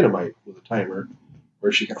bundle of dynamite with a timer.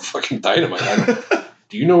 Where's she got fucking dynamite?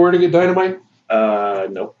 Do you know where to get dynamite?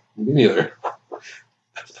 Nope. Me neither.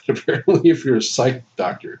 But apparently, if you're a psych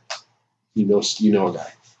doctor, you know a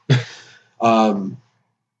guy.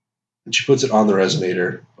 And she puts it on the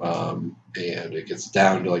resonator, and it gets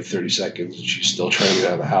down to like 30 seconds, and she's still trying to get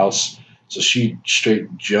out of the house. So she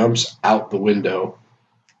straight jumps out the window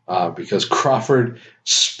because Crawford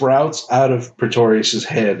sprouts out of Pretorius's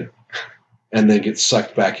head and then gets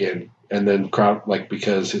sucked back in. And then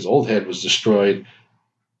because his old head was destroyed,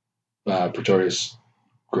 Pretorius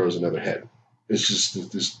grows another head. It's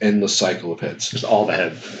just this endless cycle of heads. Just all the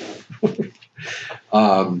head.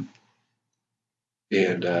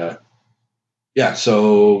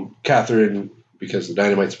 So Catherine, because the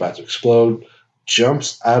dynamite's about to explode,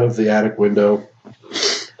 jumps out of the attic window,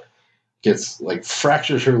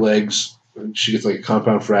 fractures her legs. She gets like a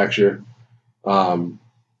compound fracture, and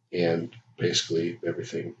basically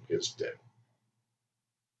everything is dead.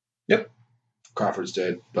 Yep. Crawford's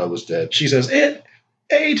dead. Bella's dead. She says, "It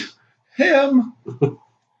ate him."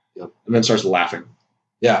 Yep. And then starts laughing.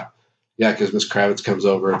 Yeah, because Miss Kravitz comes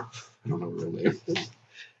over. I don't know her name.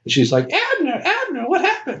 And she's like, Abner, what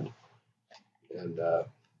happened? And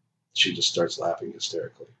she just starts laughing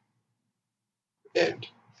hysterically. End.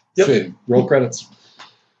 Yep. Fin. Roll credits.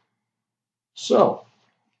 So,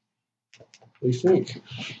 what do you think?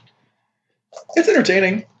 It's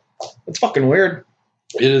entertaining. It's fucking weird.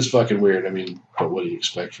 It is fucking weird. I mean, but what do you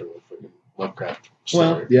expect from a fucking Lovecraft story?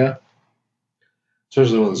 Well, yeah.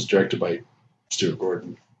 Especially one that's directed by Stuart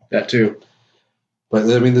Gordon. That too. But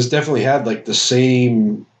I mean, this definitely had like the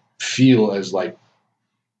same feel as like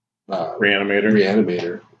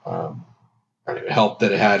Reanimator. And it helped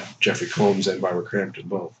that it had Jeffrey Combs and Barbara Crampton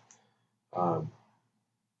both. But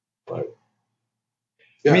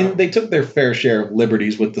yeah, I mean, they took their fair share of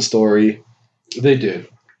liberties with the story. they did.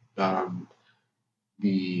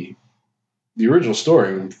 The original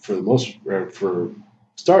story, for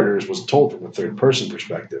starters, was told from a third person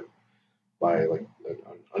perspective by like an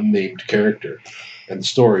unnamed character, and the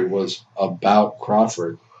story was about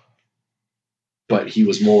Crawford, but he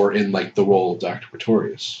was more in like the role of Dr.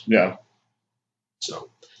 Pretorius. Yeah. So,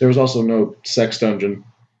 There was also no sex dungeon.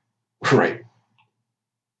 right.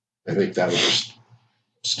 I think that was just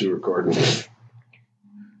Stuart Gordon. It's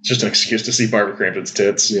just an excuse to see Barbara Crampton's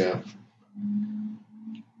tits. Yeah.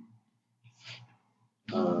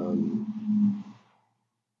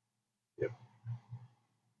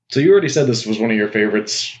 So you already said this was one of your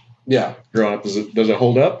favorites Yeah. growing up. Does it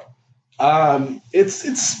hold up?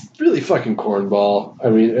 It's really fucking cornball. I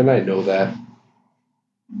mean, and I know that.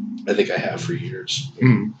 I think I have for years.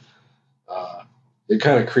 Mm. It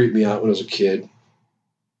kind of creeped me out when I was a kid,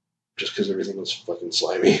 just because everything was fucking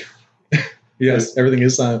slimy. Yes, everything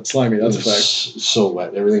is slimy. That's a It was fact. So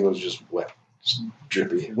wet. Everything was just wet, just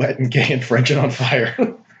drippy. Wet and gay and French and on fire.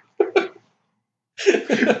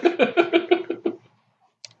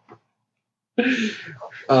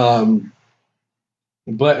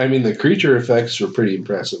 But I mean, the creature effects were pretty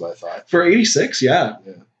impressive. I thought, For 86, yeah.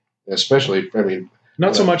 especially. I mean,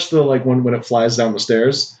 Not so much the like when it flies down the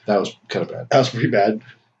stairs. that was kind of bad. That was pretty bad.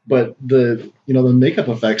 But the makeup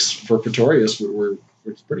effects for Pretorius were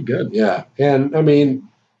pretty good. Yeah, and I mean,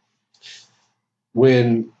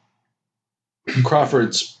 when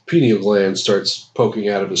Crawford's pineal gland starts poking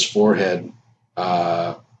out of his forehead,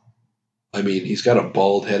 I mean, he's got a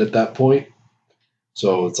bald head at that point,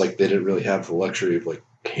 so it's like they didn't really have the luxury of like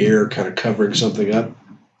hair kind of covering something up.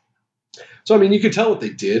 So I mean, you could tell what they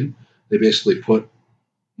did. They basically put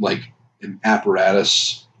like an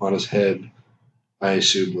apparatus on his head, I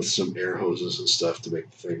assume, with some air hoses and stuff to make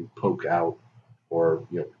the thing poke out, or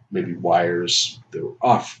maybe wires that were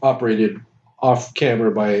operated off camera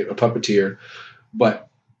by a puppeteer. But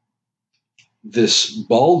this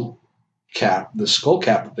bald cap, the skull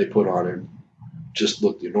cap that they put on him, just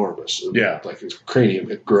looked enormous. It Yeah. looked like his cranium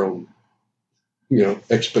had grown,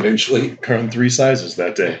 exponentially. Grown 3 sizes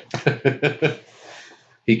that day.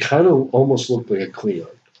 He kind of almost looked like a Klingon.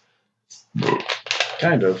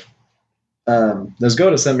 Kind of.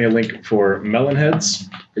 Nesgoda sent me a link for melon heads.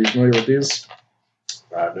 Are you familiar with these?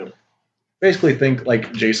 No. Basically, think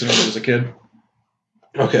like Jason when he was a kid.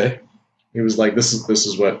 Okay. He was like, "This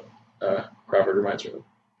is what Crawford reminds me of."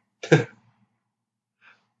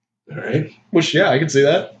 All right. Which, yeah, I can see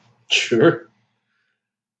that. Sure.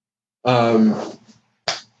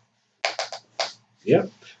 Yeah.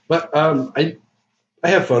 But I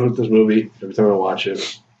have fun with this movie every time I watch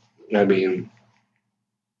it. I mean,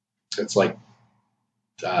 it's like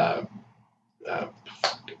what am I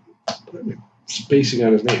spacing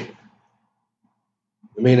on his name?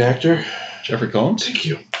 The main actor? Jeffrey Combs. Thank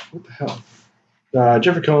you. What the hell?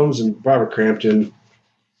 Jeffrey Combs and Robert Crampton.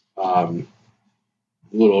 A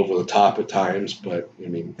little over the top at times, but I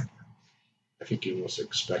mean, I think you almost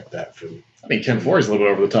expect that from. I mean, Ken Forey's a little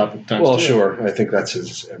bit over the top at times. Well, too. sure. I think that's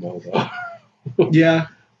his MO, though. Yeah.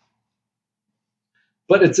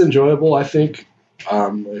 But it's enjoyable, I think.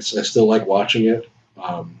 I still like watching it.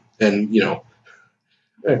 And,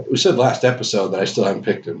 we said last episode that I still haven't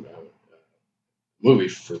picked a movie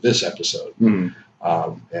for this episode. Mm.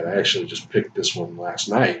 And I actually just picked this one last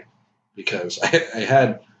night because I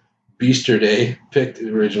had Beaster Day picked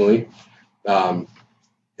originally. And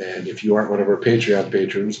if you aren't one of our Patreon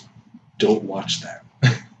patrons, don't watch that.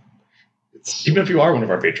 Even if you are one of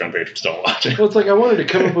our Patreon patrons, don't watch it. Well, it's like I wanted to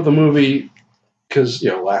come up with a movie because,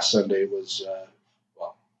 last Sunday was,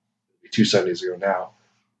 2 Sundays ago now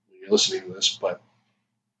when you're listening to this, but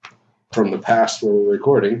from the past where we're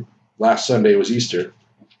recording, last Sunday was Easter.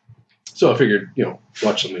 So I figured,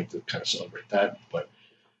 watch something to kind of celebrate that, but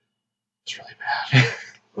it's really bad.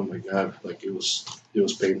 Oh my God. Like it was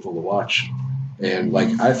painful to watch. And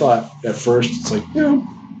like, I thought at first it's like,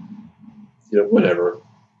 whatever.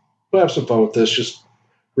 We'll have some fun with this. Just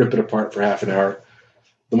rip it apart for half an hour.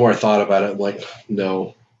 The more I thought about it, I'm like,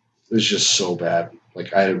 no, it's just so bad.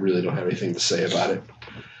 Like, I really don't have anything to say about it.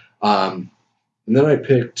 And then I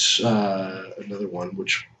picked another one,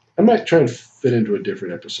 which I might try and fit into a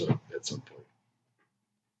different episode at some point.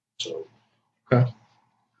 So, okay.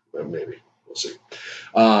 Well, maybe. We'll see.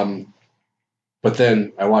 But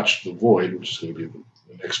then I watched The Void, which is going to be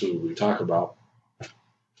the next movie we talk about.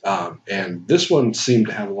 And this one seemed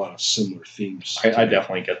to have a lot of similar themes. I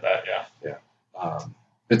definitely get that, yeah.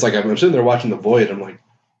 It's like I'm sitting there watching The Void, I'm like,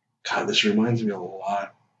 God, this reminds me a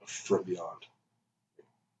lot of From Beyond.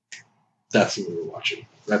 That's the movie we're watching.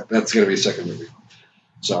 That's going to be a second movie.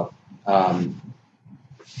 So, yeah.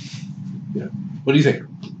 What do you think?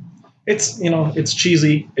 It's it's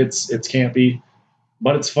cheesy, it's campy,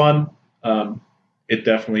 but it's fun. It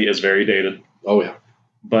definitely is very dated. Oh yeah,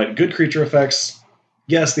 but good creature effects.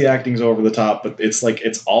 Yes, the acting's over the top, but it's like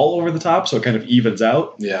it's all over the top, so it kind of evens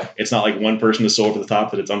out. Yeah, it's not like one person is so over the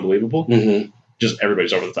top that it's unbelievable. Mm-hmm. Just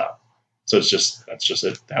everybody's over the top. So that's just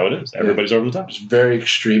it. How it is. Everybody's over the top. Just very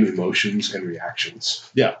extreme emotions and reactions.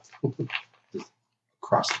 Yeah.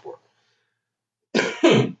 Across the board.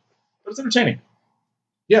 But it's entertaining.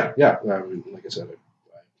 Yeah. I mean, like I said,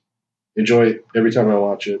 I enjoy it every time I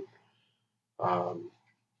watch it.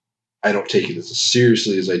 I don't take it as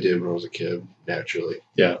seriously as I did when I was a kid, naturally.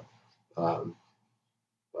 Yeah. But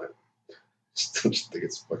I still just think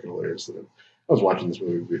it's fucking hilarious. That I was watching this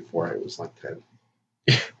movie before I was like 10.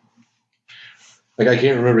 Like, I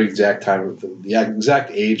can't remember the exact time of the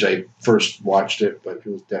exact age I first watched it, but it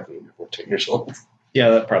was definitely before 10 years old. Yeah,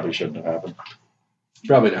 that probably shouldn't have happened.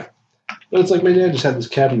 Probably not. But it's like my dad just had this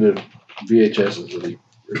cabinet of VHSs that he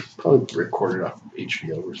probably recorded off of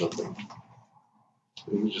HBO or something.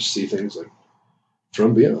 And you just see things like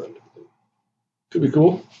From Beyond. Could be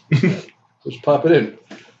cool. Just pop it in.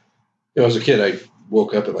 You know, as a kid, I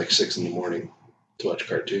woke up at like 6 in the morning to watch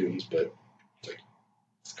cartoons, but it's like,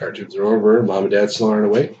 the cartoons are over, mom and dad still aren't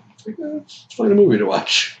awake. It's like, let's find a movie to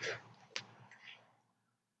watch.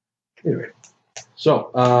 Anyway.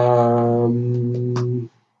 So,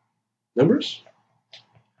 numbers?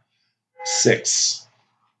 6.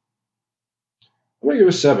 I'm going to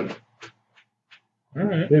give it 7. All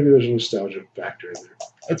right. Maybe there's a nostalgia factor in there.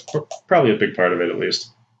 That's probably a big part of it, at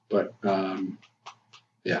least. But,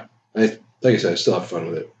 yeah. Like I said, I still have fun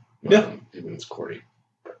with it. Yeah. Even it's corny.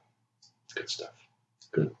 It's good stuff.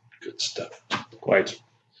 Good stuff. Quite.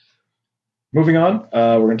 Moving on,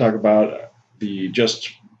 we're going to talk about the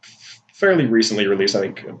just fairly recently released, I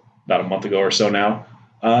think about a month ago or so now.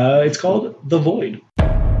 It's called The Void.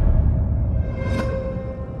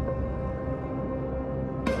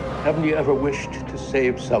 Haven't you ever wished to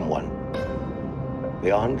save someone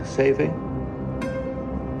beyond saving?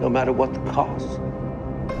 No matter what the cost.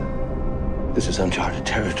 This is uncharted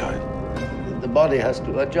territory. The body has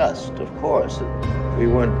to adjust, of course. We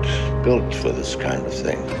weren't built for this kind of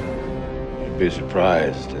thing. You'd be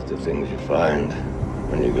surprised at the things you find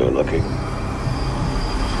when you go looking.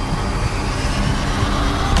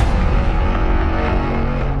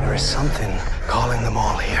 There is something calling them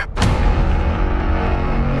all here.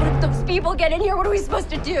 What if those people get in here? What are we supposed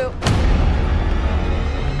to do?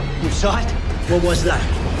 You saw it? What was that?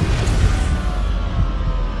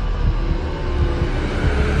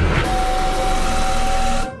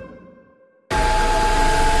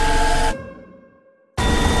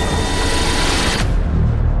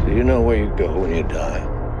 Do you know where you go when you die?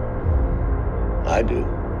 I do.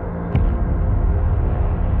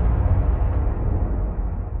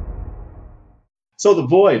 So The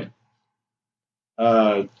Void.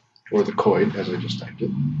 Or the Coid, as I just typed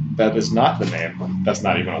it. That is not the name. That's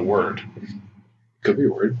not even a word. Could be a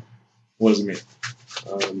word. What does it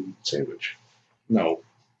mean? Sandwich. No.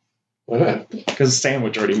 Why not? Because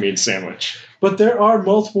sandwich already means sandwich. But there are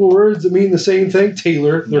multiple words that mean the same thing,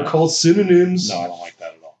 Taylor. They're No. called synonyms. No, I don't like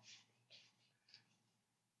that at all.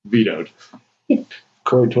 Vetoed.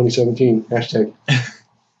 Coid 2017. Hashtag.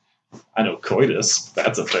 I know coitus.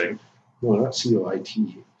 That's a thing. No, not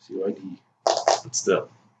C-O-I-T. C-O-I-D. But still.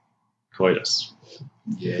 Coitus.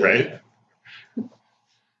 Yeah. Right?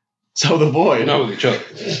 So The Void. Not with each other.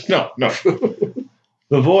 No.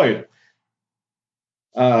 The Void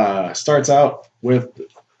starts out with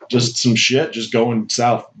just some shit just going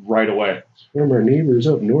south right away. From our neighbors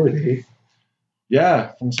up north, eh?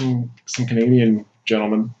 Yeah, from some Canadian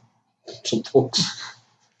gentlemen. Some folks.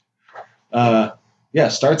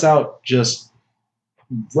 Starts out just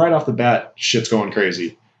right off the bat, shit's going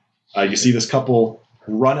crazy. You see this couple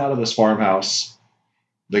run out of this farmhouse.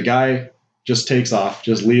 The guy just takes off,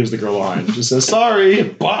 just leaves the girl behind, just says, sorry,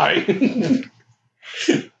 bye.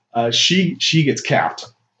 She gets capped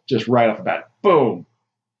just right off the bat. Boom.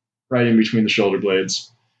 Right in between the shoulder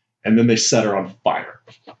blades. And then they set her on fire.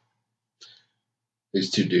 These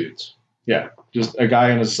two dudes. Yeah, just a guy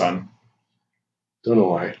and his son. Don't know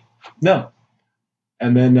why. No.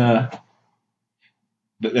 And then the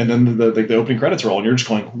opening credits roll, and you're just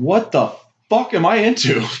going, what the fuck am I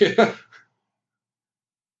into? Yeah.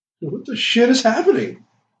 What the shit is happening?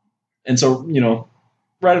 And so,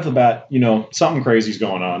 right off the bat, something crazy's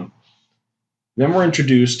going on. Then we're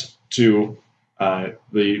introduced to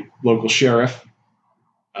the local sheriff,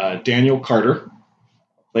 Daniel Carter,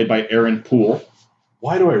 played by Aaron Poole.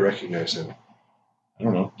 Why do I recognize him? I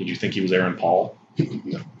don't know. Did you think he was Aaron Paul?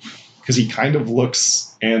 No. Because he kind of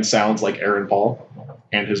looks and sounds like Aaron Paul,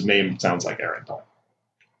 and his name sounds like Aaron Paul.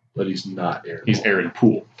 But he's not Aaron He's Paul. Aaron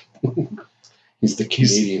Poole. He's the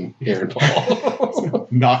Canadian Aaron Paul.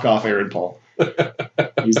 Knockoff Aaron Paul.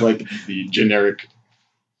 He's like the generic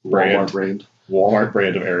Walmart brand. Walmart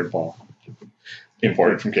brand of Aaron Paul.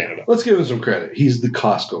 imported from Canada. Let's give him some credit. He's the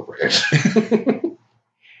Costco brand.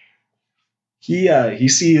 He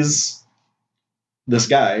sees this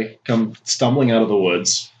guy come stumbling out of the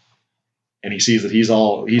woods, and he sees that he's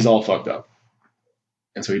all fucked up,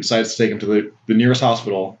 and so he decides to take him to the nearest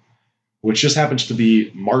hospital, which just happens to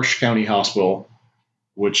be Marsh County Hospital,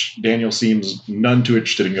 which Daniel seems none too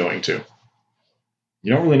interested in going to.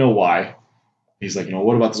 You don't really know why. He's like,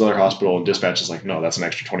 what about this other hospital? And dispatch is like, no, that's an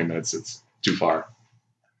extra 20 minutes. It's too far.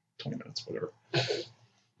 20 minutes, whatever.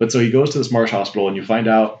 But so he goes to this Marsh Hospital, and you find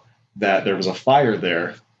out that there was a fire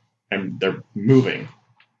there, and they're moving.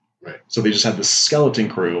 Right. So they just had this skeleton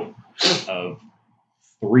crew of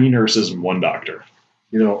 3 nurses and 1 doctor.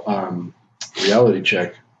 Reality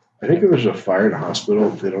check. I think if there's a fire in a hospital,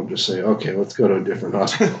 they don't just say, okay, let's go to a different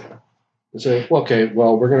hospital. They say, okay,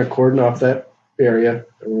 well, we're going to cordon off that area,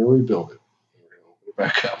 and we're going to rebuild it. We're going to open it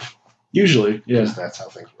back up. Usually, yeah. Because that's how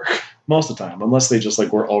things work. Most of the time, unless they just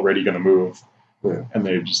were already going to move, Yeah. and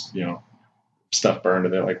they just, stuff burned,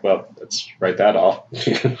 and they're like, well, let's write that off.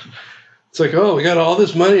 It's like, oh, we got all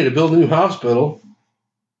this money to build a new hospital.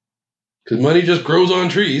 Because money just grows on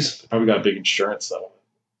trees. Probably got a big insurance settlement.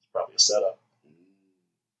 It's probably a setup.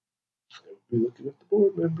 Be looking at the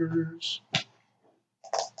board members.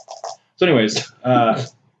 So anyways,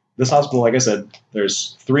 this hospital, like I said,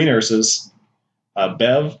 there's 3 nurses,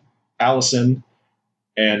 Bev, Allison,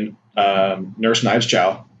 and Nurse Knives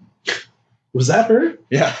Chow. Was that her?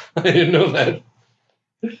 Yeah. I didn't know that.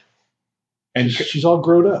 And She's all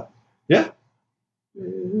grown up. yeah,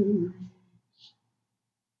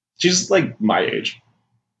 she's like my age.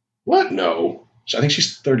 What? No. I think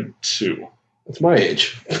she's 32. That's my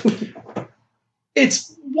age.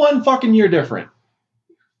 It's 1 fucking year different.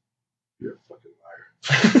 You're a fucking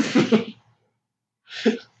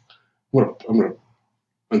liar. I'm gonna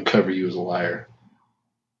uncover you as a liar.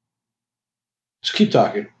 Just keep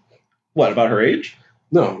talking. What, about her age?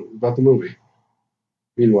 No, about the movie.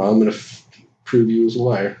 Meanwhile, I'm gonna prove you as a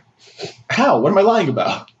liar. How? What am I lying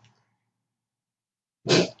about?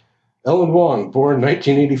 Ellen Wong, born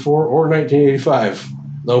 1984 or 1985.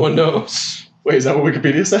 No one knows. Wait, is that what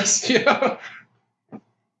Wikipedia says? Yeah.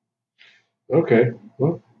 Okay.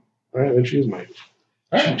 Well, all right, then she is my age.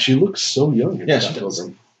 Right. She looks so young. In Yeah, she Scott does.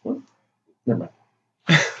 Pilgrim. Well, never mind.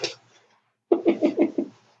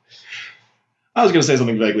 I was going to say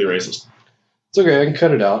something vaguely racist. It's okay. I can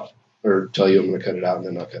cut it out, or tell you I'm going to cut it out, and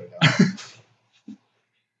then I'll cut it out.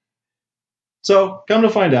 So, come to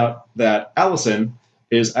find out that Allison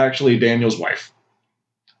is actually Daniel's wife.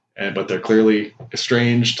 But they're clearly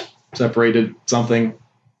estranged, separated, something,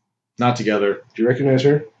 not together. Do you recognize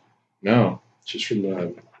her? No. She's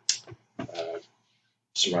from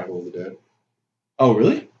Survival of the Dead. Oh,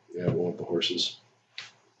 really? Yeah, one with the horses.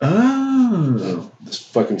 Oh. This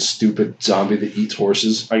fucking stupid zombie that eats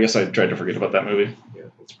horses. I guess I tried to forget about that movie. Yeah,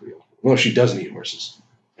 that's pretty awful. Well, she doesn't eat horses.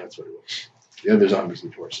 That's what it was. The other zombies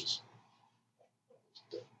eat horses.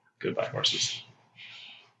 Goodbye, horses.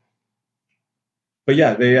 But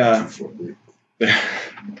yeah, they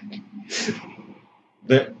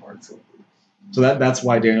so that's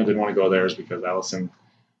why Daniel didn't want to go there, is because Allison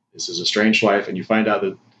is his estranged wife, and you find out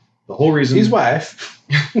that the whole reason His wife.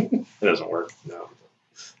 it doesn't work. No.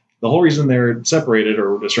 The whole reason they're separated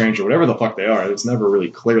or estranged or whatever the fuck they are, it's never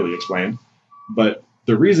really clearly explained. But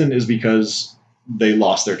the reason is because they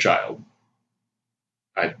lost their child.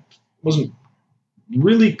 I wasn't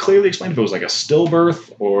really clearly explained if it was like a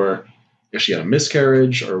stillbirth or if she had a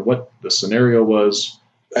miscarriage or what the scenario was.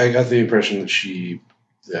 I got the impression that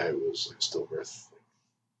it was like a stillbirth.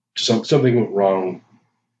 Something went wrong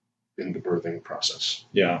in the birthing process.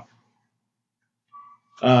 Yeah.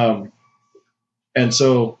 And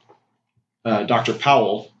so Dr.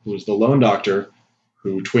 Powell, who was the lone doctor,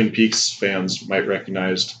 who Twin Peaks fans might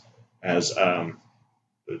recognize as the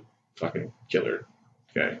fucking killer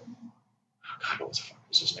guy. Oh, God, what the fuck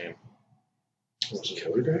was his name? What was the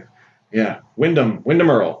killer guy? Yeah, Wyndham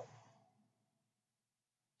Earl.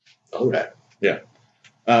 Oh, right. Yeah.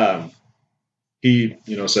 He,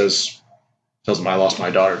 tells him I lost my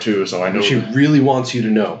daughter too, so I know. She really wants you to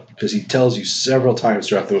know because he tells you several times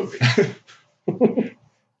throughout the movie.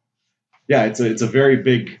 Yeah, it's a very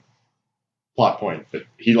big plot point that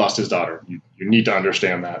he lost his daughter. You need to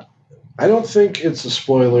understand that. I don't think it's a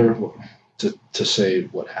spoiler to say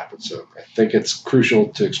what happened, so I think it's crucial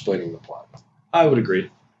to explaining the plot. I would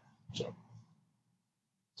agree.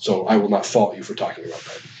 So I will not fault you for talking about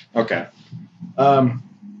that. Okay.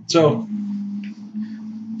 So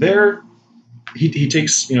there, he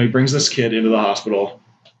takes, he brings this kid into the hospital,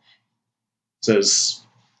 says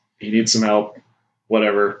he needs some help,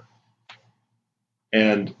 whatever.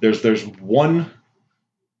 And there's one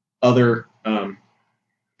other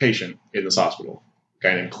patient in this hospital, a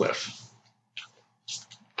guy named Cliff.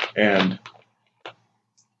 And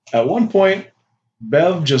at one point,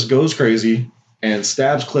 Bev just goes crazy and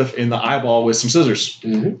stabs Cliff in the eyeball with some scissors.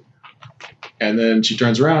 Mm-hmm. And then she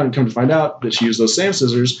turns around and come to find out that she used those same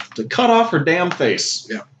scissors to cut off her damn face.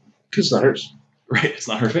 Yeah, because it's not hers. Right, it's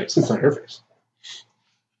not her face. It's not her face.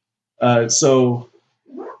 So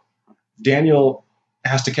Daniel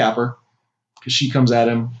has to cap her because she comes at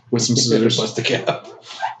him with some scissors. Bust the cap.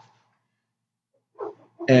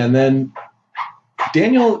 And then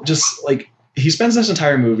Daniel just, like, he spends this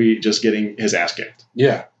entire movie just getting his ass kicked.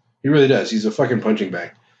 Yeah, he really does. He's a fucking punching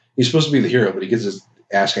bag. He's supposed to be the hero, but he gets his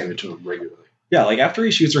ass handed to him regularly. Yeah, like after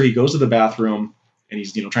he shoots her, he goes to the bathroom and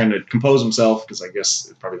he's, trying to compose himself because I guess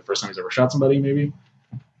it's probably the first time he's ever shot somebody, maybe.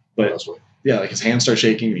 But yeah, like his hands start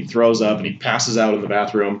shaking and he throws up and he passes out in the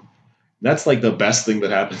bathroom. That's like the best thing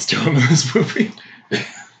that happens to him in this movie.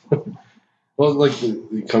 Well, like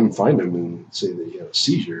they come find him and say that he had a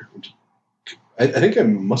seizure. I think I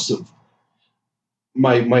must have.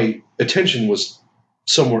 My attention was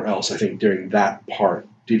somewhere else. I think during that part,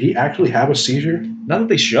 did he actually have a seizure? Not that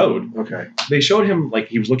they showed. Okay, they showed him like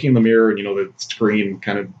he was looking in the mirror and the screen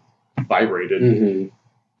kind of vibrated, mm-hmm.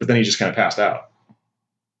 but then he just kind of passed out.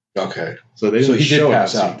 Okay, so they didn't he show did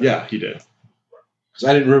pass out. Yeah, he did. Because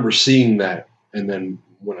I didn't remember seeing that, and then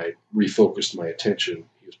when I refocused my attention,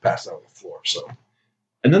 he was passed out on the floor. So,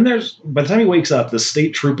 and then by the time he wakes up, the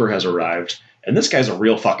state trooper has arrived, and this guy's a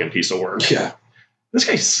real fucking piece of work. Yeah, this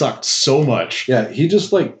guy sucked so much. Yeah, he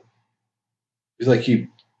just he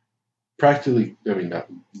practically, I mean,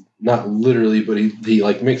 not literally, but he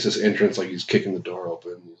like makes this entrance like he's kicking the door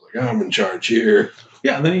open. He's like, I'm in charge here.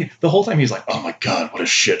 Yeah, and then the whole time he's like, oh my God, what a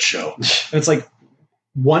shit show. And it's like,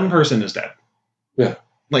 one person is dead. Yeah.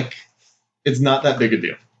 Like, it's not that big a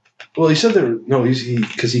deal. Well, he said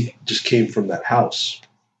because he just came from that house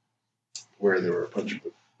where there were a bunch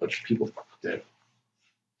of people dead.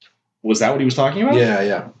 Was that what he was talking about?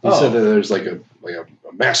 Yeah. He said that there's like a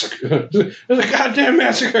massacre. There's a goddamn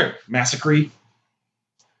massacre. Massacre.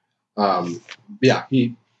 Yeah.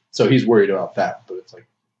 He's worried about that, but it's like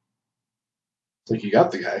you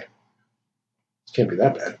got the guy. It can't be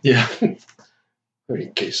that bad. Yeah. I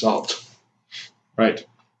mean, case solved. Right.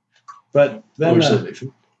 But then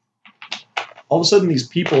all of a sudden, these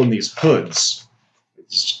people in these hoods,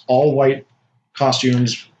 it's all white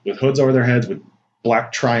costumes with hoods over their heads with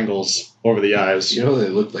black triangles over the eyes. They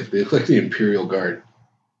look like the Imperial Guard.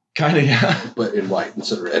 Kind of, yeah. But in white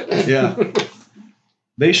instead of red. Yeah.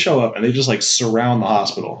 They show up and they just like surround the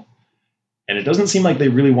hospital. And it doesn't seem like they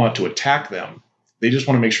really want to attack them. They just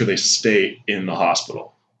want to make sure they stay in the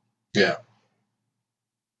hospital. Yeah.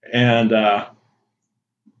 And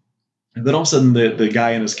then all of a sudden the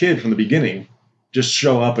guy and his kid from the beginning just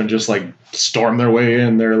show up and just like storm their way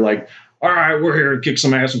in. They're like, all right, we're here to kick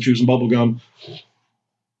some ass and chew some bubble gum.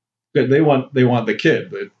 But they want the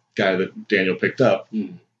kid, the guy that Daniel picked up.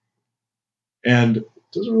 Mm. And it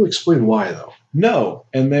doesn't really explain why though. No.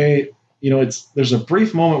 And they, there's a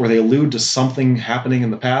brief moment where they allude to something happening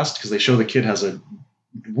in the past because they show the kid has a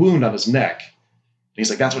wound on his neck. And he's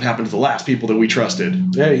like, that's what happened to the last people that we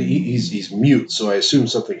trusted. Yeah, he's mute, so I assume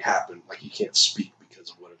something happened. Like he can't speak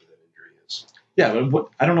because of whatever that injury is. Yeah, but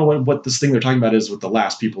I don't know what this thing they're talking about is with the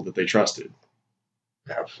last people that they trusted.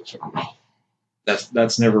 Yeah, I don't know.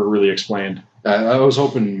 That's never really explained. I was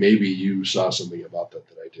hoping maybe you saw something about that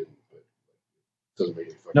I didn't, but it doesn't make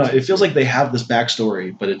any fucking sense. No, it feels like they have this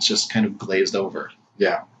backstory, but it's just kind of glazed over.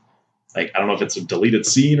 Yeah. Like, I don't know if it's a deleted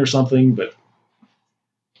scene or something, but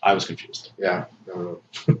I was confused. Yeah, I don't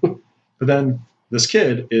know. But then this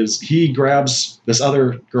kid he grabs this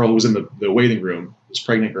other girl who was in the waiting room, this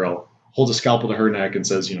pregnant girl, holds a scalpel to her neck and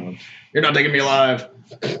says, you're not taking me alive,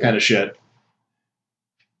 kind of shit.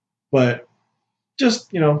 But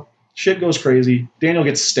just, shit goes crazy. Daniel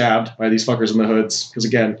gets stabbed by these fuckers in the hoods because,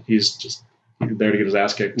 again, he's just there to get his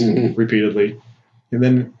ass kicked repeatedly. And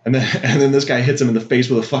then this guy hits him in the face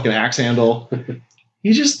with a fucking axe handle.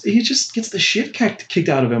 He just gets the shit kicked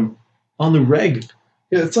out of him on the reg.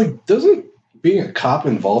 Yeah, it's like, doesn't being a cop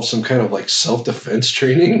involve some kind of like self-defense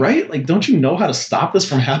training? Right? Like, don't you know how to stop this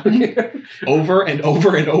from happening over and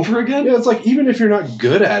over and over again? Yeah, it's like, even if you're not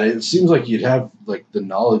good at it, it seems like you'd have like the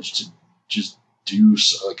knowledge to just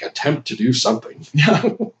attempt to do something.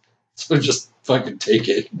 Yeah. So just fucking take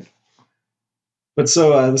it. But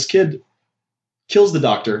so this kid kills the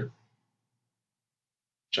doctor,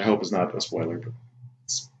 which I hope is not a spoiler, but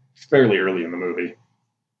it's fairly early in the movie.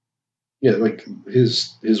 Yeah, like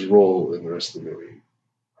his role in the rest of the movie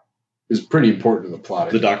is pretty important in the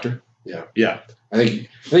plot. The doctor? Yeah. Yeah. I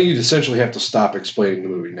think you'd essentially have to stop explaining the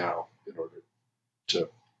movie now in order to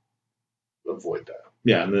avoid that.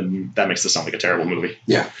 Yeah, and then that makes this sound like a terrible movie.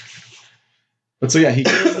 Yeah. But so yeah, he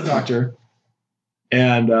kills the doctor,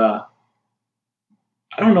 and I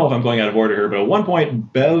don't know if I'm going out of order here, but at one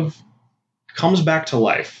point, Bev comes back to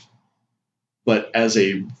life, but as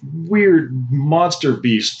a weird monster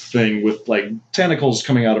beast thing with like tentacles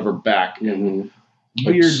coming out of her back and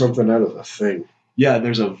Like weird something out of the thing. Yeah,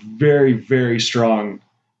 there's a very, very strong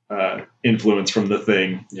influence from the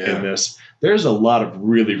thing in this. There's a lot of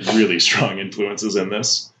really, really strong influences in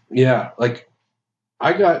this. Yeah, like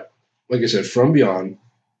I got, like I said, From Beyond,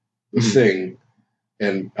 The Thing,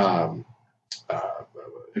 and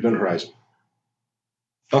Event Horizon.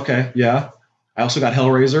 Okay, yeah. I also got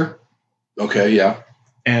Hellraiser. Okay, yeah.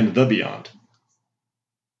 And The Beyond.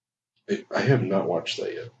 I have not watched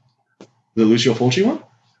that yet. The Lucio Fulci one?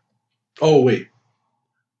 Oh, wait.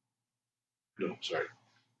 No, sorry.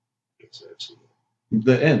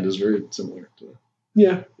 The end is very similar to that.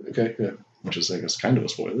 Yeah, okay, yeah. Which is, I guess, kind of a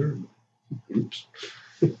spoiler. Oops.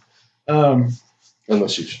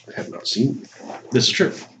 Unless you have not seen it. This is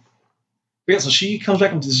true. But yeah, so she comes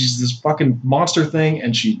back into this fucking monster thing,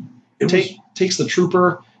 and she takes the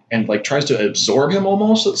trooper and like tries to absorb him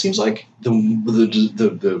almost, it seems like.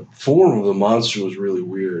 The form of the monster was really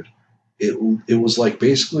weird. It was like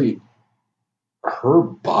basically her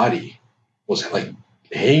body was like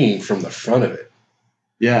hanging from the front of it.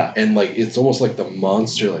 Yeah. And like it's almost like the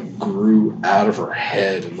monster like grew out of her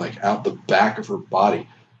head and like out the back of her body.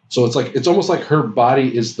 So it's almost like her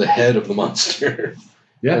body is the head of the monster.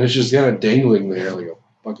 Yeah. And it's just kind of dangling there like a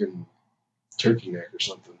fucking turkey neck or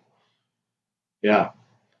something. Yeah.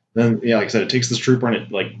 Then like I said, it takes this trooper and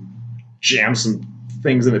it like jams some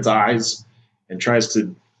things in its eyes and tries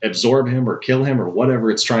to absorb him or kill him or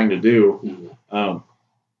whatever it's trying to do.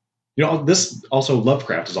 This also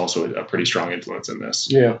Lovecraft is also a pretty strong influence in this.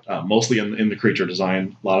 Yeah. Mostly in the creature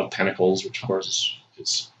design, a lot of tentacles, which of course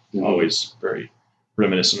is always very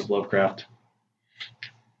reminiscent of Lovecraft.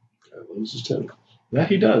 God loves his tentacles. Yeah,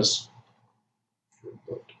 he does.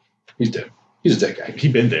 He's dead. He's a dead guy. He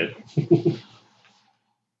been dead.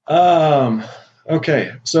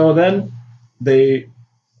 Okay, so then they're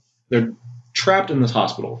trapped in this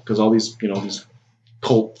hospital because all these these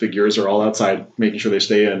cult figures are all outside making sure they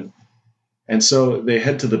stay in. And so they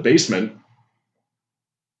head to the basement,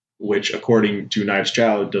 which, according to Knives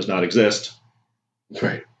Chow, does not exist.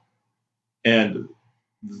 Right. And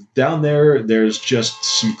down there, there's just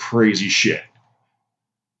some crazy shit.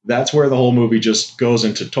 That's where the whole movie just goes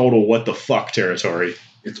into total what the fuck territory.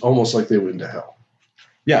 It's almost like they went to hell.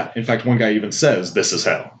 Yeah. In fact, one guy even says, "This is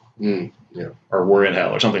hell." Yeah. Or "We're in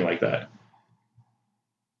hell," or something like that.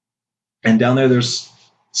 And down there, there's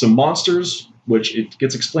some monsters, which it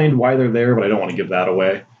gets explained why they're there, but I don't want to give that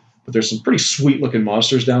away. But there's some pretty sweet-looking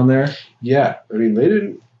monsters down there. Yeah. I mean,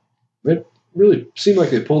 they really seemed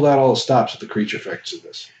like they pulled out all the stops with the creature effects in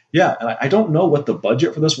this. Yeah, and I don't know what the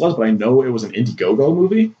budget for this was, but I know it was an Indiegogo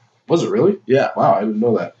movie. Was it really? Yeah. Wow, I didn't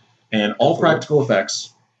know that. And all practical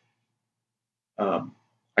effects.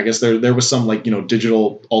 I guess there was some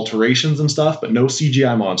digital alterations and stuff, but no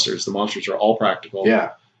CGI monsters. The monsters are all practical.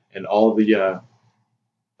 Yeah. And all the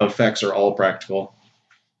effects are all practical.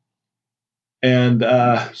 And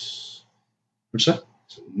Nice. what's that?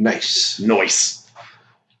 Nice. Nice.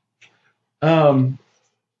 How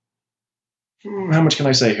much can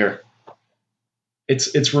I say here?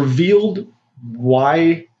 It's revealed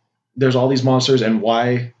why there's all these monsters and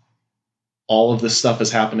why all of this stuff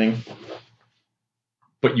is happening,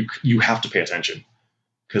 but you have to pay attention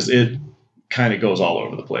because it kind of goes all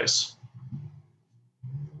over the place.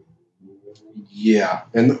 Yeah,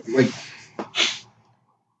 and like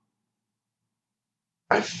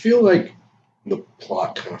I feel like the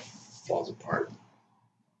plot kind of falls apart,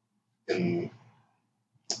 and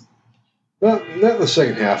not the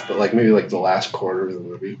second half, but like maybe like the last quarter of the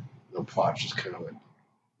movie, the plot just kind of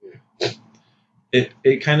like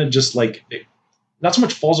it kind of just like not so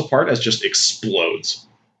much falls apart as just explodes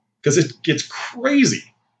because it gets crazy.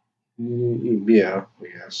 Yeah, I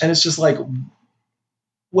guess. And it's just like,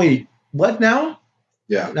 wait, what now?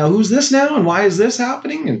 Yeah. Now who's this now, and why is this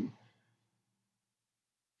happening? And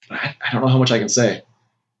I don't know how much I can say.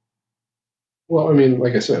 Well, I mean,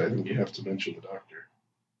 like I said, I think you have to mention the doctor.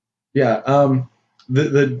 Yeah.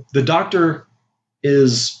 The doctor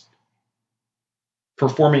is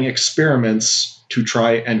performing experiments to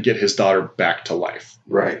try and get his daughter back to life.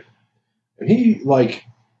 Right. And he like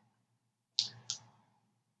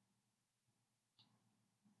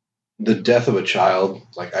the death of a child,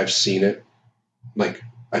 like I've seen it. Like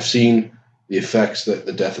I've seen the effects that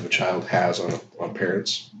the death of a child has on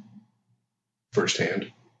parents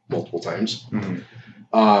firsthand, multiple times.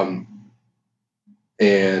 Mm-hmm.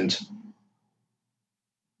 And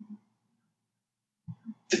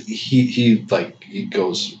he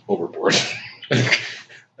goes overboard.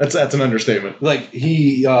 That's an understatement.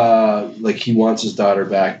 He wants his daughter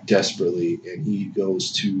back desperately, and he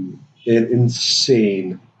goes to an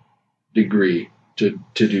insane degree to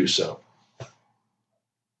do so.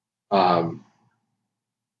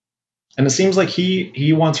 And it seems like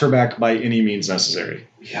he wants her back by any means necessary.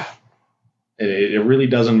 Yeah. It really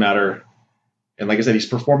doesn't matter. And like I said, he's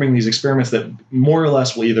performing these experiments that more or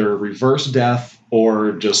less will either reverse death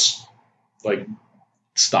or just like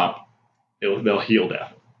stop. They'll heal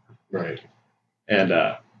death. Right. And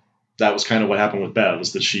that was kind of what happened with Bev,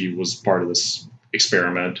 is that she was part of this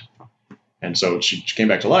experiment. And so she came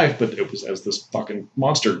back to life, but it was as this fucking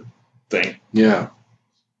monster thing. Yeah.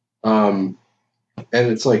 And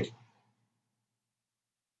it's like,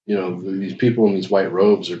 these people in these white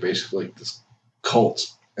robes are basically like this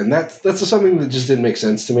cult. And that's something that just didn't make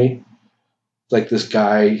sense to me. Like this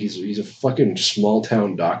guy, he's a fucking small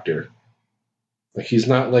town doctor. Like he's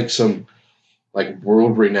not like some like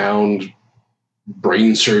world renowned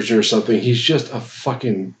brain surgeon or something. He's just a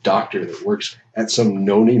fucking doctor that works at some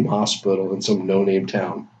no-name hospital in some no-name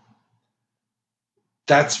town.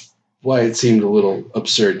 That's why it seemed a little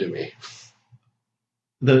absurd to me.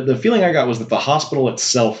 The feeling I got was that the hospital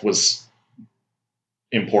itself was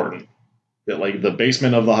important. That like the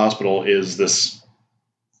basement of the hospital is this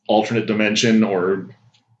alternate dimension or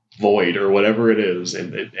void or whatever it is,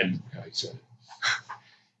 and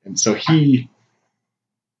so he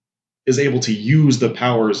is able to use the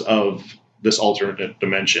powers of this alternate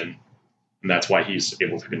dimension, and that's why he's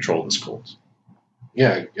able to control this cult.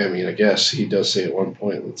 Yeah, I mean, I guess he does say at one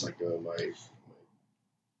point, it's like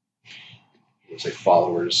my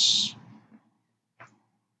followers,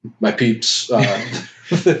 my peeps.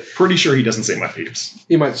 Pretty sure he doesn't say my peeps.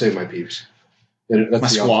 He might say my peeps. That's my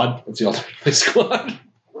squad. That's the ultimate. My squad.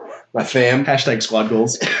 My fam. Hashtag squad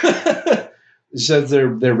goals. It says they're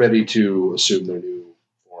ready to assume their new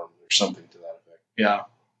form or something to that effect. Yeah.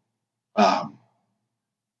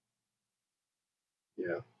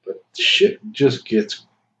 Yeah, but shit just gets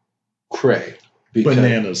cray.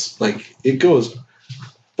 Bananas. Like, it goes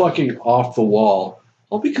fucking off the wall.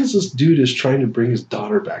 All because this dude is trying to bring his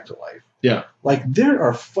daughter back to life. Yeah. Like, there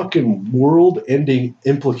are fucking world-ending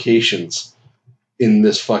implications in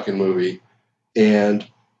this fucking movie. And,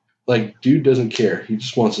 like, dude doesn't care. He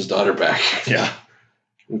just wants his daughter back. Yeah.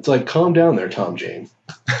 It's like, calm down there, Tom Jane.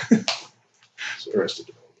 It's Arrested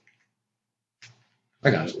Development.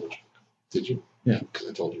 I got it. Did you? Yeah. Because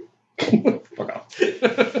I told you. Fuck off.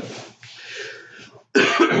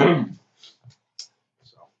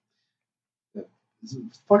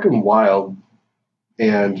 It's fucking wild.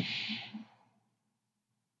 And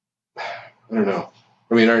I don't know.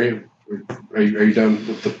 I mean, are you done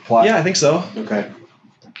with the plot? Yeah, I think so. Okay.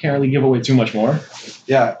 Can't really give away too much more.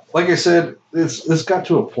 Yeah, like I said, this got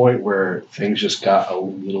to a point where things just got a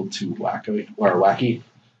little too wacky.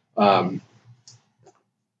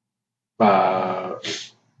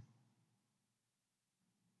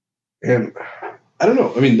 And I don't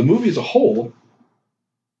know. I mean, the movie as a whole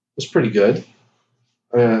was pretty good.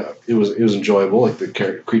 It was enjoyable. Like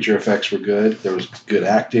the creature effects were good. There was good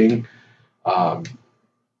acting. I'd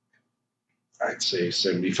say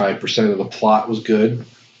 75% of the plot was good.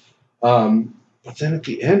 But then at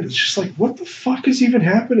the end, it's just like, what the fuck is even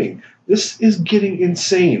happening? This is getting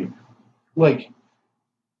insane. Like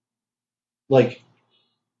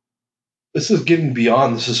this is getting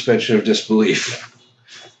beyond the suspension of disbelief.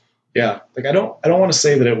 Yeah, like I don't want to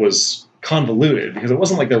say that it was convoluted, because it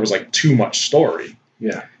wasn't like there was like too much story.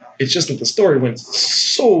 Yeah. It's just that the story went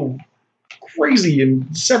so crazy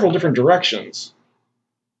in several different directions.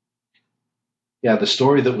 Yeah, the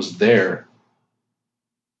story that was there,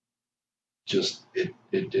 just it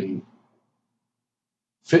didn't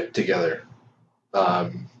fit together. I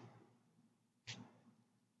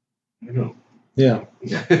don't know. Yeah.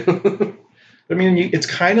 I mean, it's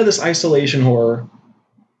kind of this isolation horror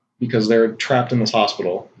because they're trapped in this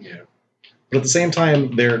hospital. Yeah. But at the same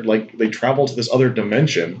time, they travel to this other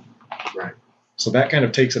dimension. Right. So that kind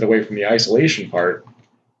of takes it away from the isolation part.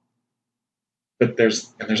 But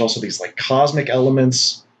there's also these like cosmic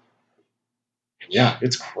elements. Yeah,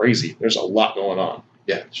 it's crazy. There's a lot going on.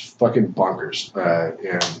 Yeah, it's fucking bonkers.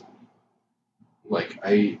 And like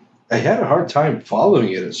I had a hard time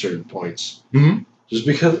following it at certain points. Mm-hmm. Just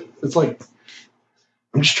because it's like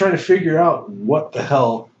I'm just trying to figure out what the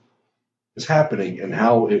hell is happening and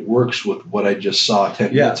how it works with what I just saw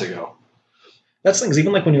 10 minutes ago. That's things.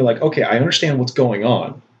 Even like when you're like, okay, I understand what's going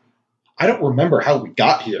on. I don't remember how we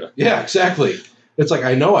got here. Yeah, exactly. It's like,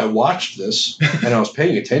 I know I watched this and I was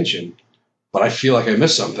paying attention, but I feel like I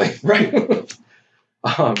missed something. Right.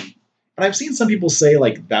 um, And I've seen some people say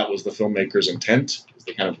like that was the filmmaker's intent, because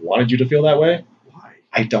they kind of wanted you to feel that way. why?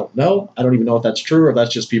 I don't know. I don't even know if that's true or if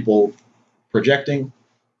that's just people projecting.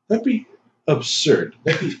 That'd be absurd.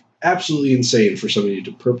 That'd be absolutely insane for somebody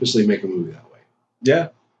to purposely make a movie that way. Yeah.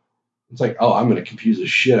 It's like, oh, I'm going to confuse the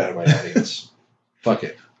shit out of my audience. Fuck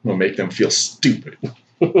it. I'm going to make them feel stupid.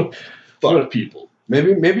 Fuck people.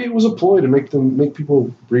 Maybe it was a ploy to make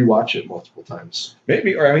people rewatch it multiple times.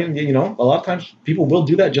 Maybe, or I mean, you know, a lot of times people will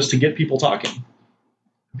do that just to get people talking.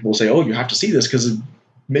 People will say, oh, you have to see this because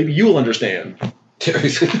maybe you'll understand.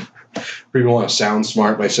 People want to sound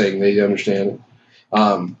smart by saying they understand.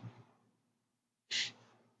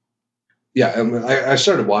 Yeah, I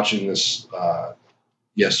started watching this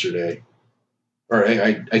yesterday. Or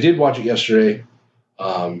I did watch it yesterday,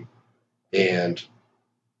 and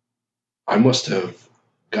I must have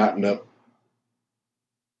gotten up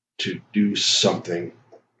to do something.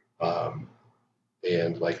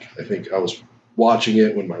 And like, I think I was watching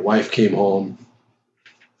it when my wife came home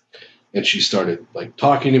and she started like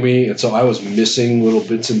talking to me. And so I was missing little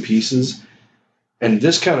bits and pieces. And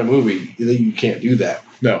this kind of movie, you can't do that.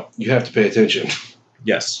 No. You have to pay attention.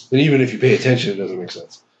 Yes. And even if you pay attention, it doesn't make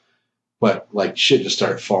sense. But like shit just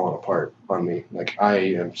started falling apart on me. Like I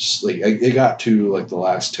am just, like it got to like the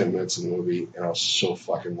last 10 minutes of the movie and I was so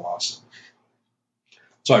fucking lost.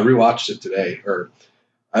 So I rewatched it today, or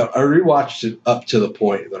I rewatched it up to the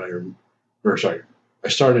point that I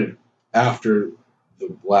started after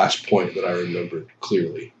the last point that I remembered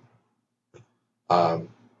clearly. And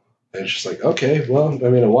it's just like, okay, well, I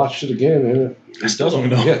mean, I watched it again and I still don't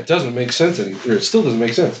know. Yeah, it doesn't make sense or it still doesn't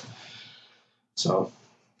make sense. So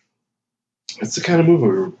it's the kind of movie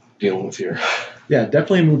we're dealing with here. Yeah,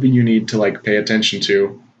 definitely a movie you need to like pay attention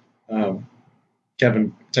to.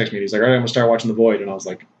 Kevin texted me. He's like, all right, I'm going to start watching The Void. And I was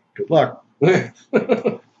like, good luck. He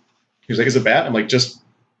was like, is it bad? I'm like, just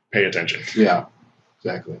pay attention. Yeah,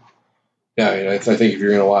 exactly. Yeah, I mean, I think if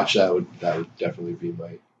you're going to watch that would definitely be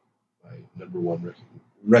my number one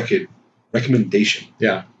recommendation.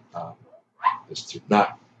 Yeah. Is to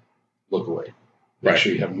not look away. Make Right.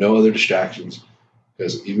 sure you have no other distractions,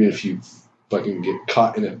 because even if you fucking get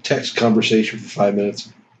caught in a text conversation for 5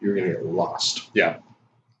 minutes, you're going to get lost. Yeah.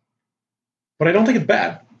 But I don't think it's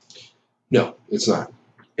bad. No, it's not.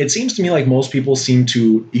 It seems to me like most people seem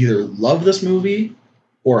to either love this movie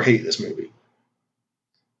or hate this movie.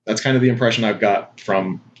 That's kind of the impression I've got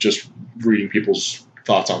from just reading people's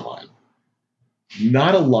thoughts online.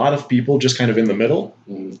 Not a lot of people just kind of in the middle.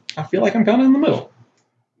 I feel like I'm kind of in the middle.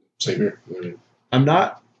 Same here. I'm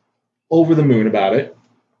not over the moon about it,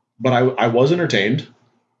 but I was entertained,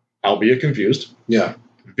 albeit confused. Yeah.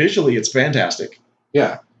 Visually, it's fantastic.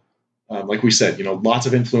 Yeah. Like we said, you know, lots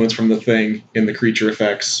of influence from The Thing in the creature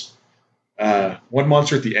effects. One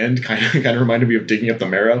monster at the end kind of reminded me of Digging Up the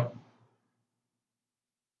Marrow.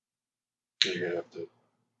 You're going to have to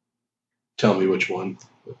tell me which one.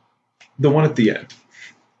 The one at the end.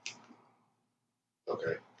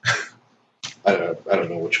 Okay. I don't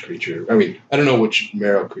know which creature. I mean, I don't know which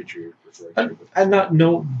marrow creature you're referring to. I not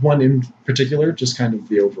know one in particular, just kind of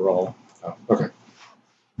the overall. Oh, okay.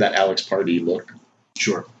 That Alex Pardee look.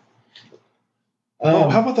 Sure.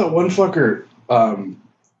 How about that one fucker?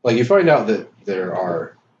 Like, you find out that there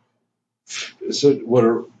are what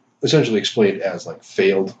are essentially explained as like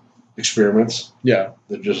failed experiments. Yeah.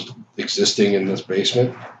 That are just existing in this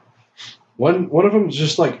basement. One of them is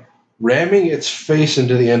just like ramming its face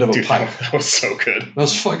into the end of a pipe. That was so good. That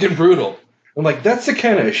was fucking brutal. I'm like, that's the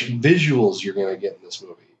kind of visuals you're gonna get in this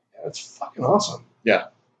movie. Yeah, it's fucking awesome. Yeah.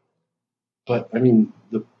 But I mean,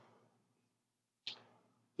 this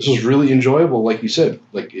was really enjoyable, like you said.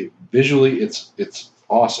 Like visually, it's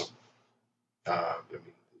awesome. I mean,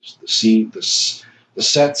 the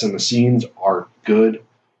sets and the scenes are good.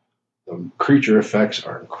 The creature effects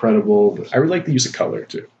are incredible. I really like the use of color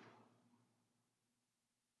too.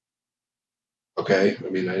 Okay, I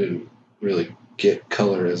mean, I didn't really get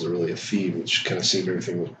color as a theme. It just kind of seemed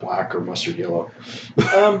everything was black or mustard yellow.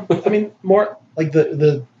 I mean, more like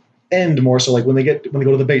the end, more so like when they go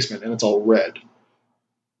to the basement and it's all red.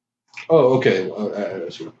 Oh, okay. I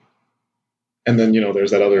see. And then, you know, there's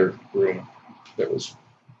that other room that was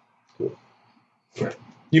cool. Right.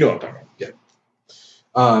 You know what I'm talking about. Yeah.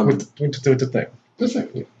 With the thing. The thing.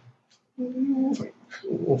 Yeah. Little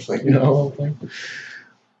thing. You know, thing.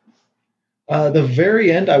 The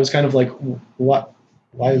very end, I was kind of like, what?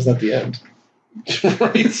 Why is that the end?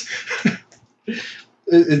 Right.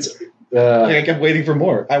 It's I kept waiting for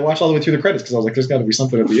more. I watched all the way through the credits because I was like, "There's got to be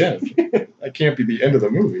something at the end. That can't be the end of the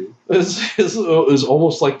movie." It was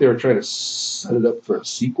almost like they were trying to set it up for a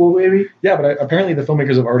sequel, maybe. Yeah, but apparently the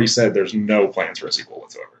filmmakers have already said there's no plans for a sequel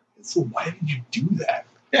whatsoever. So why did you do that?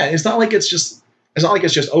 Yeah, it's not like it's just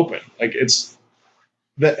open. Like it's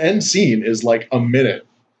the end scene is like a minute.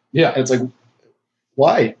 Yeah, and it's like,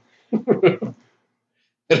 why? I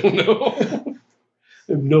don't know. I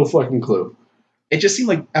have no fucking clue. It just seemed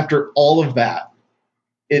like after all of that,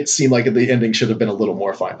 it seemed like the ending should have been a little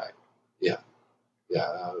more finite. Yeah,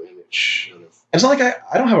 I mean, it should have. It's not like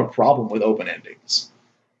I don't have a problem with open endings,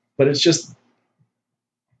 but it's just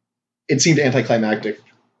it seemed anticlimactic.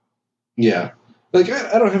 Yeah, like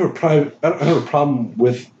I don't have a problem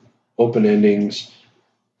with open endings,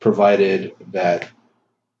 provided that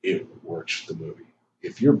it works for the movie.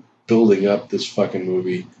 If you're building up this fucking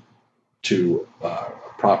movie to a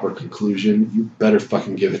proper conclusion, you better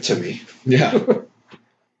fucking give it to me. Yeah.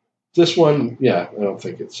 This one, yeah, I don't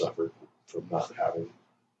think it suffered from not having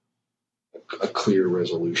a clear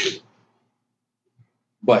resolution.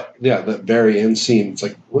 But yeah, the very end scene, it's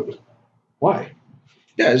like, what? Why?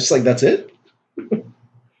 Yeah, it's just like, that's it? I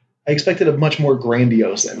expected a much more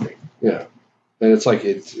grandiose ending. Yeah. And it's like,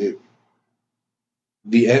 the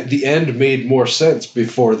end made more sense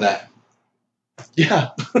before that. Yeah.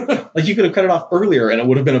 Like you could have cut it off earlier and it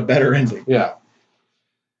would have been a better ending. Yeah.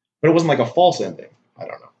 But it wasn't like a false ending. I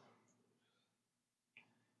don't know.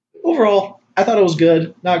 Overall, I thought it was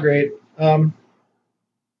good. Not great. Like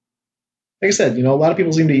I said, a lot of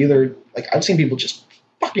people seem to either, like, I've seen people just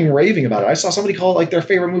fucking raving about it. I saw somebody call it like their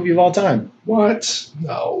favorite movie of all time. What?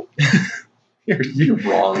 No. You're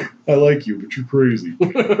wrong. I like you, but you're crazy.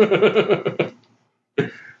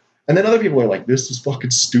 And then other people are like, this is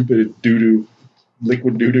fucking stupid doo-doo.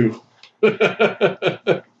 Liquid doo-doo.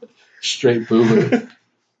 Straight boomer.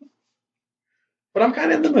 But I'm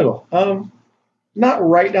kind of in the middle. Not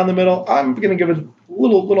right down the middle. I'm going to give it a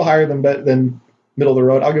little higher than middle of the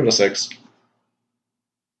road. I'll give it a 6.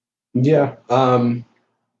 Yeah.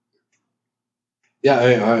 Yeah,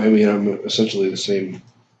 I mean, I'm essentially the same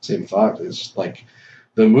thought. It's like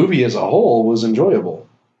the movie as a whole was enjoyable.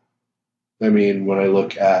 I mean, when I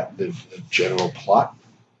look at the general plot,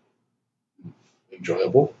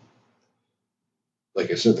 enjoyable. Like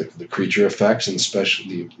I said, the creature effects and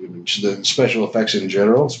especially the special effects in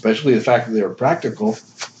general, especially the fact that they were practical,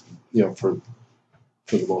 for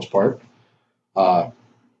the most part,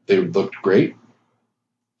 they looked great.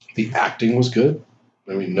 The acting was good.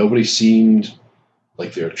 I mean, nobody seemed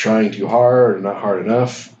like they were trying too hard or not hard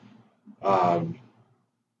enough.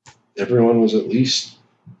 Everyone was at least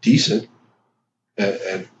decent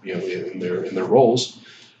at in their roles.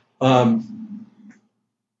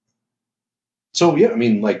 So yeah, I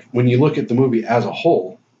mean, like when you look at the movie as a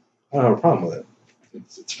whole, I don't have a problem with it.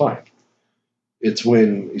 It's fine. It's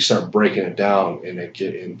when you start breaking it down and then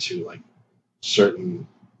get into like certain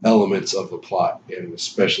elements of the plot, and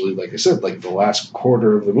especially, like I said, like the last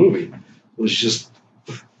quarter of the movie was just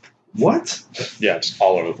what? Yeah, just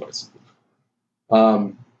all over the place.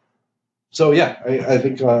 So yeah, I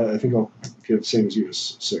think I'll give the same as you,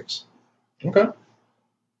 as 6. Okay.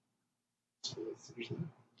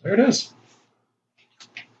 There it is.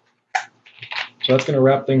 So that's going to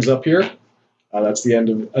wrap things up here. That's the end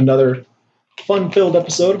of another fun-filled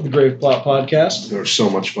episode of the Grave Plot Podcast. They were so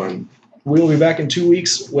much fun. We'll be back in 2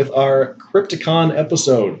 weeks with our Crypticon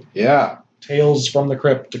episode. Yeah. Tales from the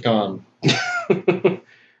Crypticon.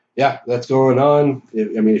 Yeah, that's going on.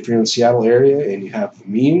 If you're in the Seattle area and you have the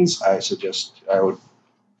means, I would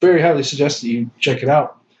very highly suggest that you check it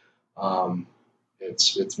out.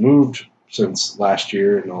 It's moved since last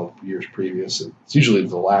year and all years previous. It's usually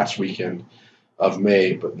the last weekend of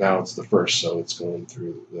May, but now it's the 1st, so it's going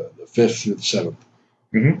through the 5th through the 7th.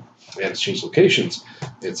 Mm-hmm. And it's changed locations.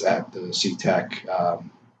 It's at the SeaTac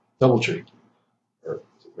Doubletree. Or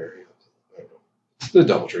is it Marriott? I don't know. It's the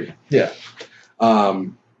Doubletree. Yeah.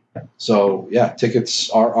 So, yeah, tickets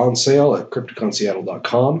are on sale at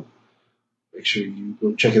CrypticonSeattle.com. Make sure you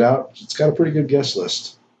go check it out. It's got a pretty good guest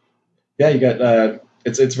list. Yeah, you got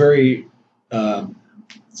it's very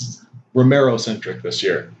Romero-centric this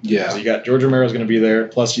year. Yeah. So you got George Romero's going to be there,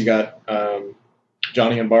 plus you got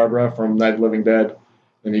Johnny and Barbara from Night of the Living Dead.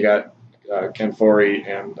 Then you got Ken Foree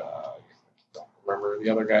and I don't remember the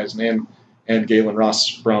other guy's name, and Galen Ross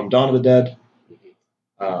from Dawn of the Dead.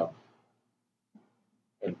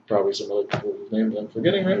 And probably some other people whose names I'm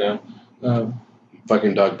forgetting right now.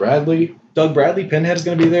 Fucking Doug Bradley. Doug Bradley, Pinhead is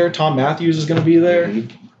going to be there. Tom Matthews is going to be there.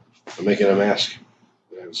 Mm-hmm. I'm making a mask.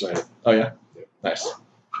 I haven't signed it. Oh, yeah? Nice.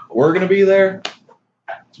 We're going to be there.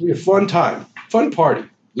 It's going to be a fun time. Fun party.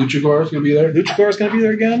 Luchagore's gonna be there. Luchagore's gonna be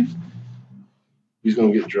there again. He's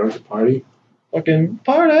gonna get drunk and party. Fucking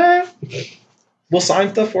party. We'll sign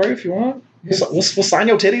stuff for you if you want. We'll sign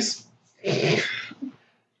your titties. I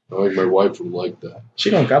think my wife would like that. She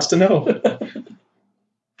don't got to know.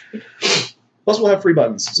 Plus, we'll have free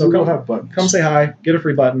buttons. So We'll come, have buttons. come say hi. Get a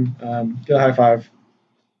free button. Get a high five.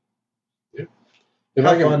 If Have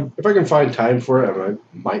I can, fun. if I can find time for it, I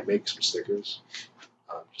might make some stickers.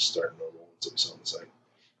 Just start normal ones that we sell on the site.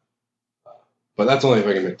 But that's only if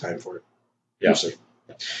I can make time for it. Yeah. We'll see.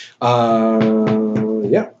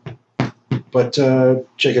 Yeah. But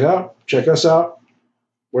check it out. Check us out.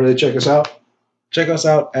 Where do they check us out? Check us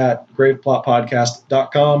out at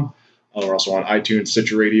graveplotpodcast.com. We're also on iTunes,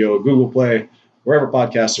 Stitcher Radio, Google Play, wherever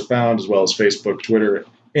podcasts are found, as well as Facebook, Twitter,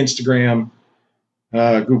 Instagram,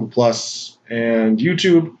 Google Plus, and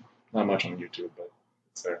YouTube. Not much on YouTube, but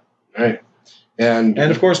it's there. All right. And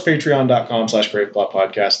of course,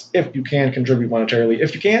 patreon.com/graveplotpodcast. If you can contribute monetarily.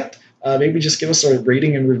 If you can't, maybe just give us a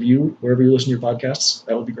rating and review wherever you listen to your podcasts.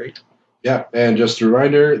 That would be great. yeah, and just a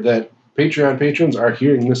reminder that Patreon patrons are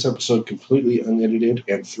hearing this episode completely unedited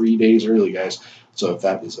and 3 days early, guys. So if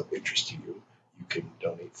that is of interest to you, you can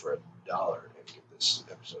donate for $1 and get this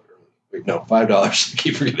episode early. Wait, no, $5. I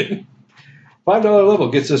keep forgetting. $5 level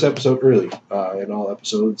gets this episode early in all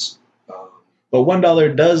episodes. But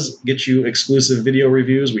 $1 does get you exclusive video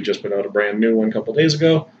reviews. We just put out a brand new one a couple days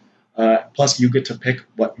ago. Plus, you get to pick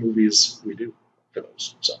what movies we do for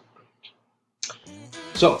those.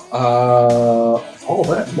 So, all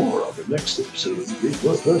that and more on the next episode of the Big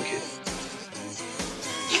Blood Podcast.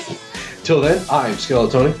 Till then, I'm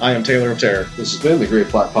Skeletoni. I am Taylor of Terror. This has been the Great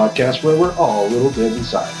Plot Podcast, where we're all a little dead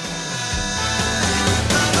inside.